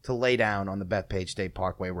decides to lay down on the Bethpage State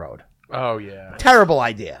Parkway Road. oh yeah. Terrible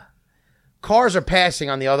idea. Cars are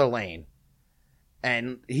passing on the other lane,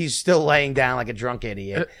 and he's still laying down like a drunk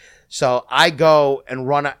idiot. So I go and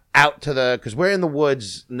run out to because we're in the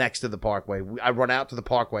woods next to the parkway. I run out to the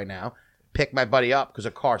parkway now, pick my buddy up because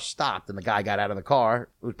a car stopped and the guy got out of the car.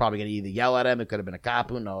 He was probably going to either yell at him. It could have been a cop.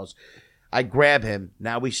 Who knows? I grab him.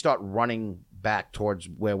 Now we start running back towards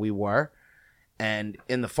where we were. And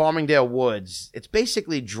in the Farmingdale woods, it's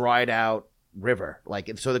basically dried out river.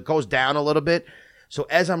 So it goes down a little bit. So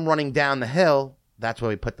as I'm running down the hill, that's where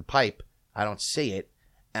we put the pipe. I don't see it.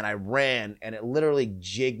 And I ran, and it literally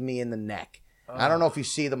jigged me in the neck. I don't know if you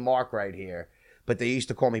see the mark right here, but they used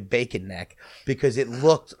to call me Bacon Neck because it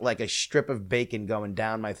looked like a strip of bacon going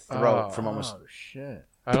down my throat from almost Oh shit!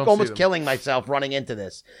 I don't almost see them. killing myself running into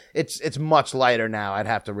this. It's much lighter now. I'd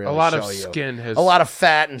have to really A lot show of you. skin has A lot of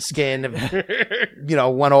fat and skin,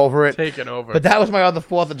 went over it. taken over. But that was my other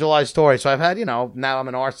 4th of July story. So I've had, now I'm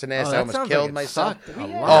an arsonist. Oh, I that almost sounds killed like it myself. sucked a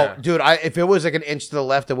Yeah. lot. Oh, dude, if it was like an inch to the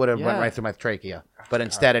left, it would have went Yeah. right through my trachea. But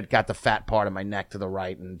instead, it got the fat part of my neck to the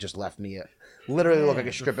right and just left me literally look like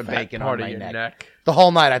a strip of bacon part on of my your neck. The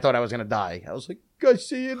whole night, I thought I was going to die. I was like, guys,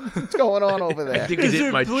 see it? What's going on over I there? think Is it hit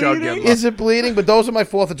it my bleeding? jugular. Is it bleeding? But those are my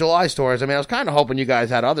 4th of July stories. I mean, I was kind of hoping you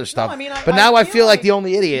guys had other stuff. I mean, but now I feel feel like the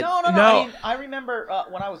only idiot. No. No. I mean, I remember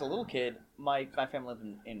when I was a little kid, my family lived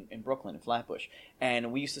in Brooklyn, in Flatbush,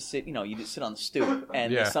 and we used to sit. You just sit on the stoop,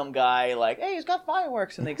 and Yeah. there's some guy like, "Hey, he's got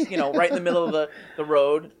fireworks," and they, right in the middle of the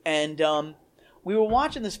road, and we were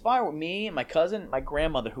watching this firework. Me and my cousin, my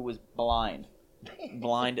grandmother, who was blind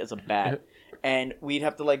as a bat, and we'd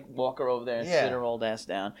have to like walk her over there and Yeah. sit her old ass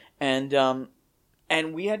down, and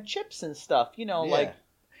we had chips and stuff, like,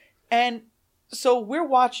 and so we're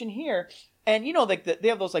watching here. And like they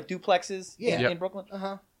have those like duplexes in Brooklyn.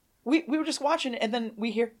 Uh-huh. We were just watching, and then we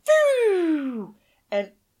hear, "Phew!"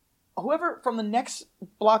 And whoever from the next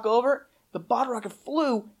block over, the bottle rocket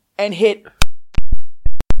flew and hit,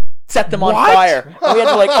 set them on fire. And we had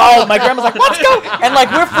to like, my grandma's like, "What's going?" And like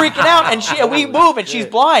we're freaking out, and we move, and she's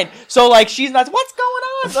blind, so like she's not. What's going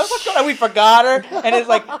on? What's going on? We forgot her, and it's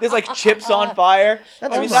like there's like chips on fire.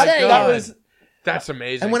 That's I mean, insane. that was. That's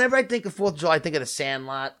amazing. And whenever I think of 4th of July, I think of the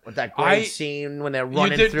Sandlot with that great scene when they're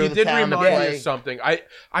running through the town to remind me play. of something.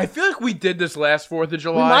 I feel like we did this last 4th of We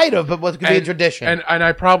July. might have, but what could be a tradition? And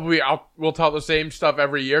I probably we'll tell the same stuff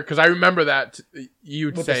every year because I remember that you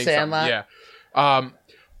With the saying something. Sandlot? Yeah.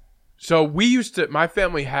 So we used to. My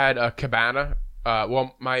family had a cabana.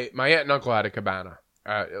 Well, my aunt and uncle had a cabana.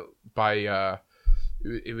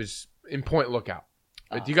 It was in Point Lookout.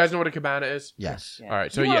 Do you guys know what a cabana is? Yes. Yeah. All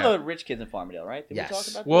right, so You're yeah. one of the rich kids in Farmerdale, right? Did Yes. we talk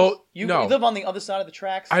about Well, this? You no. live on the other side of the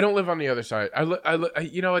tracks? I don't live on the other side. I don't. I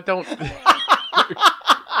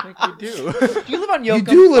think you do. Do you live on Yoakum? You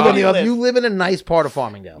do live Where on do the you other. live? You live in a nice part of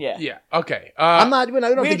Farmingdale. Yeah. Yeah. Okay. I'm not. We don't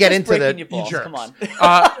have We're to get just into breaking the. your balls. jerks. Come on.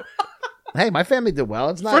 Hey, my family did well.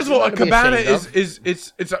 It's not. First of all, a nothing to be cabana ashamed is of.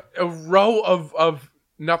 it's a row of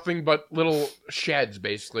nothing but little sheds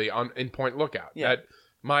basically in Point Lookout Yeah. that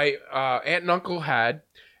my aunt and uncle had,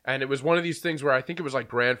 and it was one of these things where I think it was like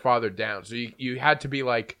grandfathered down, so you had to be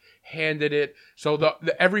like handed it. So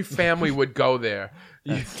every family would go there.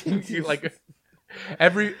 You like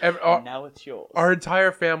every Now it's yours. our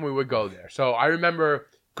entire family would go there. So I remember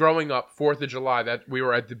growing up, 4th of July, that we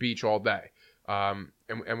were at the beach all day.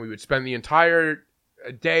 And we would spend the entire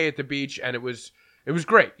day at the beach, and it was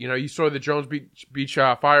great. You saw the Jones Beach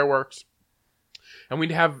fireworks, and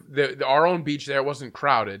we'd have our own beach there. It wasn't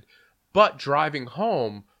crowded, but driving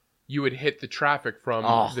home, you would hit the traffic from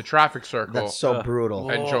the traffic circle. That's so brutal.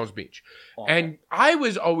 And Jones Beach. And I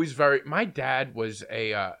was always my dad was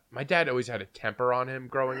my dad always had a temper on him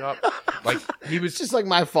growing up. Like he was It's just like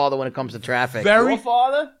my father when it comes to traffic. very Your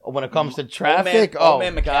father? When it comes to Old traffic,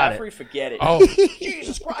 man got McCaffrey, it. forget it. oh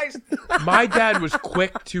Jesus Christ. my dad was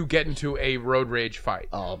quick to get into a road rage fight.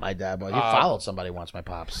 Oh, my dad. Well, he followed somebody once. My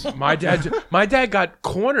pops. My dad got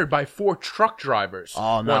cornered by 4 truck drivers.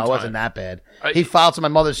 Oh no, one it wasn't time. that bad. He followed to my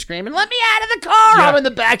mother screaming, "Let me out of the car!" Yeah. I'm in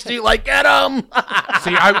the backseat, like, "Get him!"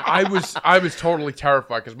 See, I was totally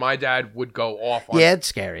terrified because my dad would go off on Yeah, it's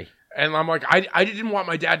scary. and I'm like, I didn't want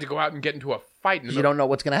my dad to go out and get into a fight in the You middle. don't know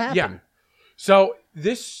what's gonna happen. Yeah. So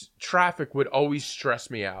this traffic would always stress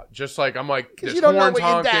me out. Just like I'm like, there's you don't know horns what your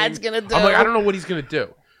honking. dad's gonna do. I'm like, I don't know what he's gonna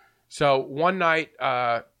do. So one night,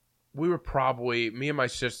 we were probably me and my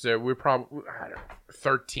sister. We were probably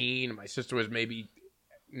 13. My sister was maybe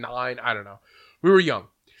 9. I don't know. We were young.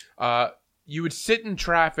 You would sit in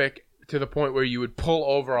traffic to the point where you would pull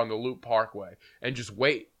over on the Loop Parkway and just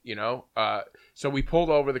wait. So we pulled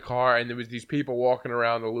over the car, and there was these people walking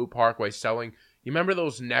around the Loop Parkway selling. You remember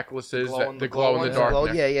those necklaces that glow in the dark? Glow,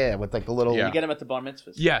 yeah, with like the little. Yeah. You get them at the bar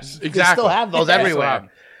mitzvahs. Yes, They exactly. still have those They still everywhere. have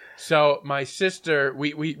them. So my sister,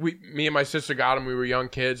 me and my sister got them. We were young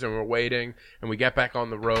kids, and we were waiting, and we get back on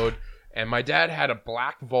the road, and my dad had a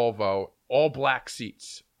black Volvo, all black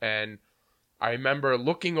seats, and I remember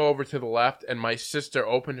looking over to the left, and my sister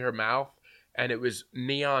opened her mouth, and it was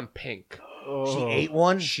neon pink. She ate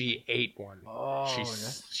one. She ate one. Oh,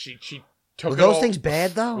 She took Were it those all- things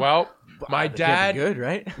bad though? Well, my They can't dad be good,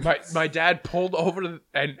 right? my dad pulled over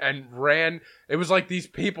and ran. It was like these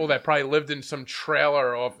people that probably lived in some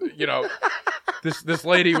trailer of, this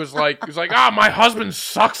lady was like, my husband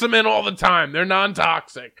sucks them in all the time. They're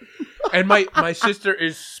non-toxic. And my sister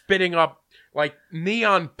is spitting up like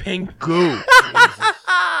neon pink goo.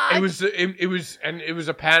 it was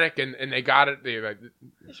a panic, and they got it.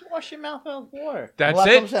 You should wash your mouth with water. That's Well, it.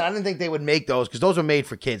 what I'm saying. I didn't think they would make those because those are made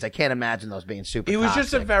for kids. I can't imagine those being super. It was just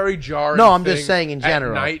a toxic. very jarring. No, I'm just thing saying in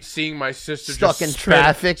general. At night, seeing my sister Stuck just in spit-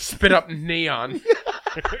 traffic. spit up neon.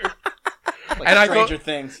 Like And I go- Stranger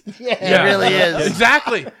Things. Yeah, it really is.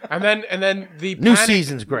 Exactly. And then the New panic,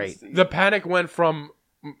 season's great. The panic went from,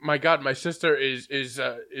 my God, my sister is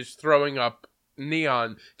throwing up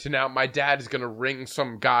neon to now my dad is going to ring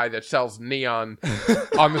some guy that sells neon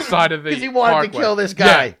on the side of the 'Cause he wanted to parkway. kill this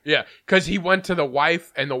guy. Yeah, because he went to the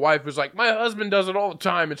wife, and the wife was like, my husband does it all the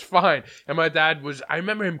time, it's fine. And my dad was, I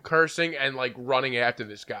remember him cursing and like running after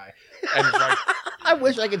this guy. And it's like, I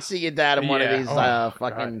wish I could see your dad in one of these fucking.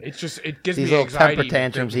 God. It's just, it gives these me little anxiety temper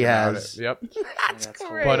tantrums thinking he about has. it. Yep. That's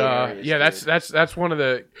great. But that's one of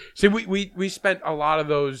the. See, we spent a lot of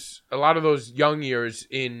those young years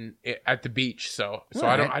at the beach. So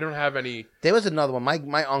I don't have any. There was another one.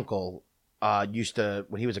 My uncle used to,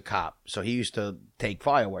 when he was a cop, so he used to take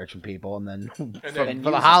fireworks from people, and then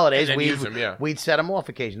for the holidays we'd set them off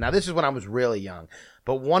occasionally. Now this is when I was really young,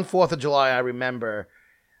 but one 4th of July I remember.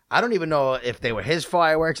 I don't even know if they were his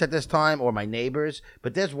fireworks at this time or my neighbors,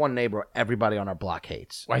 but there's one neighbor everybody on our block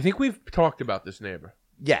hates. I think we've talked about this neighbor.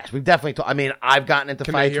 Yes, we've definitely. I mean, I've gotten into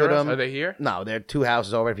Can they fights hear with us? them. Are they here? No, they're 2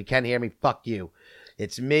 houses over. If you can't hear me, fuck you.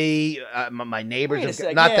 It's me, my neighbors. Wait a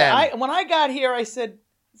second. Not them. When I got here, I said,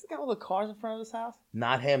 "Is the guy with the cars in front of his house?"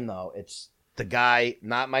 Not him though. It's the guy,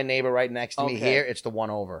 not my neighbor right next to me Okay. here. It's the one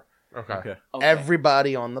over. Okay. Okay.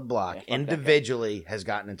 Everybody on the block Yeah, fuck that individually has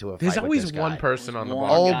gotten into a fight. There's with always this one guy. person on the One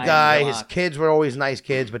block. Old guy guy, on the his block. kids were always nice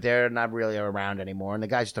kids, but they're not really around anymore. And the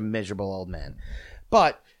guy's just a miserable old man.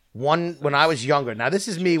 But when I was younger, now this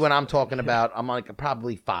is me when I'm talking about, I'm like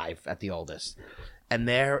probably 5 at the oldest. And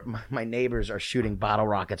my neighbors are shooting bottle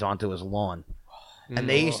rockets onto his lawn. And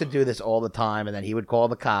they used to do this all the time, and then he would call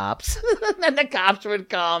the cops, and the cops would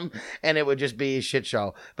come, and it would just be a shit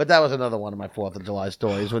show. But that was another one of my 4th of July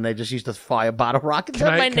stories, when they just used to fire bottle rockets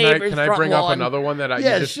at my neighbor's Can I front bring lawn. up another one that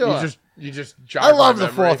Yeah, sure. you just I love the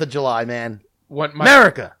memory. 4th of July, man. America.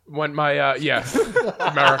 America. When my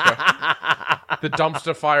America, the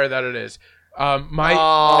dumpster fire that it is. My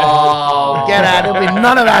Oh, get out. There'll be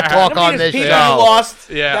none of that talk on this People show. lost.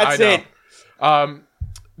 Yeah, That's I know. it.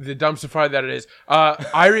 The dumpster fire that it is.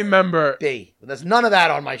 I remember. B. There's none of that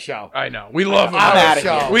on my show. I know. We love I'm outta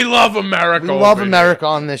America. here. We love America. We love over America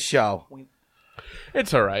on this show. here.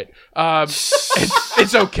 It's all right.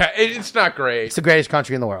 It's okay. It's not great. It's the greatest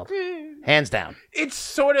country in the world. Hands down. It's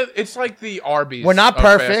sort of. It's like the Arby's. We're not of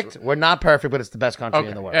fast perfect. food. We're not perfect, but it's the best country Okay.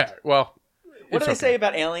 in the world. Yeah. Well. What it's do they okay. say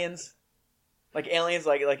about aliens? Like aliens,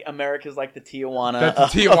 like America's like the Tijuana.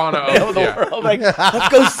 That's the Tijuana of the yeah. world. Like, let's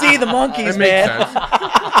go see the monkeys, It makes man. sense.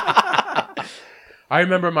 I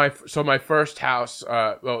remember my first house.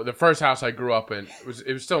 The first house I grew up in it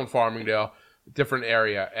was still in Farmingdale, different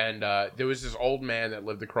area, and there was this old man that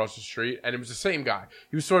lived across the street, and it was the same guy.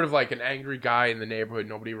 He was sort of like an angry guy in the neighborhood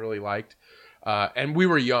nobody really liked, and we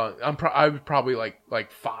were young. I was probably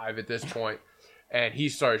like 5 at this point, and he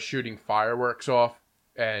started shooting fireworks off,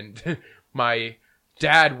 and my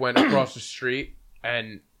dad went across the street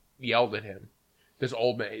and yelled at him. This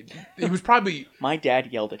old man. He was probably. My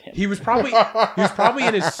dad yelled at him. He was probably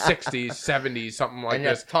in his 60s, 70s, something like And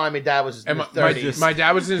this. at the time, my dad was in And his 30s. my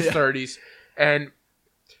dad was in his 30s, and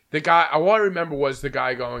the guy. All I remember was the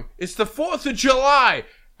guy going, "It's the 4th of July,"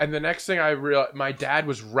 and the next thing I realized, my dad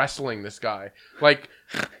was wrestling this guy, like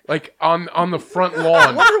on the front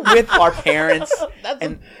lawn. What are with our parents?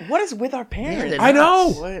 And what is with our parents? they're I know.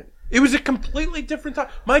 What? It was a completely different time.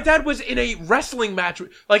 My dad was in a wrestling match,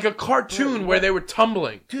 like a cartoon where they were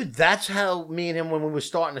tumbling. Dude, that's how me and him, when we were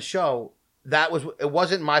starting the show, it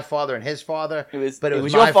wasn't my father and his father. It was my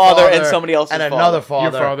your father and somebody else's and father. another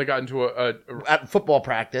father. Your father got into a At football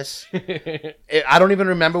practice. I don't even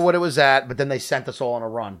remember what it was at, but then they sent us all on a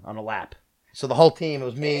run, on a lap. So the whole team, it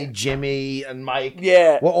was me, Jimmy, and Mike.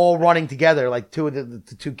 Yeah. We're all running together, like two of the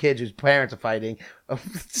 2 kids whose parents are fighting,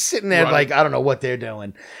 sitting there Running. like, I don't know what they're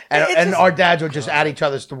doing. And, It's and just- our dads were just at each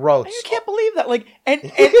other's throats. You can't believe that. Like,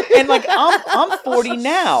 and like, I'm 40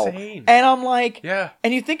 now, insane. and I'm like, Yeah.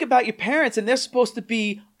 And you think about your parents, and they're supposed to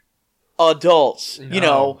be adults.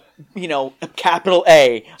 No. You know, capital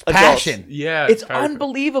A. Adults. passion. yeah. It's very-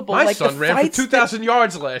 unbelievable. My like son the ran for fights 2,000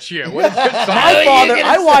 yards last year. What is good son? My you father, gonna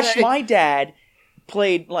I watched say? my dad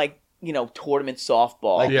played tournament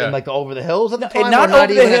softball. Like, Yeah. in, like the over the hills at the time, And not or not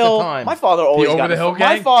over the even hill. at the time? My father always Over got the in a Hill fight.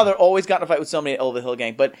 My gang? father always got in a fight with somebody at Over the Hill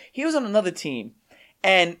gang, but he was on another team.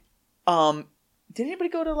 And did anybody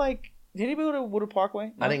go to like Did anybody go to Woodward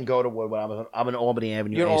Parkway? I didn't go to Woodward. I'm in Albany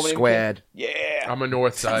Avenue. You're in A Albany squared. Yeah. I'm a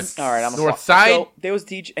North Side. All right, I'm a North Side. So there was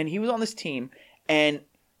DJ, and he was on this team, and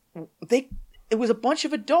it was a bunch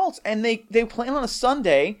of adults, and they were playing on a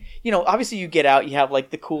Sunday. You know, obviously you get out, you have like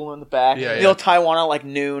the cooler in the back. Yeah, They'll tie one out like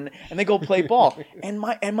noon, and they go play ball. and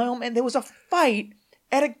my old man, there was a fight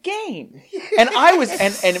at a game, and I was,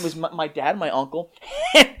 and it was my dad, and my uncle,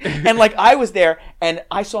 and like I was there, and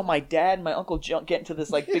I saw my dad and my uncle get into this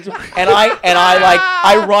like big, and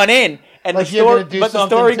I run in. And Like the you're story, gonna do but the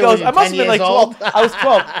something story to goes, him I must have 10 been like years 12. old? I was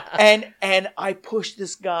 12, and I pushed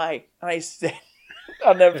this guy, and I said,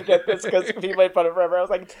 I'll never forget this because he made fun of forever. I was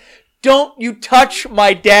like, "Don't you touch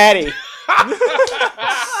my daddy!"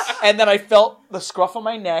 And then I felt the scruff of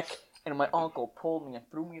my neck, and my uncle pulled me and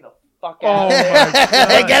threw me the fuck out.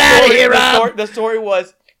 Hey, get out of here, Rob. The story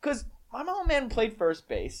was because my old man played first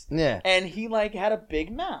base. Yeah. And he like had a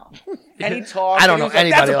big mouth. And he talked. I don't and he know was like,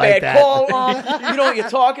 anybody That's a like bad that." call. You know what you're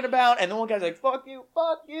talking about? And the one guy's like, fuck you.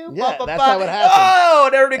 Yeah, fuck, that's how it happened. Oh,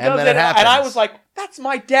 and everybody And comes then in. it And I happens. was like, that's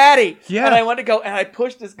my daddy. Yeah. And I went to go and I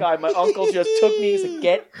pushed this guy. My uncle just took me. He said,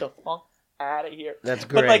 get the fuck out of here. That's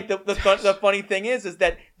But great. like the funny thing is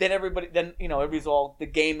that then everybody's all, the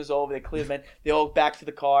game is over. They clear them in. They all back to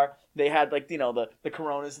the car. They had like, the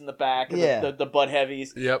Coronas in the back, and Yeah. the Bud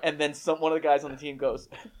Heavies. Yep. And then one of the guys on the team goes,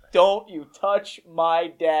 "Don't you touch my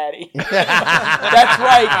daddy." That's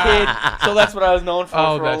right, kid. So that's what I was known for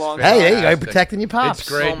Oh, for a that's long Hey, time. there you go. You're Fantastic. protecting your pops. It's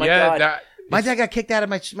great. Oh my yeah, God. My dad got kicked out of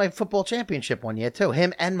my football championship one year, too.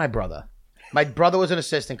 Him and my brother. My brother was an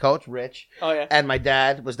assistant coach, Rich. Oh, yeah. And my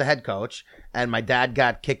dad was the head coach. And my dad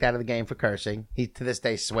got kicked out of the game for cursing. He, to this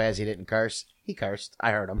day, swears he didn't curse. He cursed.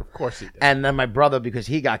 I heard him. Of course he did. And then my brother, because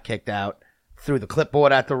he got kicked out, threw the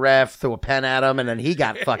clipboard at the ref, threw a pen at him, and then he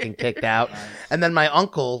got fucking kicked out. And then my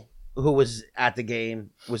uncle, who was at the game,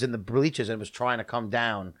 was in the bleachers and was trying to come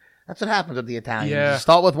down. That's what happens with the Italians. Yeah. You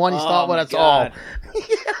start with one, you start with my that's all. God.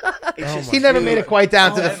 It's just He never made it quite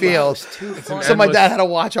down to the field. an So my endless- dad had to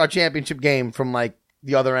watch our championship game from like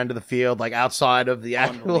the other end of the field, like outside of the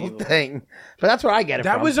actual Unbelievable. thing. But that's where I get it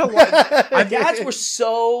That from. was a lot. My dads were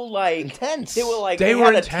so like Intense. They were like They they, were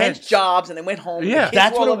had intense. intense jobs, and they went home. and Yeah. the kids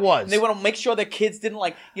That's were what all it over- was. And they want to make sure their kids didn't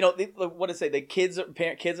like what did it say? The kids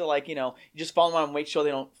are like you just follow them around and make sure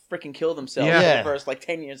they don't freaking kill themselves Yeah. for Yeah. the first like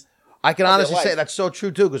 10 years. I can of their honestly say life. that's so true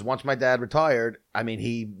too. Because once my dad retired, I mean,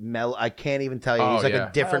 I can't even tell you. Oh, He's like yeah.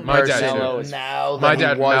 a different My person dad, too. now My than he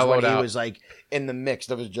dad was when mellowed he out. was like in the mix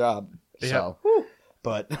of his job. Yeah. So,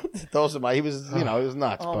 but those are he was he was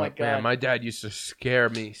nuts. Oh but my God. Man, my dad used to scare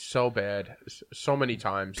me so bad, so many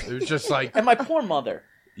times. It was just like, And my poor mother.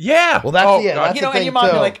 yeah. Well, that's- oh, yeah, God. that's You know, the and thing, your mom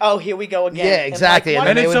be too. like, "Oh, here we go again." Yeah, exactly. And, like,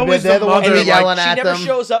 And they it's would- always they're the ones mother, who be like, yelling she at never them.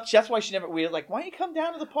 shows up. That's why she never. We're like, "Why don't you come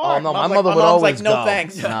down to the Oh park?" no, my Mom's mother like, would mom's always like, "No go.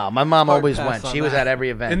 thanks." No, my mom always pass went. on She was that. at every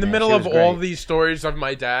event. In the man. middle She of was all great. these stories of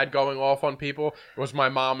my dad going off on people was my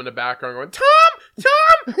mom in the background going,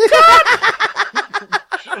 Tom!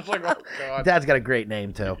 I was like, oh, God. Dad's got a great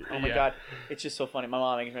name too. Oh my Yeah. God, it's just so funny. My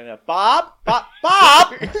mom makes me like, Bob.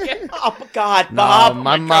 Oh God, No, Bob.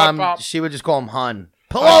 my God, mom, Bob. she would just call him Hun.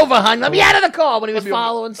 Pull over, Hun. Let me out of the car when he was Let me-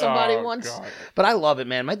 following somebody Oh, once. God. But I love it,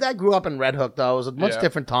 man. My dad grew up in Red Hook, though. It was a much Yeah.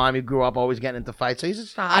 different time. He grew up always getting into fights. So he's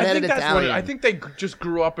just a I hot-headed think that's what Italian. I think they just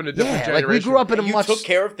grew up in a different yeah, generation. like we grew up in a You much... took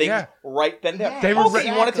care of things Yeah. right then. There. They were okay, re-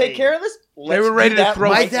 you want to take care of this? Let's were ready do to that throw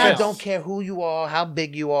My right dad now. don't care who you are, how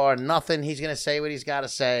big you are, nothing. He's going to say what he's got to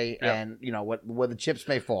say, Yeah. and, where the chips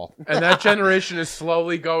may fall. And that generation is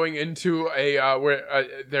slowly going into a where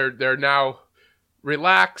they're now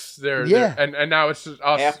relaxed. Yeah. And now it's just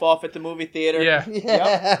us. Half off at the movie theater. Yeah.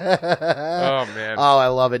 Yep. Oh man. Oh, I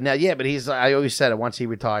love it. Now, yeah, but I always said it, once he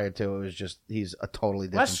retired, too, it was just, he's a totally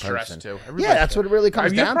different Less stress person. too. Yeah, that's what it really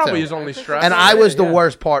comes You're down probably to. his only stress. And I was the Yeah.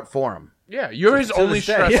 worst part for him. Yeah, you're his only this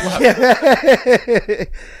day. stress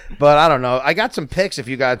left. But I don't know. I got some picks if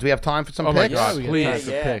you guys, do we have time for some Oh my picks? God, we can please. pass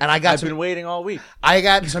the Yeah. pick. And I got I've some, been waiting all week. I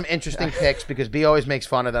got some interesting picks because B always makes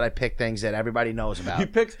fun of that I pick things that everybody knows He about.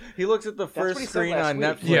 picks. He looks at the what first he said screen last on week.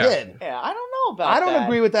 Netflix. Yeah. Did. Yeah, I don't know about I don't that.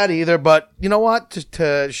 agree with that either, but you know what?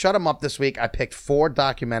 To shut them up this week, I picked 4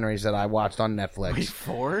 documentaries that I watched on Netflix. Wait,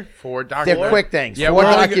 4? For They're documentaries. quick things. Yeah, 4 we're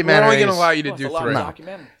only documentaries. going to allow you to Oh, it's do a lot 3. of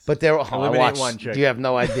documentaries. But they're I Eliminate watched. one chick. You have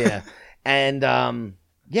no idea. And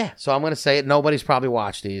yeah, so I'm going to say it. Nobody's probably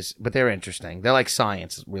watched these, but they're interesting. They're like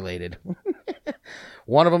science related.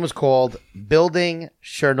 One of them is called Building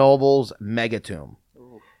Chernobyl's Megatomb.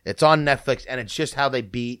 It's on Netflix, and it's just how they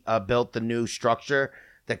built the new structure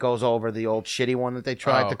that goes over the old shitty one that they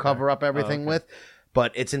tried to okay. cover up everything with.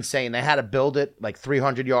 But it's insane. They had to build it like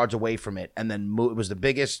 300 yards away from it, and then it was the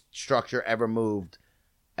biggest structure ever moved,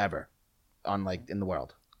 ever, in the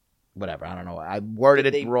world. whatever. I don't know. I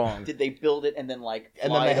worded it wrong. Did they build it and then like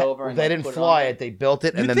And fly then it over? And they like, didn't put fly on it. They built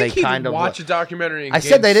it, and You then think they he'd kind of watch a documentary and I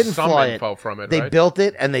said they gain didn't some fly info it. from it, They right? built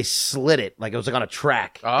it and they slid it like it was like on a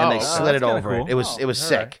track, and they Oh. slid it that's kinda over cool. it. It was Oh,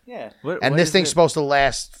 sick. Yeah. And this thing's supposed to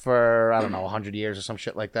last for I don't know 100 years or some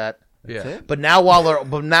shit like that. Yeah. But now while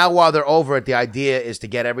they're over it, the idea is to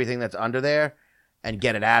get everything that's under there and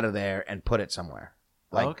get it out of there and put it somewhere.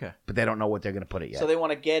 Like, okay. But they don't know what they're going to put it yet. So they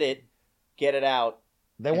want to get it out.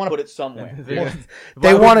 They and want put to it somewhere.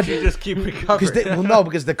 They wanted to just keep recovering.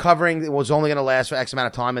 because the covering was only going to last for X amount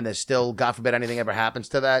of time, and there's still, God forbid, anything ever happens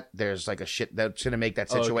to that. There's like a shit that's going to make that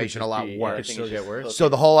situation a lot worse. I think it's just- So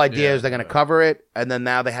the whole idea Yeah. is they're going to cover it, and then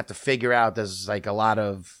now they have to figure out there's like a lot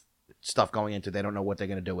of stuff going into it. They don't know what they're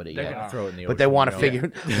going to do with it They're yet. gonna throw it in the But they ocean, want to you know?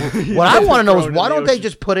 figure. What I want to know is Throw it in why the don't they ocean.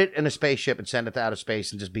 just put it in a spaceship and send it to outer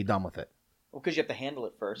space and just be done with it? Well, because you have to handle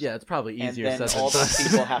it first. Yeah, it's probably And easier then said all than those done.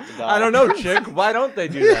 people have to die. I don't know, chick. Why don't they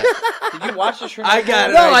do that? Did you watch the Shrimp? I got Report?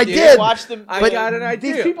 an No, I idea. did. Watch them. I but got an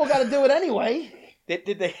idea. These people got to do it anyway.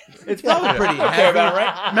 Did they? It's probably pretty Okay, heavy. about it,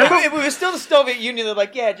 right? Remember, if it was still the Soviet Union, they're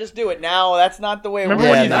like, yeah, just do it. Now that's not the way it Remember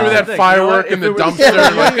works. when you no. threw that You know firework what? in the If it was-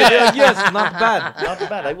 dumpster? Like, Yes, not bad. Not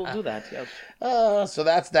bad. I will do that. Yeah. So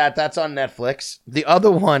that's that. That's on Netflix. The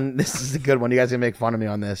other one, this is a good one. You guys can make fun of me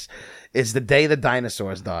on this. Is The Day the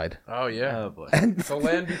Dinosaurs Died. oh yeah, Oh boy. the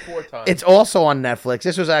land before time. It's also on Netflix.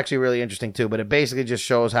 This was actually really interesting too, but it basically just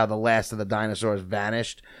shows how the last of the dinosaurs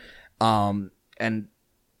vanished. And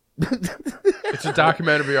It's a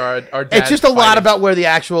documentary. Our it's dad's just a lot fighting. about where the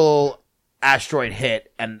actual asteroid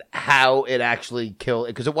hit and how it actually killed,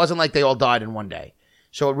 because it wasn't like they all died in one day.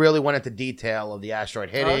 So it really went into detail of the asteroid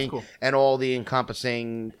hitting cool. and all the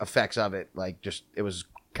encompassing effects of it. Like, just it was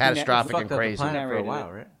catastrophic and Fucked up the crazy. planet for a Narrated while,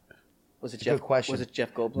 it. right? Was it a Jeff? good question. Was it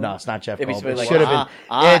Jeff Goldblum? No, it's not Jeff It'd be Goldblum. somebody It like, should have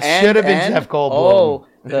been. It and- should have been and- Jeff Goldblum. Oh,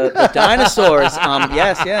 the dinosaurs.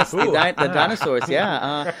 Yes, the dinosaurs.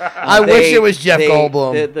 Yeah. I wish it was Jeff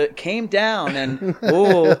Goldblum. The came down and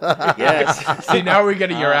oh yes. See, now we're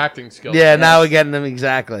getting your acting skills. Yeah, now we're getting them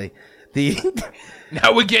exactly. The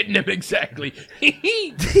Now we're getting him exactly.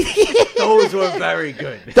 Those were very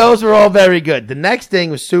good. those were all very good. The next thing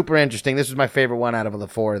was super interesting. This was my favorite one out of the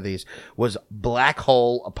four of these. Was Black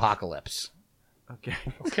Hole Apocalypse. Okay.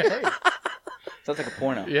 Okay. Sounds like a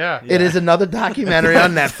porno. Yeah. It is another documentary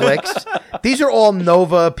on Netflix. These are all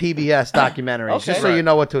Nova PBS documentaries, Okay. just so Right. you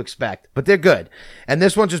know what to expect. But they're good. And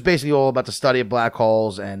this one's just basically all about the study of black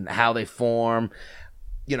holes and how they form.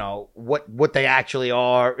 You know what they actually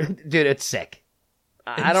are. Dude, it's sick.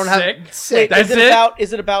 I don't sick? have sick. That's is it, it? about?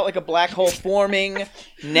 Is it about like a black hole forming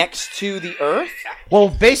next to the Earth? Well,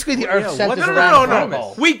 basically the Earth yeah, centers what- No, around no, a no, black no.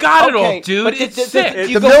 hole. We got it all, Okay, dude. but It's do sick.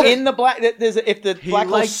 you The go milk- in the black? If the black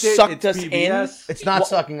hole sucked us in, It's not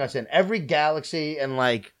sucking us in. Every galaxy and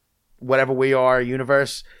like whatever we are,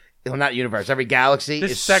 universe, well, not universe. Every galaxy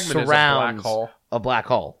This is segment is a surrounds black hole. a black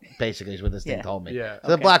hole. Basically, is what this thing Yeah. told me. Yeah. So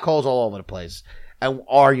the black holes all over the place, and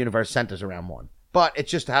our universe centers around one. But it's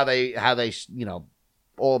just how they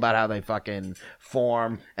all about how they fucking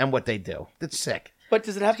form and what they do. It's sick. but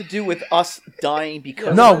does it have to do with us dying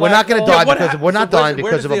because? No, of we're not going to black die hole? because we're not dying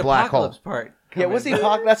because of a black hole. Part Yeah, what's the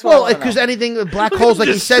apocalypse? That's what Well, I wanna because know. anything black holes, like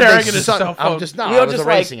you Just said, staring they at his suck. cell I'm phone. just not. We all I was just,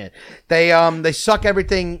 erasing it. They suck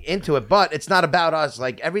everything into it, but it's not about us.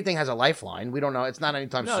 Like everything has a lifeline. We don't know. It's not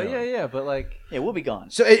anytime No, soon. yeah, but like, Yeah, we'll be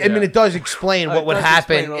gone. So I mean, it does explain what it would does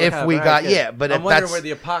happen explain what would if happen, we right, got yeah. but I'm if wondering that's where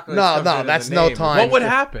the apocalypse no, comes no, in that's the no name. time. What would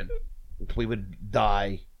happen? We would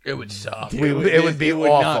die. It would suck. It would be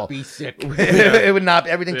awful. not be sick. It would not.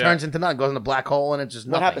 Everything Yeah. turns into nothing. Goes in a black hole, and it's just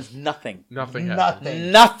What nothing. happens? Nothing. Nothing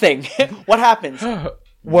happens. Nothing. Nothing. What happens?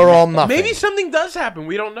 We're all nothing. Maybe something does happen.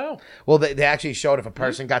 We don't know. Well, they actually showed if a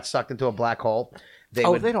person got sucked into a black hole, they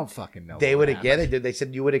would. they don't fucking know. They what would. happened. Yeah, they did. They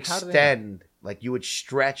said you would do they know? extend, like you would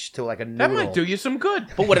stretch to like a noodle. That might do you some good.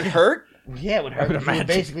 But would it hurt? Yeah, it would hurt. You would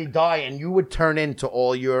basically die, and you would turn into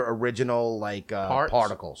all your original like Parts?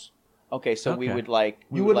 particles. Okay, so we Okay. would like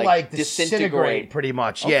You would like disintegrate pretty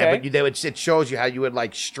much. Yeah, Okay. but they would. It shows you how you would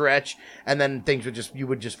like stretch, and then things would just you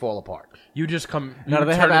would just fall apart. You just come. Now, you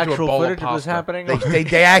do they turn have into a actual bowl of footage of this pasta. happening?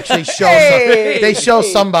 They actually show Hey! they show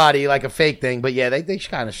somebody like a fake thing, but yeah, they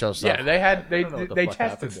kind of show stuff. Yeah, they had they know what the they fuck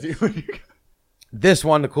tested happens, this. This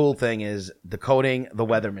one, the cool thing is decoding the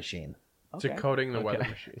weather machine. Decoding the weather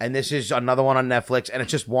machine. And this is another one on Netflix, and it's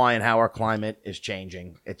just why and how our climate is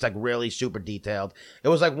changing. It's like really super detailed. It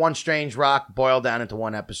was like One Strange Rock boiled down into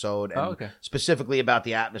one episode, and okay. specifically about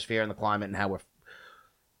the atmosphere and the climate and how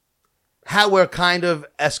we're kind of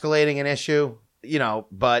escalating an issue,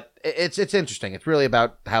 But it's interesting. It's really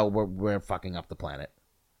about how we're fucking up the planet,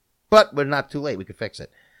 but we're not too late. We could fix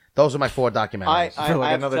it. Those are my 4 documentaries. I feel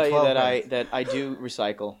like have to another tell you 12 that minutes. I do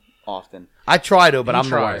recycle. often. I try to, but He I'm the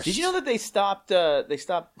tries. worst. Did you know that they stopped?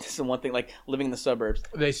 This is one thing, like living in the suburbs.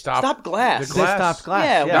 They stopped. Stop glass. The They glass. stopped glass.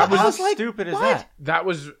 Yeah, Yeah, what- I how was like, stupid is what? that? That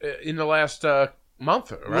was in the last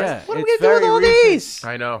month, right? Yeah, What are it's we gonna do with very all recent. these?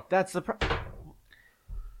 I know. That's the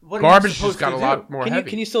what are you Garbage supposed just got to a do? lot more Can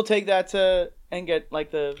heavy. you still take that and get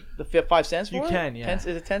like the 5 cents for You it? can, yeah. 10, is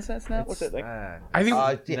it 10 cents now? What's it like? I think.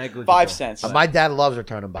 Yeah. Negligible. 5 cents. My dad loves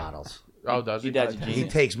returning bottles. Oh, does he? Your dad's a He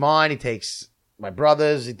genius. takes mine. He takes my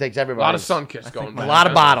brother's. He takes A everybody. lot of sun kiss going. A down. lot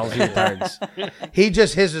of bottles he returns.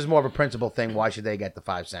 His is more of a principle thing. Why should they get the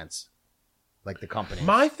 5 cents? Like the company.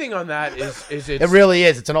 My thing on that is it's It really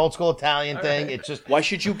is. It's an old school Italian thing. It's just. Why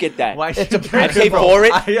should you get that? Why It's should a you I principle. pay for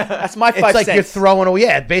it. Yeah. That's my 5 It's like cents. you're throwing away.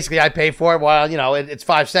 Yeah, basically, I pay for it. While it's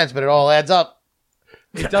 5 cents, but it all adds up.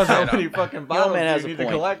 It does How add up. many fucking bottles man do has you a need to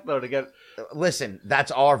point. collect though to get? Listen,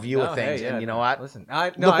 that's our view No, of things, hey, yeah, and you know what? Listen,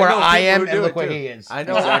 Look where I am, and look where he is. I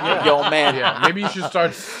know. Exactly. Yeah. Yo, man. Yeah, maybe you should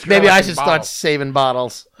start. Maybe I collecting should start bottles. saving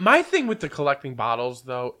bottles. My thing with the collecting bottles,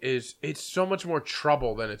 though, is it's so much more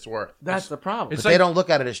trouble than it's worth. That's the problem. It's But they don't look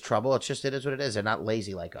at it as trouble. It's just it is what it is. They're not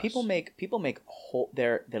lazy like us. People make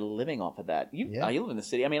they're living off of that. You Yeah. you live in the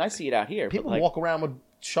city. I mean, I see it out here. People but like, walk around with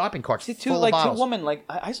shopping carts see full two of bottles. women. Like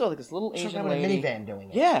I saw like this little Walks Asian around with a lady. minivan doing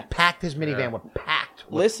it. Yeah. Packed his minivan Yeah. with packed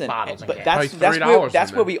with Listen, bottles. and but cans. that's Like $3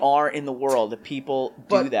 that's in where there. we are in the world. That people do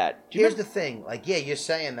But that. Do you Here's remember- the thing, like, yeah, you're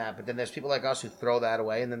saying that, but then there's people like us who throw that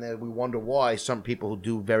away, and then we wonder why some people who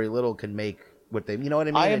do very little can make what they, you know what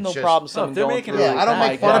I mean? I have It's no just- problem. Someone they're going making through. it Yeah, I don't my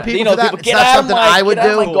make fun of God. people You know, for that. people It's get not out of something my I would get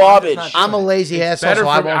out of do. my garbage. I'm a lazy asshole, better so for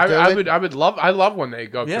I me. won't do it. I love when they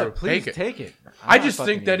go Yeah, through. please Take it. I'm I not just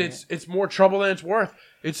fucking think that eating it. it's more trouble than it's worth.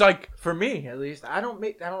 It's like for me at least. I don't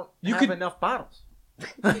You have could- enough bottles.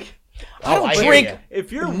 I don't I hear drink ya.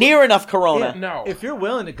 If you're near enough Corona. no. if you're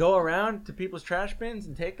willing to go around to people's trash bins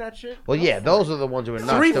and take that shit, Well, yeah, those are the ones who are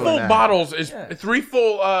nuts Three doing full that. bottles is Yeah. 3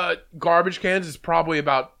 full garbage cans is probably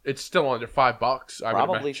about. It's still under $5. I would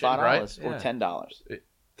Probably imagine, $5 right? or Yeah. $10.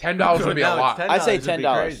 $10 would be a Now it's lot. $10 I say would be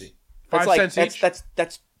 $10. crazy. 5 like cents each.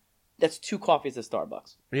 that's 2 coffees at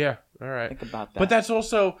Starbucks. Yeah, all right. Think about that. But that's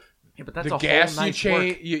also Yeah, but that's the a gas whole you night's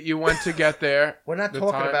change. work. You went to get there. We're not The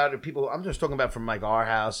talking time- about people. I'm just talking about from like our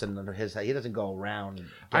house and his. He doesn't go around.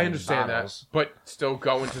 I getting understand bottles. that, but still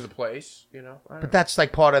go into the place. You know. I don't But that's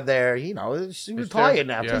like part of their. It's retired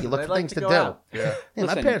now. yeah. Too. You look They for like things to to go do. out. know. Yeah. Yeah, my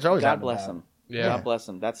Listen, parents always God had bless them. them. Yeah. God bless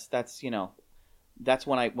them. That's that's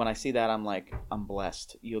when I see that I'm like I'm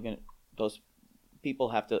blessed. Those people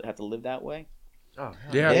have to live that way. Oh,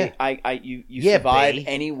 hell Yeah. Yeah. You Yeah, survive bae.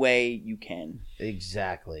 any way you can.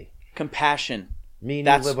 Exactly. Compassion. Me and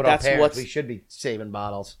That's- you live with our that's parents. what's- We should be saving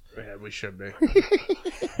bottles. Yeah, we should be.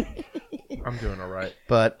 I'm doing all right.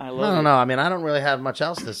 But I I, love don't it. know. I mean, I don't really have much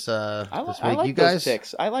else this I this week. like You those guys,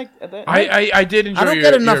 picks. I like. I did enjoy. I don't your,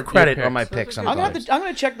 get enough your credit picks. on my picks. I'm gonna Sometimes I'm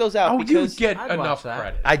gonna check those out Oh, you because get I'd watch enough that.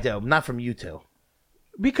 credit I do, not from you two.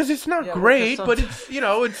 because it's not Yeah, great, because but it's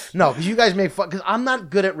it's. No, because you guys make fun. Because I'm not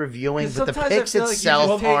good at reviewing, Because but the sometimes I picks feel like you itself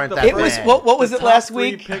just take aren't the that It was bad. what was The it top last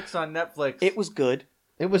 3 week? picks on Netflix. It was good.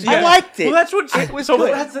 It was. I liked it. Well, that's what. It was so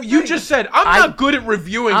good. That's the you thing. just said I'm not good at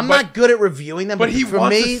reviewing. I'm but, not good at reviewing them, But he for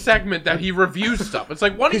wants me, a segment that he reviews stuff. It's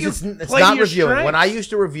like, why don't because you it's play not your reviewing. When I strengths? used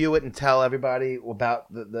to review it and tell everybody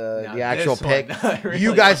about the No, actual this one, pick, not really.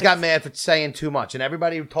 you guys got mad for saying too much, and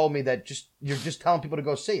everybody told me that you're just telling people to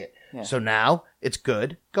go see it. Yeah. So now it's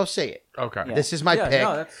good. Go see it. Okay. Yeah. This is my yeah, pick.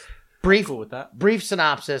 no, that's brief, cool with that. brief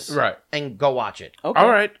synopsis, Right. and go watch it. Okay. All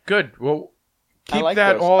right. Good. Well, I keep like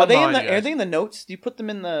that those. all Are they in in mind. the Are they in the notes? Do you put them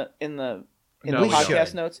in the No, the we podcast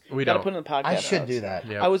don't. notes? We Gotta don't. put them in the podcast. I should notes. do that.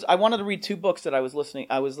 Yeah. I wanted to read 2 books that I was listening.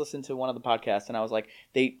 I was listening to one of the podcasts, and I was like,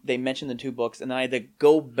 they mentioned the 2 books, and then I had to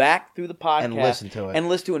go back through the podcast And listen to it. and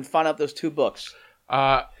listen to it and find out those 2 books.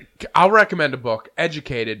 I'll recommend a book,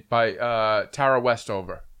 Educated by Tara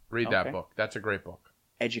Westover. Read that Okay. book. That's a great book.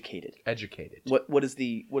 Educated. Educated. What is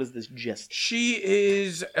this gist? She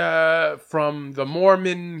is from the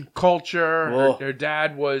Mormon culture. Whoa. Her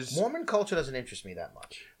dad was Mormon culture doesn't interest me that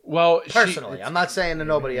much. well Personally, I'm not saying to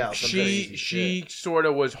nobody else. I'm just- She sort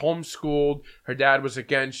of was homeschooled. Her dad was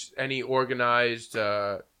against any organized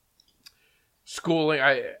schooling.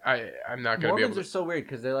 I'm not going to be Mormons able are to. so weird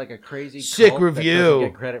because they're like a crazy Sick cult that review. doesn't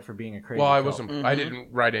get credit for being a crazy. Well, I cult. wasn't. I didn't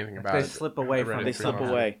write anything about They it. slip away I read from it They it. through slip my-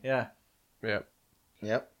 away. Yeah, Yeah.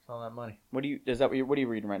 Yep. it's all that money. What are you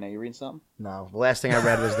reading right now? You reading something? No, the last thing I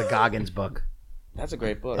read was the Goggins book. That's a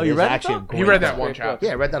great book. Oh, you It's read it, actually though? a great He read that book. one Great chapter.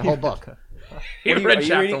 Yeah, I read that whole book. He What are you- read are you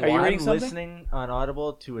chapter reading- are you one. reading I'm something? listening on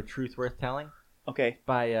Audible to A Truth Worth Telling Okay.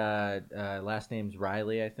 by last name's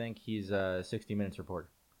Riley, I think. He's a 60 Minutes reporter.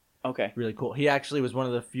 Okay. Really cool. He actually was one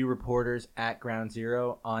of the few reporters at Ground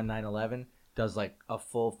Zero on 9/11. Does like a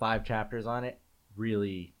full 5 chapters on it.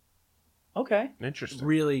 Really Okay. Interesting.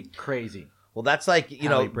 Really crazy. Well, that's like,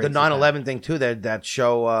 How he the breaks it 9/11 thing too. That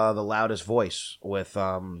show, The Loudest Voice with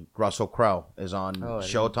Russell Crowe is on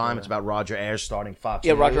Showtime. It's about Roger Ayers starting Fox.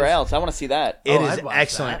 Yeah, News. Roger Ailes. I want to see that. It Oh, is I'd watch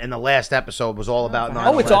excellent. that. And the last episode was all about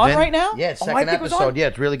 9/11. Oh, it's on right now? Yeah, it's Oh, I second think it was episode. on. Yeah,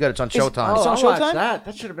 it's really good. It's on Showtime. It's on I'll watch Showtime?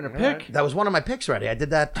 that should have been a pick. That was one of my picks already. I did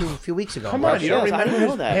that a few weeks ago. Come bro. on, you don't Yes, I remember didn't know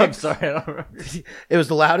his that. I'm sorry, I don't remember. It was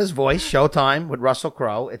The Loudest Voice, Showtime with Russell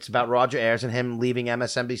Crowe. It's about Roger Ayers and him leaving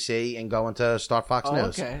MSNBC and going to start Fox Oh,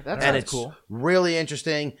 News. okay. That and sounds it's cool. really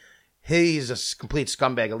interesting. He's a complete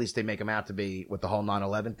scumbag. At least they make him out to be with the whole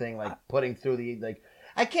 9/11 thing, like putting through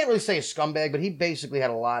I can't really say a scumbag, but he basically had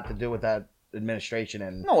a lot to do with that administration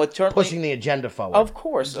and No, it turned pushing the agenda forward. Of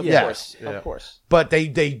course, of Yeah. course, Yeah. of course. But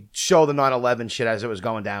they show the 9/11 shit as it was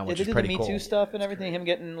going down, Yeah, which they is did the pretty Me cool. Too stuff and everything. Him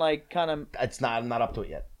getting like kind of. I'm not up to it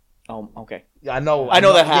yet. Oh, okay. I know that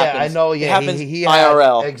Yeah, happens. I know. Yeah, It happens he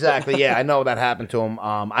IRL. Exactly. Yeah, I know that happened to him.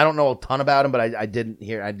 I don't know a ton about him, but I did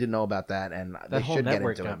know about that, and they That whole should get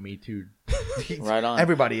network into got it. me too. Right on.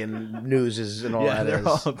 Everybody in news is and all Yeah, that they're is.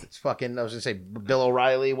 all- It's fucking. I was gonna say Bill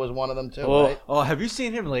O'Reilly was one of them too. Oh. Right? Oh, have you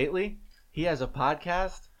seen him lately? He has a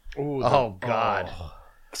podcast. Ooh, Oh God.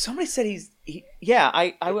 Somebody said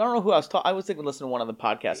I don't know who I was talking. I was thinking listening to one of the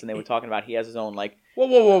podcasts and they were talking about he has his own like.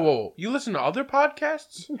 Whoa! You listen to other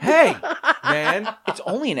podcasts? Hey, man. It's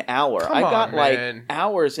only an hour. Come I on, got like man.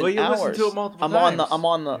 hours and Well, you hours. listen to it multiple I'm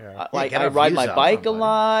on the. Yeah, Like get I our ride views my up, bike a buddy.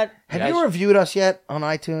 lot. Have you reviewed us yet on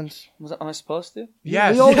iTunes? Am I supposed to?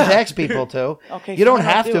 Yes. We always ask people to. Okay, You don't fine,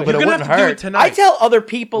 I'll have do to, it. but You're it gonna wouldn't have to do it hurt. tonight. I tell other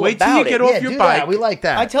people Wait till about you get it. off Yeah, your do bike. that. We like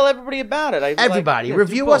that. I tell everybody about it. Everybody Yeah,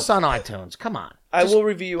 review do us both. on iTunes. Come on, I Just will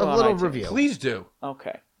review a on little iTunes. review. Please do.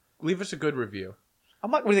 Okay. Leave us a good review. I'm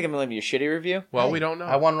not. What do you think I'm gonna leave you a shitty review? Well, Hey, we don't know.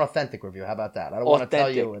 I want an authentic review. How about that? I don't want to tell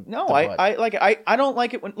Authentic. you. No, the butt. I like it. I don't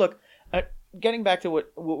like it when look. Getting back to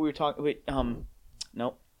what we were talking. Wait.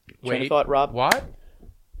 Nope. Train of thought, Rob. What?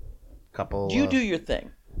 couple. You do your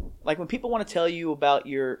thing. Like when people want to tell you about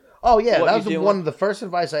your. Oh yeah, what that you're was doing. one of the first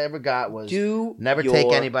advice I ever got was Do never your-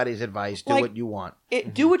 take anybody's advice. Do Like, what you want.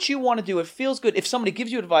 Do what you want to do. It feels good. If somebody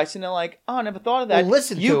gives you advice and they're like, "Oh, I never thought of that," Well,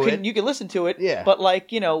 listen you to can it. you can listen to it. Yeah. But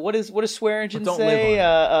like what does Swearingen But don't say?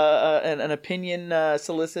 live An opinion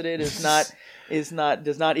solicited does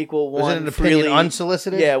not equal Was one it an opinion freely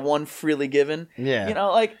unsolicited? Yeah, one freely given. Yeah. You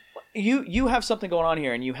know, like you have something going on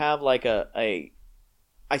here, and you have like I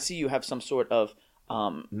see you have some sort of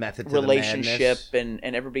Method to the relationship, madness.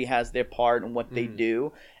 and everybody has their part in what they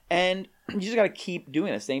do, and you just got to keep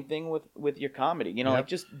doing the same thing with your comedy. You know, like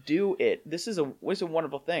just do it. This is a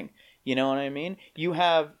wonderful thing. You know what I mean? You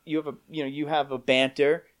have a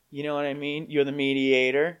banter. You know what I mean? You're the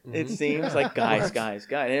mediator. It seems like guys,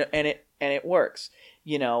 and it works.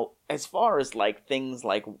 You know, as far as like things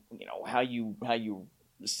like how you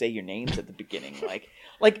say your names at the beginning,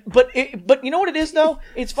 but you know what it is though?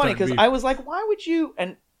 It's funny because I was like, why would you?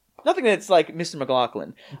 And nothing that's like Mr.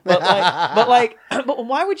 McLaughlin, but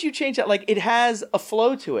why would you change that? Like it has a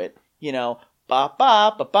flow to it, ba ba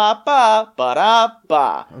ba ba ba ba da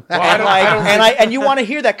ba, and you want to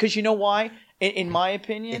hear that because you know why? In my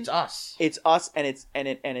opinion, It's us. it's us, and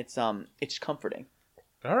it's comforting,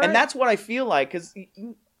 All right. and that's what I feel like because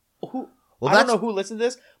who. Well, I don't that's- know who listens to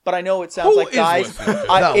this, but I know it sounds Who like is guys. listening to this?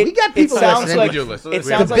 No, we got people it sounds listening. like We do listen. it We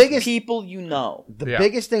sounds have- like The biggest- people you know. The Yeah.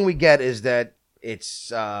 biggest thing we get is that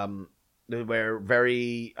it's we're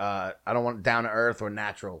very I don't want down to earth or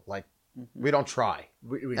natural. Like we don't try,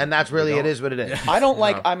 and that's really it is what it is. I don't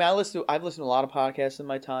like. I've listened to a lot of podcasts in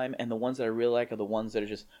my time, and the ones that I really like are the ones that are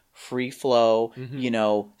just free flow.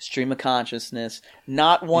 Stream of consciousness.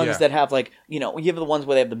 Not ones Yeah. that have like you have the ones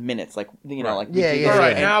where they have the minutes, like like Yeah, we- yeah, All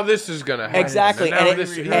right, yeah. now this is gonna happen. exactly, Now and it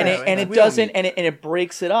this- and yeah. it We don't doesn't need- and it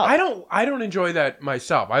breaks it up. I don't enjoy that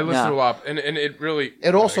myself. I listen No. to a lot, and it really.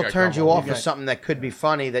 It also I got turns you gumbo. off of something that could be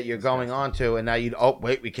funny that you're going on to, and now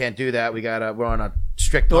wait, we can't do that. We're on a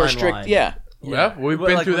strict or timeline. strict, yeah. Well, we've Well,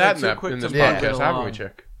 been like through when that they're in too quick this to podcast, move haven't we, along.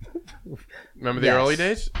 Chick? Remember the Yes. early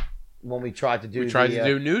days? When we tried to do, We tried to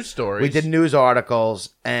do news stories. we did news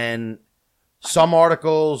articles, and some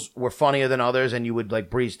articles were funnier than others, and you would like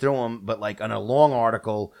breeze through them. But like on a long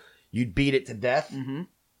article, you'd beat it to death, and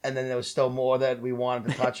then there was still more that we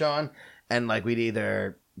wanted to touch on, and like we'd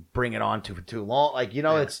either bring it on for too long. Like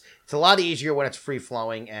it's a lot easier when it's free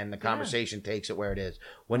flowing and the conversation takes it where it is.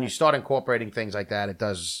 When you start incorporating things like that, it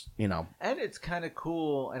does. And it's kind of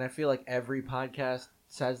cool, and I feel like every podcast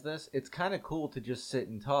says this. It's kind of cool to just sit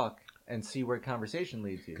and talk and see where conversation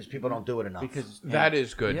leads you. because people don't do it enough. Because That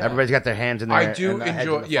is good. Yeah. Everybody's got their hands in their. I do and their heads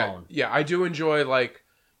enjoy. in the Yeah, phone. yeah. I do enjoy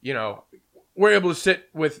we're able to sit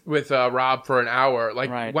with Rob for an hour. Like,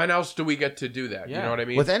 Right. when else do we get to do that? You Yeah. know what I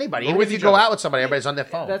mean? With anybody, Or even with if you each go other. out with somebody, everybody's on their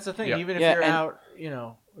phone. That's the thing. Yeah. Even if Yeah, you're and- out,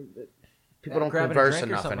 People don't grabbing converse a drink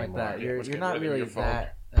or enough something anymore. like that, you're Let's get not rid of really your phone.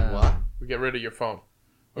 that. What? We get rid of your phone.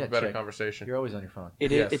 Have Yeah, a better check. conversation. You're always on your phone. It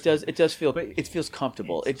Yes. it does feel But it feels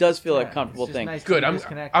comfortable. It does feel like a Yeah, comfortable it's just thing. nice to Good. be I'm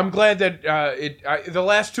disconnected. glad that the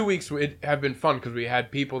last 2 weeks have been fun because we had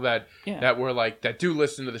people that were like that do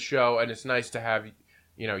listen to the show, and it's nice to have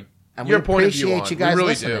And your we point of view appreciate on. you guys we really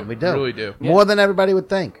listening. do. We do. We really do. More than everybody would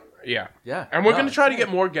think. Yeah. Yeah. And we're No, going to try to it's get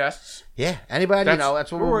more guests. Yeah, anybody,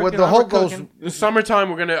 that's what we're we're working the on, whole we're goes. cooking. In the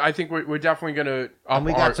summertime, I think we're definitely going to. And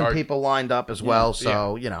we got some people lined up as well,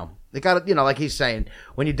 so they got to, like he's saying,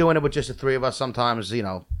 when you're doing it with just the three of us, sometimes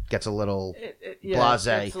gets a little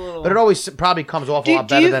blasé, it's a little- but it always probably comes off a Do- lot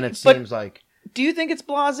do better you- than it but- seems like. Do you think it's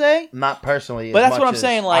blasé? Not personally, But as that's what much I'm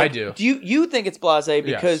saying. as- Like, I do. You think it's blasé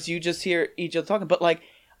because you just hear each other talking? But like,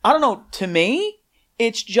 I don't know. To me,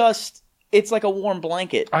 it's like a warm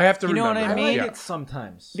blanket. I have to You know what remember I that. mean? Yeah. It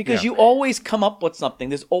sometimes. Because Yeah. you always come up with something.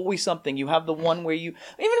 There's always something. You have the one where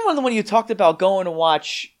when you talked about going to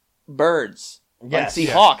watch birds, Yes, see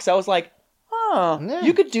yes. hawks. I was like, Yeah.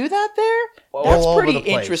 you could do that there. All That's over pretty the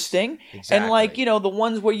place. interesting. Exactly. And like the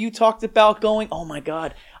ones where you talked about going. Oh my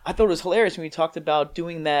god, I thought it was hilarious when you talked about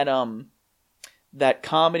doing that that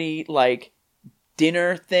comedy like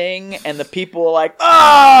dinner thing, and the people were like,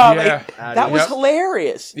 oh, Yeah. that was Yep.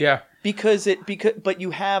 hilarious. Yeah. Because but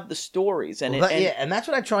you have the stories and, Well, and that's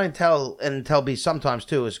what I try and tell B sometimes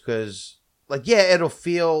too, is because it'll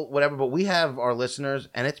feel whatever, but we have our listeners,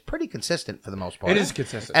 and it's pretty consistent for the most part. It is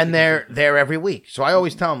consistent. and they're there every week. So I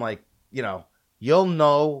always tell them you'll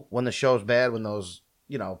know when the show's bad when those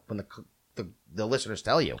when the listeners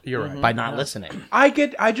tell you You're right. by not listening. I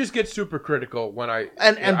just get super critical when I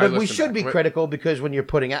But we listen should back. be critical because when you're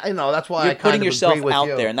putting out, that's why you're I kind putting of yourself agree with out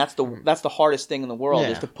you. there, and that's the hardest thing in the world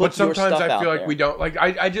Yeah. is to put But your sometimes stuff I out feel like there. we don't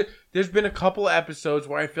I just there's been a couple of episodes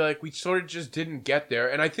where I feel like we sort of just didn't get there,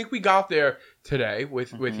 and I think we got there today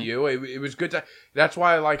with you. It was good to. That's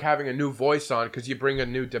why I like having a new voice on, because you bring a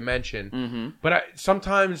new dimension. But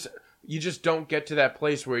sometimes you just don't get to that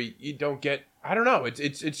place where you don't get. I don't know. It's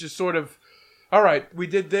just sort of. All right, we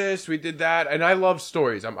did this, we did that, and I love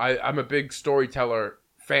stories. I'm a big storyteller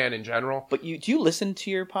fan in general. But do you listen to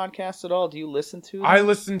your podcast at all? Do you listen to them? I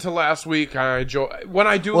listened to last week. I enjoy when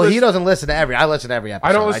I do. Well, listen, he doesn't listen to every. I listen to every episode.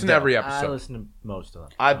 I don't listen to do. every I episode. listen to most of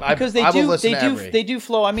them. because I will listen to they every. do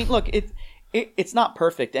flow. I mean, look, it's not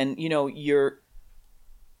perfect, and you're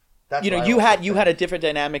That's you know what I you also had think. a different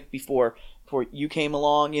dynamic before you came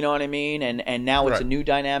along. You know what I mean? And now it's Right. a new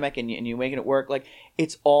dynamic, and you're making it work. Like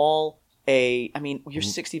it's all I mean, you're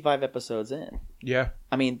 65 episodes in. Yeah.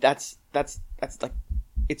 I mean, that's like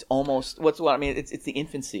it's almost I mean, it's the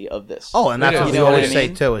infancy of this. Oh, and that's It what is. we You know what always I say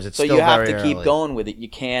mean? too. Is it's So still you have very to keep early. going with it. You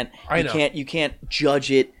can't you can't judge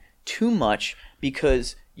it too much,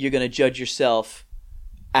 because you're going to judge yourself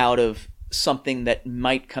out of something that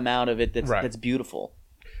might come out of it Right. that's beautiful.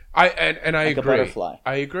 I Like a agree. butterfly.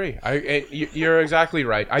 I agree. You're exactly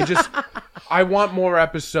right. I want more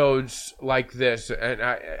episodes like this, and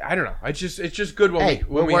I don't know. It's just good when Hey,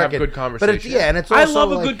 we we're have working. good But conversation. it's- yeah, and it's I also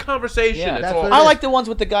love a like- good conversation. Yeah, That's that's all. what it I is. like the ones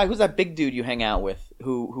with the guy. Who's that big dude you hang out with?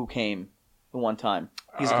 Who came the one time?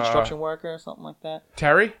 He's a construction worker or something like that.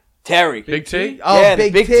 Terry, Terry. Big T. Oh, yeah,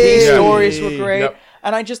 Big the Big T. T Yeah. stories were great. Yep.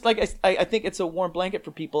 And I just I think it's a warm blanket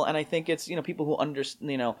for people, and I think it's people who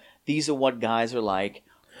understand. These are what guys are like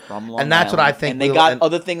from Long And that's what Island. I think And they we'll- got and-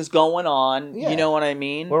 other things going on. Yeah. You know what I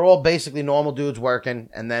mean? We're all basically normal dudes working,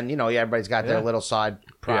 and then everybody's got their Yeah. little side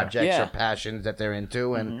projects Yeah. or passions that they're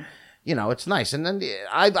into, and it's nice. And then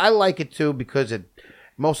I like it too, because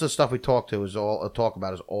most of the stuff we talk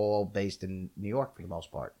about is all based in New York for the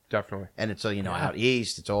most part, Definitely. and it's out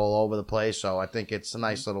east. It's all over the place, so I think it's a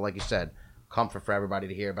nice little, like you said, comfort for everybody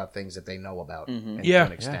to hear about things that they know about, and Yeah. to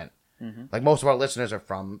an extent. Like most of our listeners are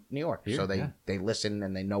from New York, so yeah. they listen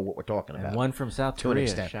and they know what we're talking And about. one from South To an Korea.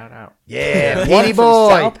 extent. Shout out. Yeah, One Petey from boy.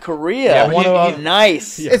 South Korea. Yeah, one of our-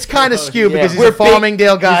 Nice. It's kind of skewed Yeah. because he's We're a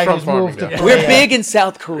Farmingdale guy from who's moved to Farmingdale. Korea. We're big in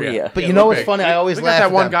South Korea. But Yeah, you know we're what's big. funny? I always we laugh got at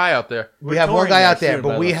that one them. guy out there. We have one touring guy there out there, soon, but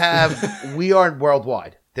by we the way. we are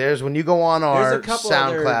worldwide. There's when you go on There's our a couple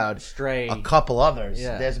other SoundCloud, stray. a couple others.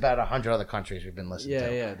 Yeah. There's about 100 other countries we've been listening Yeah,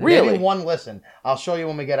 to. yeah. Really? Maybe one listen. I'll show you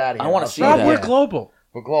when we get out of here. I wanna I'll see show Rob, that. you. we're global.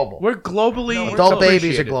 We're global. We're globally Adult babies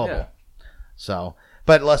are appreciated. global. Yeah. So,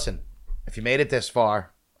 but listen, if you made it this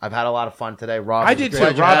far, I've had a lot of fun today. Rob, I it was a did too.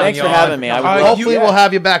 pleasure Rob, having thanks you for on. having me. Uh, Hopefully, you- we'll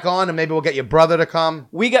have you back on, and maybe we'll get your brother to come.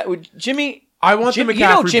 We got Jimmy. I want the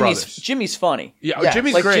McCaffrey brothers. Jimmy's funny. Yeah, Yes.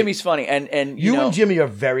 Jimmy's Like great. Jimmy's funny, and You know, and Jimmy are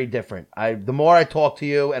very different. The more I talk to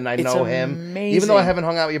you and I know him, amazing. even though I haven't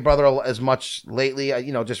hung out with your brother as much lately,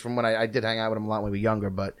 just from when I did hang out with him a lot when we were younger,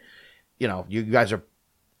 but you guys are,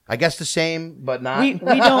 I guess, the same, but not. we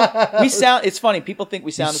don't we sound. It's funny. People think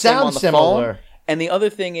we sound the same on the similar. phone. And the other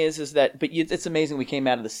thing is that, but it's amazing we came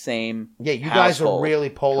out of the same. Yeah, you guys are household. really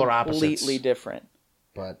polar opposites. Completely different.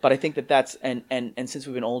 But I think that's and since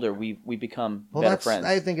we've been older, we become better friends.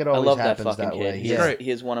 I think it I always love happens that fucking way. kid. He's great.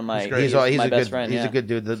 He is one of my. He's He's my a best good, friend. He's Yeah. a good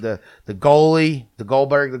dude. The goalie, the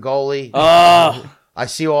Goldberg, the goalie. Oh, I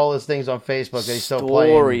see all his things on Facebook that he's still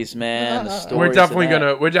playing. stories, man. The stories We're definitely of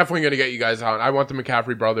that. gonna get you guys on. I want the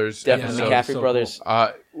McCaffrey brothers. Definitely episode. McCaffrey brothers.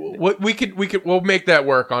 We'll make that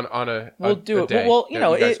work on a. We'll a do it. day Well, that you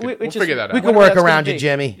guys we'll we'll figure that out. We can Whatever work that's gonna around you, be.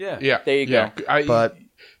 Jimmy. Yeah. Yeah, There you go. But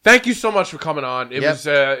thank you so much for coming on. It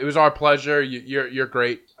Yep. was our pleasure. You're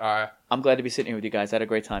great. I'm glad to be sitting here with you guys. I had a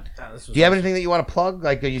great time. do you have anything that you want to plug?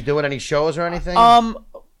 Like, are you doing any shows or anything?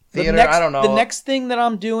 The Theater? next, I don't know. The next thing that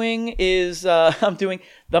I'm doing is I'm doing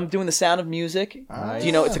The Sound of Music. Nice. Do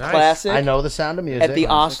you know it's a Nice. classic? I know The Sound of Music. At the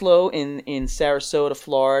Oslo in Sarasota,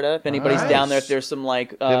 Florida. If anybody's Nice. down there, if there's some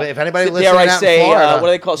like, If anybody dare listening I out in say, Florida- what do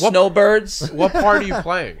they call snowbirds? What part are you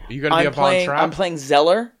playing? Are you gonna be up on Trapp? I'm playing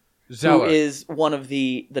Zeller. Zeller. Who is one of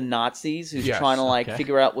the Nazis who's Yes, trying to okay.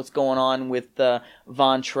 figure out what's going on with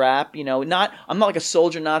Von Trapp. I'm not like a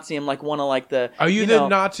soldier Nazi. I'm like one of like the. Are you the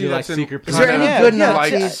Nazi you that's like in? secret Is there kinda any good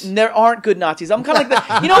like- Nazis? There aren't good Nazis. I'm kind of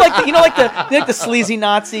like the, like the sleazy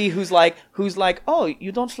Nazi who's like, oh,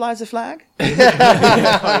 you don't fly the flag?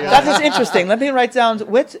 That is interesting. Let me write down.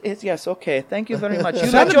 What is yes? Okay, thank you very much. You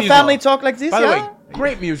Sound let of your Music. family talk like this? By the yeah? way,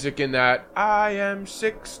 great music in that. I am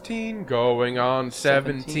 16, going on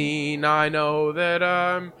 17. I know that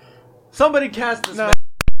I'm. Somebody cast this. No.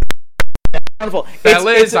 Wonderful.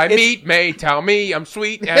 Fellas I meet may tell me I'm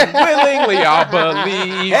sweet and willingly I'll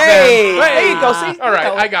believe Hey, them. there you go. See, All right,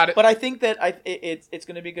 you know, I got it. But I think that it's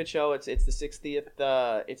going to be a good show. It's the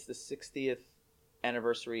 60th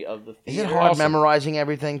anniversary of the Is theater. it hard Awesome. memorizing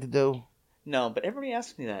everything to do? No, but everybody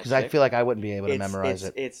asks me that Because I Chick. feel like I wouldn't be able to memorize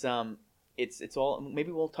it. It's all.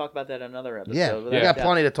 Maybe we'll talk about that in another episode. Yeah, without we a got doubt.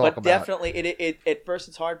 plenty to talk but about. definitely, it at first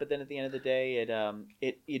it's hard, but then at the end of the day,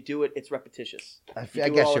 you do it. It's repetitious. I You guess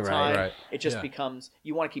do it all you're the right. time. Right. It just Yeah. becomes.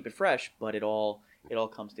 You want to keep it fresh, but it all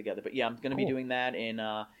comes together. But yeah, I'm going to be doing that in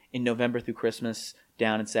November through Christmas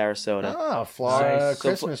down in Sarasota. Oh, Florida Nice.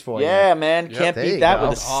 Christmas for you. Yeah, man, Yep. can't There beat you that go.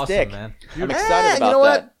 with a Awesome, stick. man. I'm excited about you know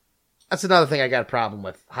that. what? That's another thing I got a problem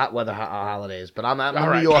with. Hot weather holidays. But I'm All a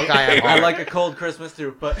right. New York guy. I like a cold Christmas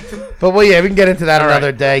too, but But well, yeah, we can get into that All another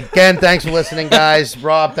right. day. Again, thanks for listening, guys.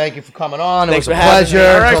 Rob, thank you for coming on. It Thanks was a for having me.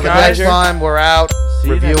 pleasure. All right, Until the guys. next time, we're out. See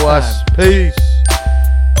you Review next us. time. Peace.